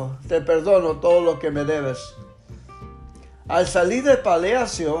tranquilo, te perdono todo lo que me debes. Al salir del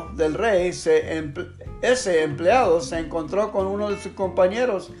palacio del rey, ese empleado se encontró con uno de sus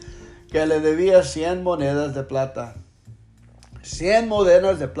compañeros que le debía 100 monedas de plata. 100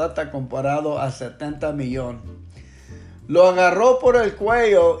 monedas de plata comparado a 70 millones. Lo agarró por el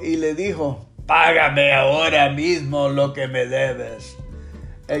cuello y le dijo: Págame ahora mismo lo que me debes.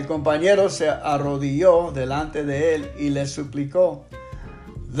 El compañero se arrodilló delante de él y le suplicó: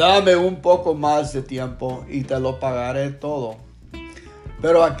 Dame un poco más de tiempo y te lo pagaré todo.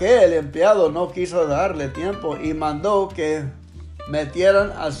 Pero aquel empleado no quiso darle tiempo y mandó que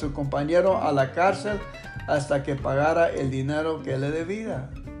metieran a su compañero a la cárcel hasta que pagara el dinero que le debía.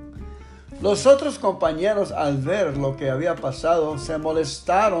 Los otros compañeros, al ver lo que había pasado, se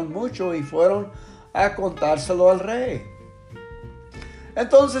molestaron mucho y fueron a contárselo al rey.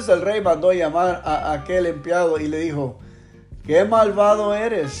 Entonces el rey mandó llamar a aquel empleado y le dijo: ¡Qué malvado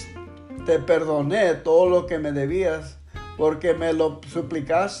eres! Te perdoné todo lo que me debías porque me lo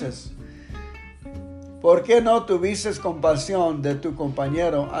suplicases. ¿Por qué no tuviste compasión de tu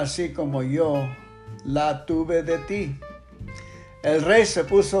compañero así como yo la tuve de ti. El rey se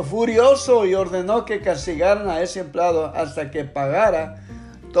puso furioso y ordenó que castigaran a ese empleado hasta que pagara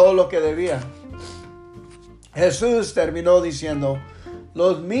todo lo que debía. Jesús terminó diciendo: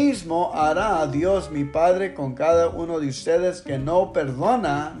 lo mismo hará Dios mi Padre con cada uno de ustedes que no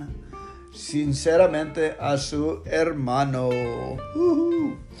perdonan sinceramente a su hermano.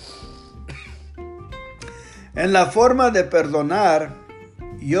 En la forma de perdonar,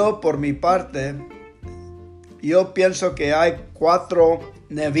 yo por mi parte, yo pienso que hay 4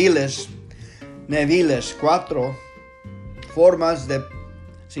 niveles, 4 formas de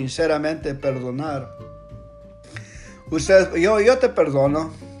sinceramente perdonar. Yo te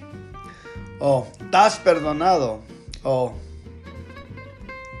perdono, o estás perdonado, o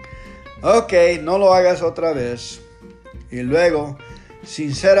ok, no lo hagas otra vez. Y luego,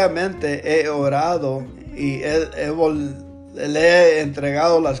 sinceramente he orado y le he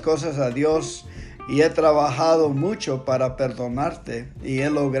entregado las cosas a Dios y he trabajado mucho para perdonarte y he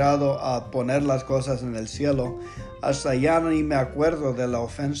logrado poner las cosas en el cielo. Hasta ya ni me acuerdo de la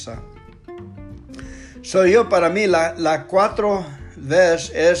ofensa. Para mí, la 4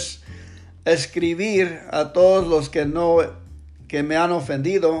 veces es escribir a todos los que me han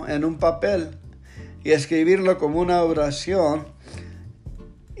ofendido en un papel y escribirlo como una oración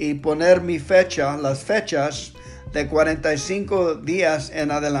y poner las fechas de 45 días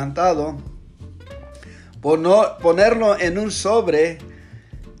en adelantado, ponerlo en un sobre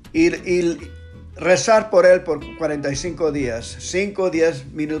y rezar por él por 45 días, 5 o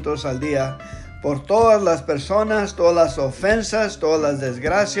 10 minutos al día, por todas las personas, todas las ofensas, todas las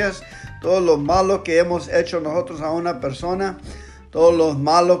desgracias, todo lo malo que hemos hecho nosotros a una persona, todo lo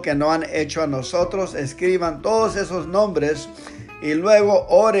malo que no han hecho a nosotros. Escriban todos esos nombres y luego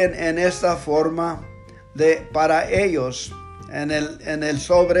oren en esta forma para ellos en el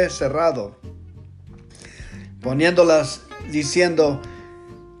sobre cerrado, poniéndolas diciendo: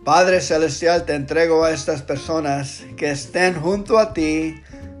 Padre Celestial, te entrego a estas personas que estén junto a ti,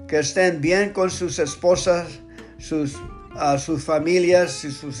 que estén bien con sus esposas, sus familias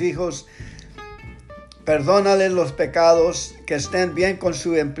y sus hijos. Perdónales los pecados, que estén bien con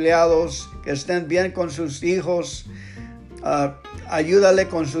sus empleados, que estén bien con sus hijos. Ayúdale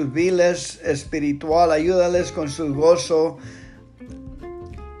con sus viles espiritual, ayúdales con su gozo.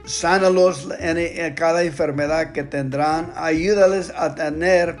 Sánalos en cada enfermedad que tendrán. Ayúdales a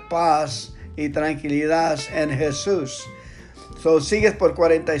tener paz y tranquilidad en Jesús. Sigues por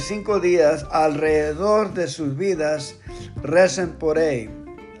 45 días alrededor de sus vidas. Recen por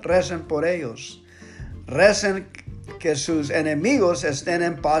ellos. Recen que sus enemigos estén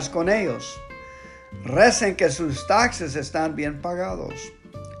en paz con ellos. Recen que sus taxes están bien pagados.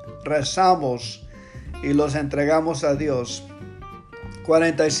 Rezamos y los entregamos a Dios.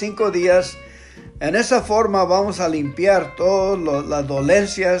 45 días. En esa forma vamos a limpiar todas las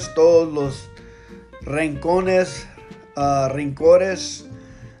dolencias, todos los rencores,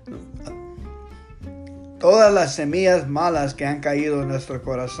 todas las semillas malas que han caído en nuestro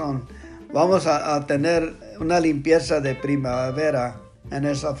corazón. Vamos a tener una limpieza de primavera en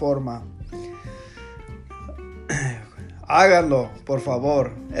esa forma. Háganlo, por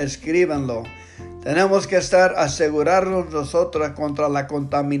favor, escríbanlo. Tenemos que asegurarnos nosotros contra la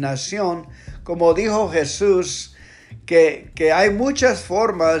contaminación. Como dijo Jesús, que hay muchas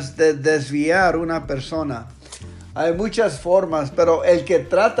formas de desviar una persona. Hay muchas formas, pero el que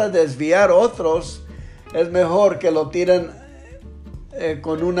trata de desviar otros, es mejor que lo tiren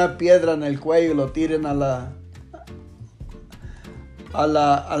con una piedra en el cuello y lo tiren al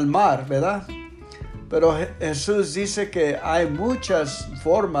mar, ¿verdad? Pero Jesús dice que hay muchas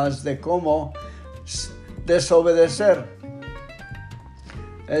formas de cómo desobedecer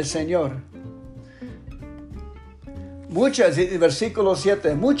el Señor. Versículo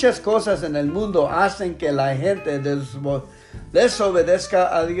 7, muchas cosas en el mundo hacen que la gente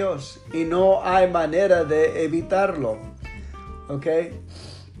desobedezca a Dios y no hay manera de evitarlo. ¿Ok?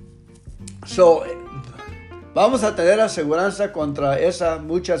 Vamos a tener aseguranza contra esas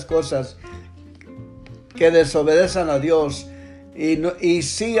muchas cosas que desobedecen a Dios y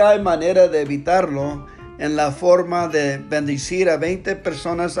sí hay manera de evitarlo en la forma de bendecir a 20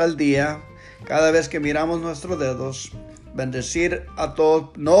 personas al día. Cada vez que miramos nuestros dedos, bendecir a todos,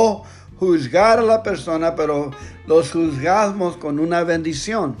 no juzgar a la persona, pero los juzgamos con una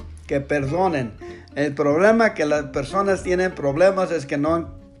bendición, que perdonen. El problema que las personas tienen problemas es que no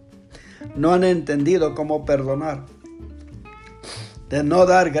han entendido cómo perdonar. De no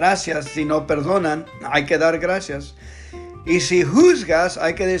dar gracias, si no perdonan, hay que dar gracias. Y si juzgas,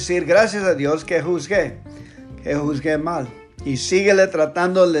 hay que decir gracias a Dios que juzgué mal. Y síguele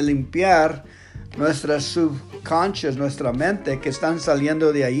tratando de limpiar nuestras subconscious, nuestra mente, que están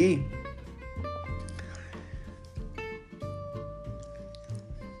saliendo de allí.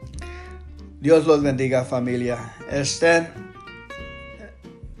 Dios los bendiga, familia. Estén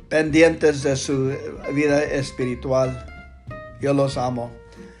pendientes de su vida espiritual. Yo los amo.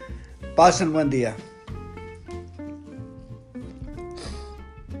 Pasen buen día.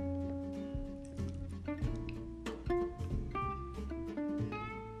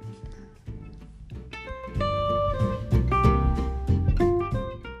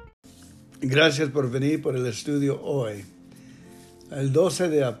 Gracias por venir por el estudio hoy. El 12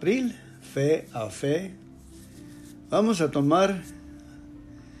 de abril, fe a fe. Vamos a tomar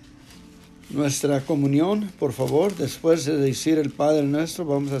nuestra comunión, por favor. Después de decir el Padre Nuestro,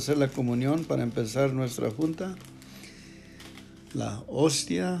 vamos a hacer la comunión para empezar nuestra junta. La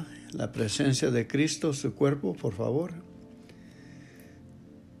hostia, la presencia de Cristo, su cuerpo, por favor.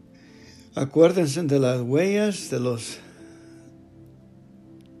 Acuérdense de las huellas, de los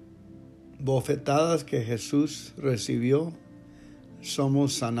bofetadas que Jesús recibió.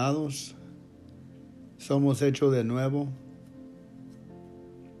 Somos sanados, somos hechos de nuevo.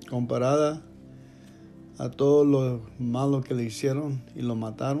 Comparada a todo lo malo que le hicieron y lo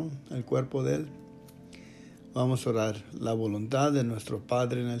mataron, el cuerpo de él, vamos a orar la voluntad de nuestro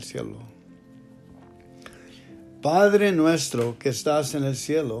Padre en el cielo. Padre nuestro que estás en el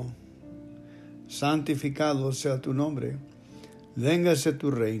cielo, santificado sea tu nombre. Véngase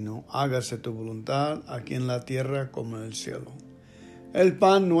tu reino, hágase tu voluntad aquí en la tierra como en el cielo. El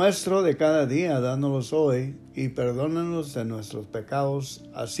pan nuestro de cada día, dánoslo hoy, y perdónanos de nuestros pecados,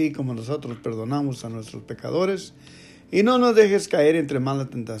 así como nosotros perdonamos a nuestros pecadores. Y no nos dejes caer entre malas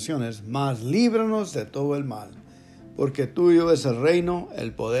tentaciones, mas líbranos de todo el mal. Porque tuyo es el reino,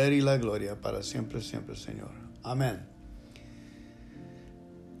 el poder y la gloria, para siempre, siempre, Señor. Amén.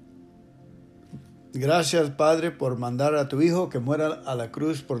 Gracias, Padre, por mandar a tu Hijo que muera a la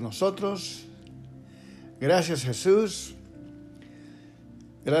cruz por nosotros. Gracias, Jesús.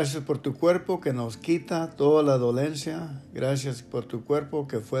 Gracias por tu cuerpo que nos quita toda la dolencia. Gracias por tu cuerpo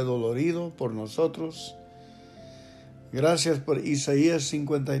que fue dolorido por nosotros. Gracias por Isaías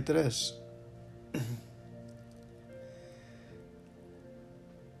 53.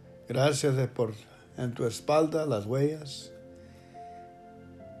 Gracias por en tu espalda las huellas.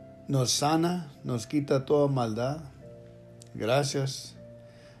 Nos sana, nos quita toda maldad. Gracias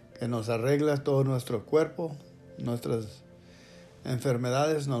que nos arreglas todo nuestro cuerpo, nuestras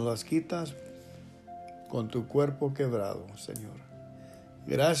enfermedades nos las quitas con tu cuerpo quebrado, Señor.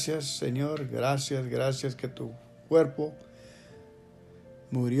 Gracias, Señor, gracias que tu cuerpo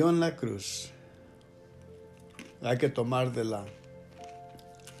murió en la cruz. Hay que tomar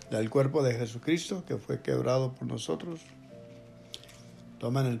del cuerpo de Jesucristo que fue quebrado por nosotros.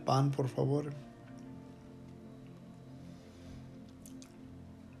 Tomen el pan, por favor.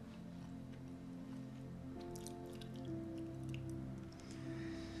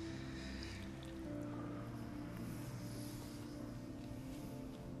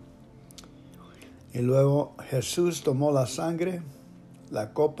 Y luego Jesús tomó la sangre,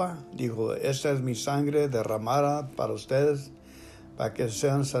 la copa, dijo, esta es mi sangre derramada para ustedes, para que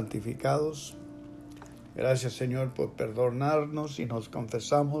sean santificados. Gracias, Señor, por perdonarnos y nos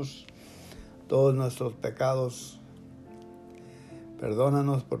confesamos todos nuestros pecados.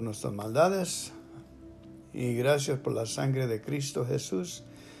 Perdónanos por nuestras maldades y gracias por la sangre de Cristo Jesús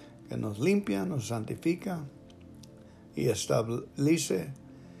que nos limpia, nos santifica y establece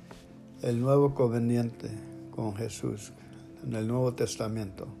el nuevo conveniente con Jesús en el Nuevo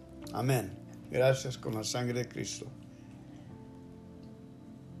Testamento. Amén. Gracias con la sangre de Cristo.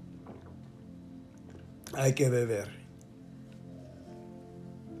 Hay que beber.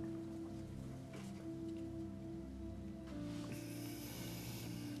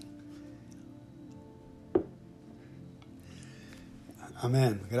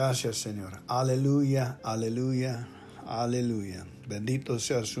 Amén. Gracias, Señor. Aleluya, aleluya, aleluya. Bendito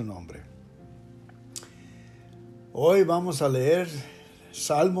sea su nombre. Hoy vamos a leer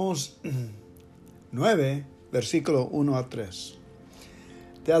Salmos 9, versículo 1 a 3.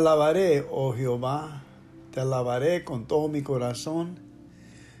 Te alabaré, oh Jehová, te alabaré con todo mi corazón.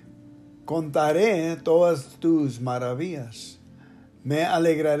 Contaré todas tus maravillas. Me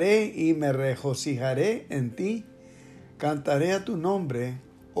alegraré y me regocijaré en ti. Cantaré a tu nombre,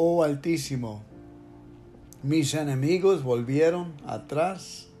 oh Altísimo. Mis enemigos volvieron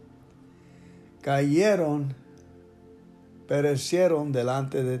atrás, cayeron, perecieron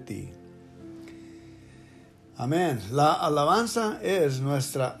delante de ti. Amén. La alabanza es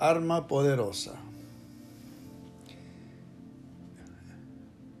nuestra arma poderosa.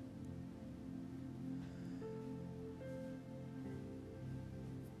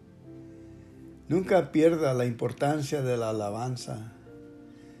 Nunca pierda la importancia de la alabanza.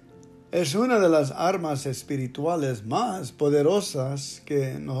 Es una de las armas espirituales más poderosas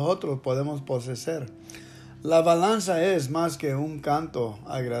que nosotros podemos poseer. La alabanza es más que un canto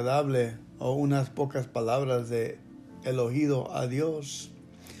agradable o unas pocas palabras de elogio a Dios.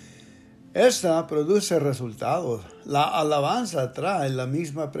 Esta produce resultados. La alabanza trae la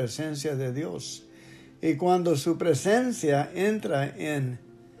misma presencia de Dios. Y cuando su presencia entra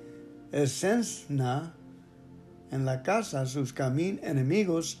en escena en la casa, sus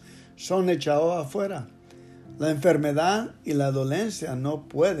enemigos son echados afuera. La enfermedad y la dolencia no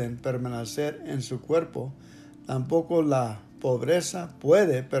pueden permanecer en su cuerpo. Tampoco la pobreza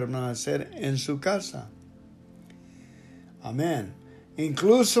puede permanecer en su casa. Amén.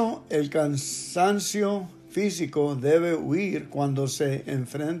 Incluso el cansancio físico debe huir cuando se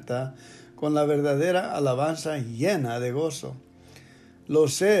enfrenta con la verdadera alabanza llena de gozo. Lo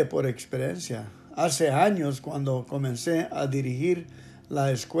sé por experiencia. Hace años, cuando comencé a dirigir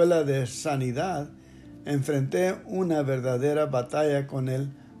la escuela de sanidad, enfrenté una verdadera batalla con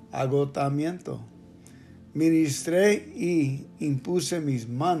el agotamiento. Ministré y impuse mis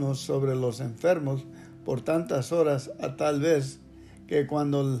manos sobre los enfermos por tantas horas a tal vez que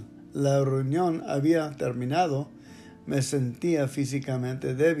cuando la reunión había terminado, me sentía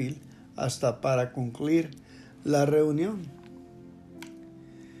físicamente débil hasta para concluir la reunión.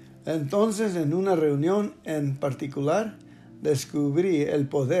 Entonces, en una reunión en particular, descubrí el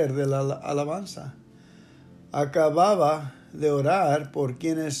poder de la alabanza. Acababa de orar por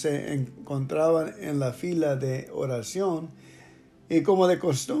quienes se encontraban en la fila de oración y, como de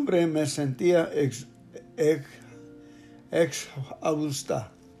costumbre, me sentía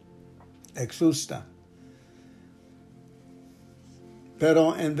exhausta.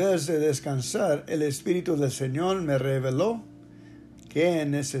 Pero en vez de descansar, el Espíritu del Señor me reveló que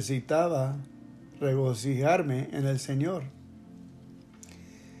necesitaba regocijarme en el Señor.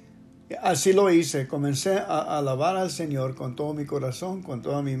 Así lo hice. Comencé a alabar al Señor con todo mi corazón, con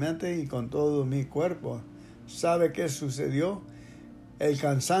toda mi mente y con todo mi cuerpo. ¿Sabe qué sucedió? El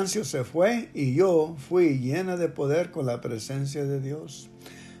cansancio se fue y yo fui llena de poder con la presencia de Dios.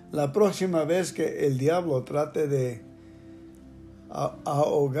 La próxima vez que el diablo trate de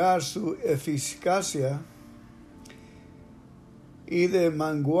ahogar su eficacia y de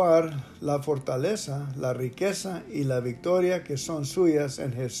menguar la fortaleza, la riqueza y la victoria que son suyas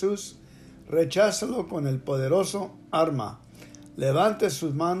en Jesús, recházalo con el poderoso arma. Levante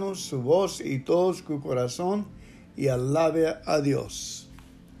sus manos, su voz y todo su corazón y alabe a Dios.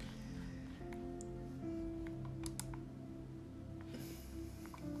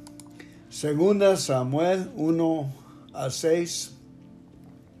 Segunda Samuel 1-6.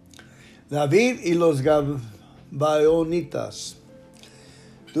 David y los Gabaonitas.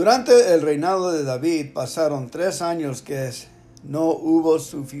 Durante el reinado de David pasaron 3 años que no hubo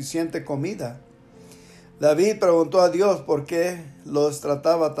suficiente comida. David preguntó a Dios por qué los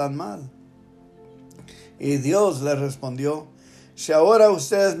trataba tan mal. Y Dios le respondió: si ahora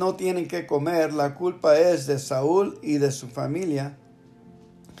ustedes no tienen que comer, la culpa es de Saúl y de su familia,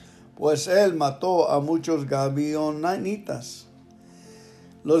 pues él mató a muchos gabaonitas.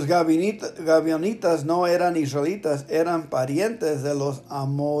 Los gabaonitas no eran israelitas, eran parientes de los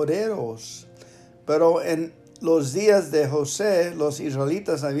amoreos. Pero en los días de José, los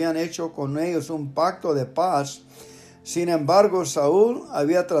israelitas habían hecho con ellos un pacto de paz. Sin embargo, Saúl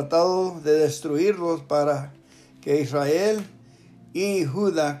había tratado de destruirlos para que Israel y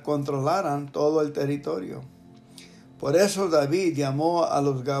Judá controlaran todo el territorio. Por eso David llamó a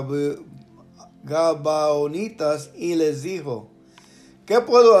los gabaonitas y les dijo: ¿qué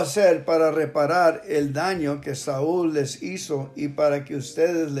puedo hacer para reparar el daño que Saúl les hizo y para que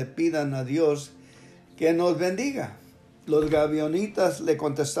ustedes le pidan a Dios que nos bendiga? Los gabaonitas le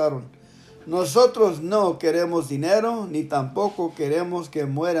contestaron: nosotros no queremos dinero, ni tampoco queremos que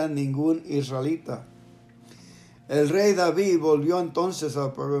muera ningún israelita. El rey David volvió entonces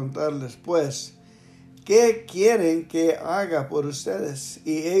a preguntarles: pues, ¿qué quieren que haga por ustedes?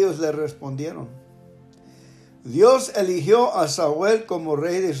 Y ellos le respondieron: Dios eligió a Saúl como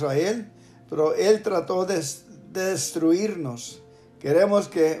rey de Israel, pero él trató de destruirnos. Queremos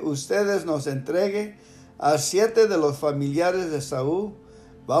que ustedes nos entreguen a 7 de los familiares de Saúl.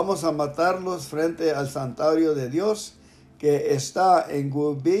 Vamos a matarlos frente al santuario de Dios que está en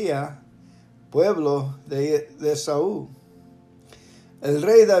Gibea, pueblo de Saúl. El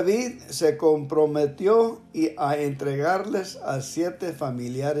rey David se comprometió a entregarles a 7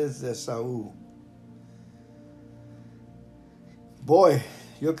 familiares de Saúl.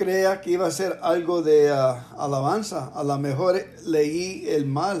 Yo creía que iba a ser algo de alabanza. A lo mejor leí el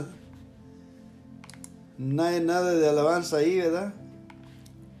mal. No hay nada de alabanza ahí, ¿verdad?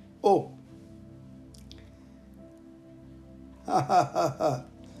 Oh.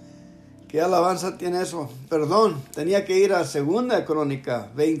 ¿Qué alabanza tiene eso? Perdón, tenía que ir a 2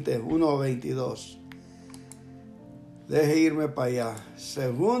 Crónica 20, 1 22. Deje irme para allá.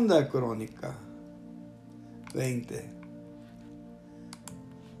 2 Crónica 20.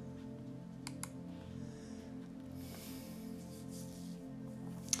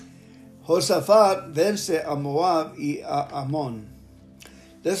 Josafat vence a Moab y a Amón.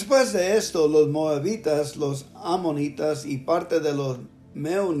 Después de esto, los moabitas, los amonitas y parte de los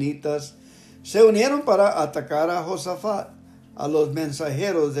meunitas se unieron para atacar a Josafat. A los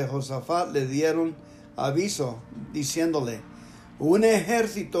mensajeros de Josafat le dieron aviso, diciéndole: un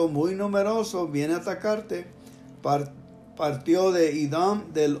ejército muy numeroso viene a atacarte. Partió de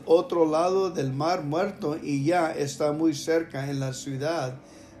Idam del otro lado del mar Muerto y ya está muy cerca en la ciudad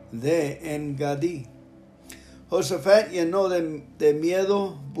de Engadi. Josafat, lleno de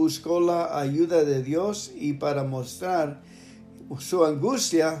miedo, buscó la ayuda de Dios y para mostrar su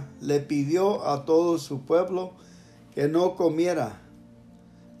angustia le pidió a todo su pueblo que no comiera.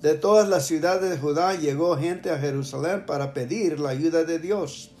 De todas las ciudades de Judá llegó gente a Jerusalén para pedir la ayuda de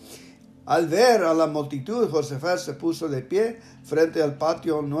Dios. Al ver a la multitud, Josafat se puso de pie frente al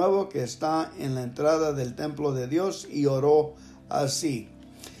patio nuevo que está en la entrada del templo de Dios y oró así: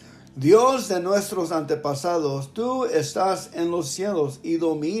 Dios de nuestros antepasados, tú estás en los cielos y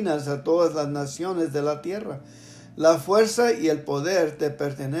dominas a todas las naciones de la tierra. La fuerza y el poder te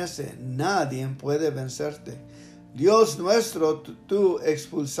pertenecen, nadie puede vencerte. Dios nuestro, tú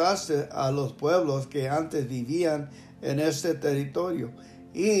expulsaste a los pueblos que antes vivían en este territorio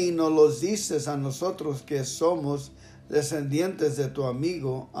y nos los diste a nosotros que somos descendientes de tu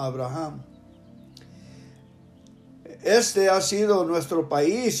amigo Abraham. Este ha sido nuestro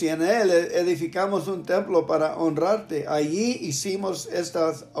país y en él edificamos un templo para honrarte. Allí hicimos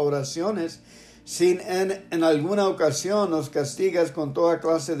estas oraciones. Si en alguna ocasión nos castigas con toda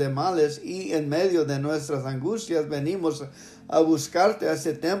clase de males y en medio de nuestras angustias venimos a buscarte a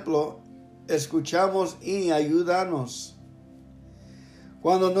este templo, escuchamos y ayúdanos.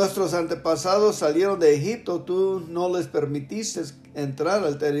 Cuando nuestros antepasados salieron de Egipto, tú no les permitiste entrar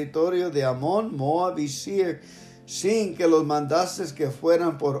al territorio de Amón, Moab y Seir, sin que los mandases que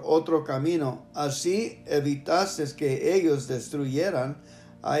fueran por otro camino. Así evitaste que ellos destruyeran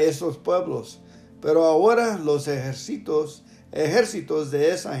a esos pueblos. Pero ahora los ejércitos de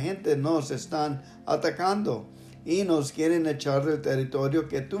esa gente nos están atacando y nos quieren echar del territorio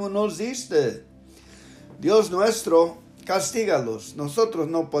que tú nos diste. Dios nuestro, castígalos. Nosotros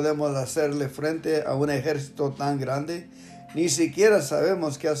no podemos hacerle frente a un ejército tan grande, ni siquiera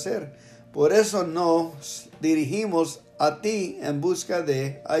sabemos qué hacer. Por eso nos dirigimos a ti en busca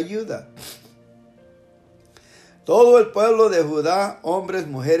de ayuda. Todo el pueblo de Judá, hombres,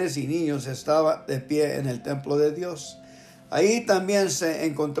 mujeres y niños, estaba de pie en el templo de Dios. Ahí también se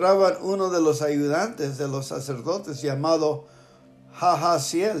encontraba uno de los ayudantes de los sacerdotes llamado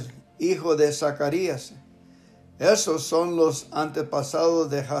Jahaziel, hijo de Zacarías. Esos son los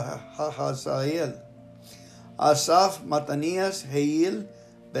antepasados de Jahaziel: Asaf, Matanías, Jehiel,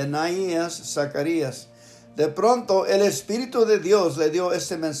 Benaías, Zacarías. De pronto el Espíritu de Dios le dio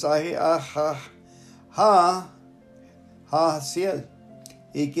este mensaje a Jahaziel,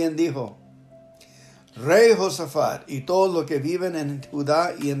 y quien dijo: Rey Josafat y todos los que viven en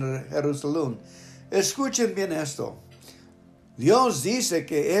Judá y en Jerusalén, escuchen bien esto. Dios dice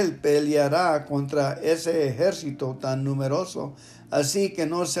que Él peleará contra ese ejército tan numeroso, así que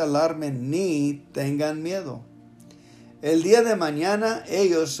no se alarmen ni tengan miedo. El día de mañana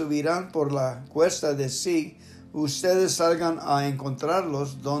ellos subirán por la cuesta de Sig. Ustedes salgan a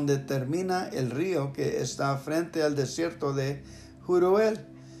encontrarlos donde termina el río que está frente al desierto de Jeruel.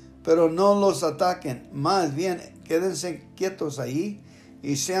 Pero no los ataquen, más bien quédense quietos ahí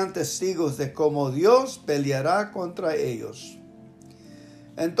y sean testigos de cómo Dios peleará contra ellos.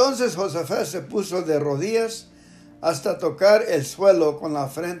 Entonces Josafat se puso de rodillas hasta tocar el suelo con la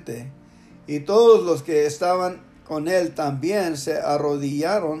frente, y todos los que estaban con él también se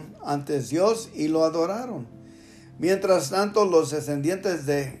arrodillaron ante Dios y lo adoraron. Mientras tanto, los descendientes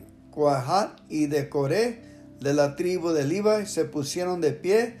de Coahat y de Coré, de la tribu de Levi, se pusieron de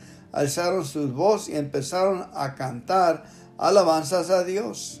pie, alzaron sus voces y empezaron a cantar alabanzas a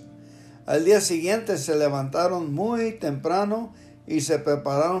Dios. Al día siguiente se levantaron muy temprano y se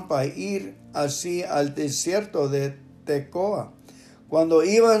prepararon para ir así al desierto de Tecoa. Cuando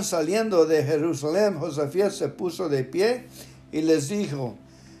iban saliendo de Jerusalén, Josafat se puso de pie y les dijo: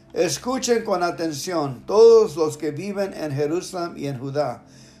 Escuchen con atención todos los que viven en Jerusalén y en Judá.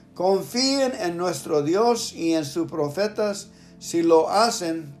 Confíen en nuestro Dios y en sus profetas. Si lo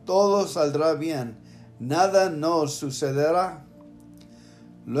hacen, todo saldrá bien. Nada nos sucederá.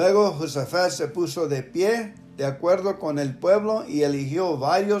 Luego Josafat se puso de pie, de acuerdo con el pueblo, y eligió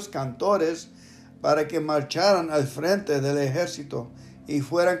varios cantores para que marcharan al frente del ejército y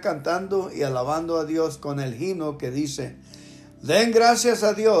fueran cantando y alabando a Dios con el himno que dice: Den gracias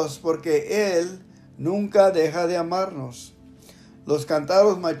a Dios porque Él nunca deja de amarnos. Los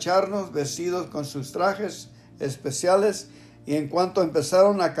cantaros marcharon vestidos con sus trajes especiales, y en cuanto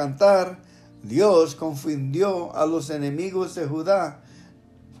empezaron a cantar, Dios confundió a los enemigos de Judá.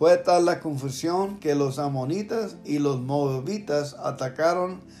 Fue tal la confusión que los amonitas y los moabitas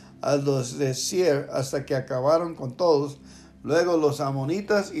atacaron a los de Seir hasta que acabaron con todos. Luego los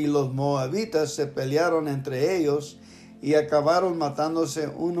amonitas y los moabitas se pelearon entre ellos y acabaron matándose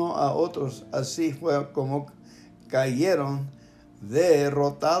uno a otros. Así fue como cayeron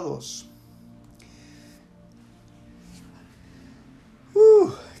derrotados.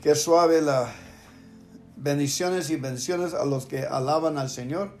 Qué suave la bendiciones y bendiciones a los que alaban al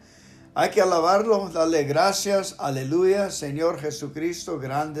Señor. Hay que alabarlo, darle gracias, aleluya, Señor Jesucristo,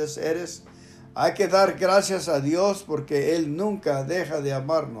 grandes eres. Hay que dar gracias a Dios porque Él nunca deja de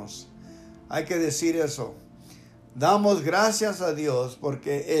amarnos. Hay que decir eso. Damos gracias a Dios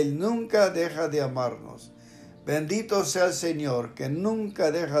porque Él nunca deja de amarnos. Bendito sea el Señor que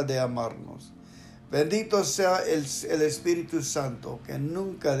nunca deja de amarnos. Bendito sea el Espíritu Santo que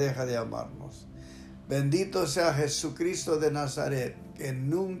nunca deja de amarnos. Bendito sea Jesucristo de Nazaret que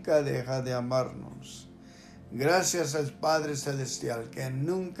nunca deja de amarnos. Gracias al Padre Celestial que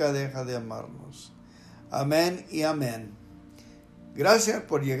nunca deja de amarnos. Amén y amén. Gracias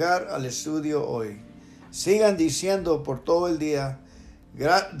por llegar al estudio hoy. Sigan diciendo por todo el día: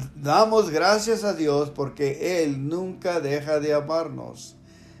 damos gracias a Dios porque Él nunca deja de amarnos.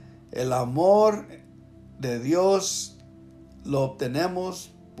 El amor de Dios lo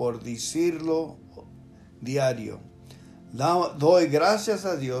obtenemos por decirlo diario. Doy gracias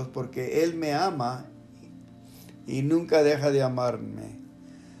a Dios porque Él me ama y nunca deja de amarme.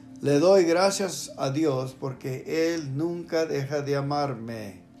 Le doy gracias a Dios porque Él nunca deja de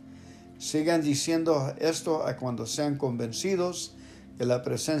amarme. Sigan diciendo esto a cuando sean convencidos que la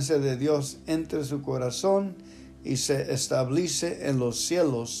presencia de Dios entre en su corazón y se establece en los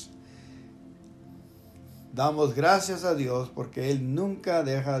cielos. Damos gracias a Dios porque Él nunca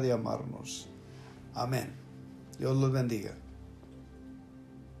deja de amarnos. Amén. Dios los bendiga.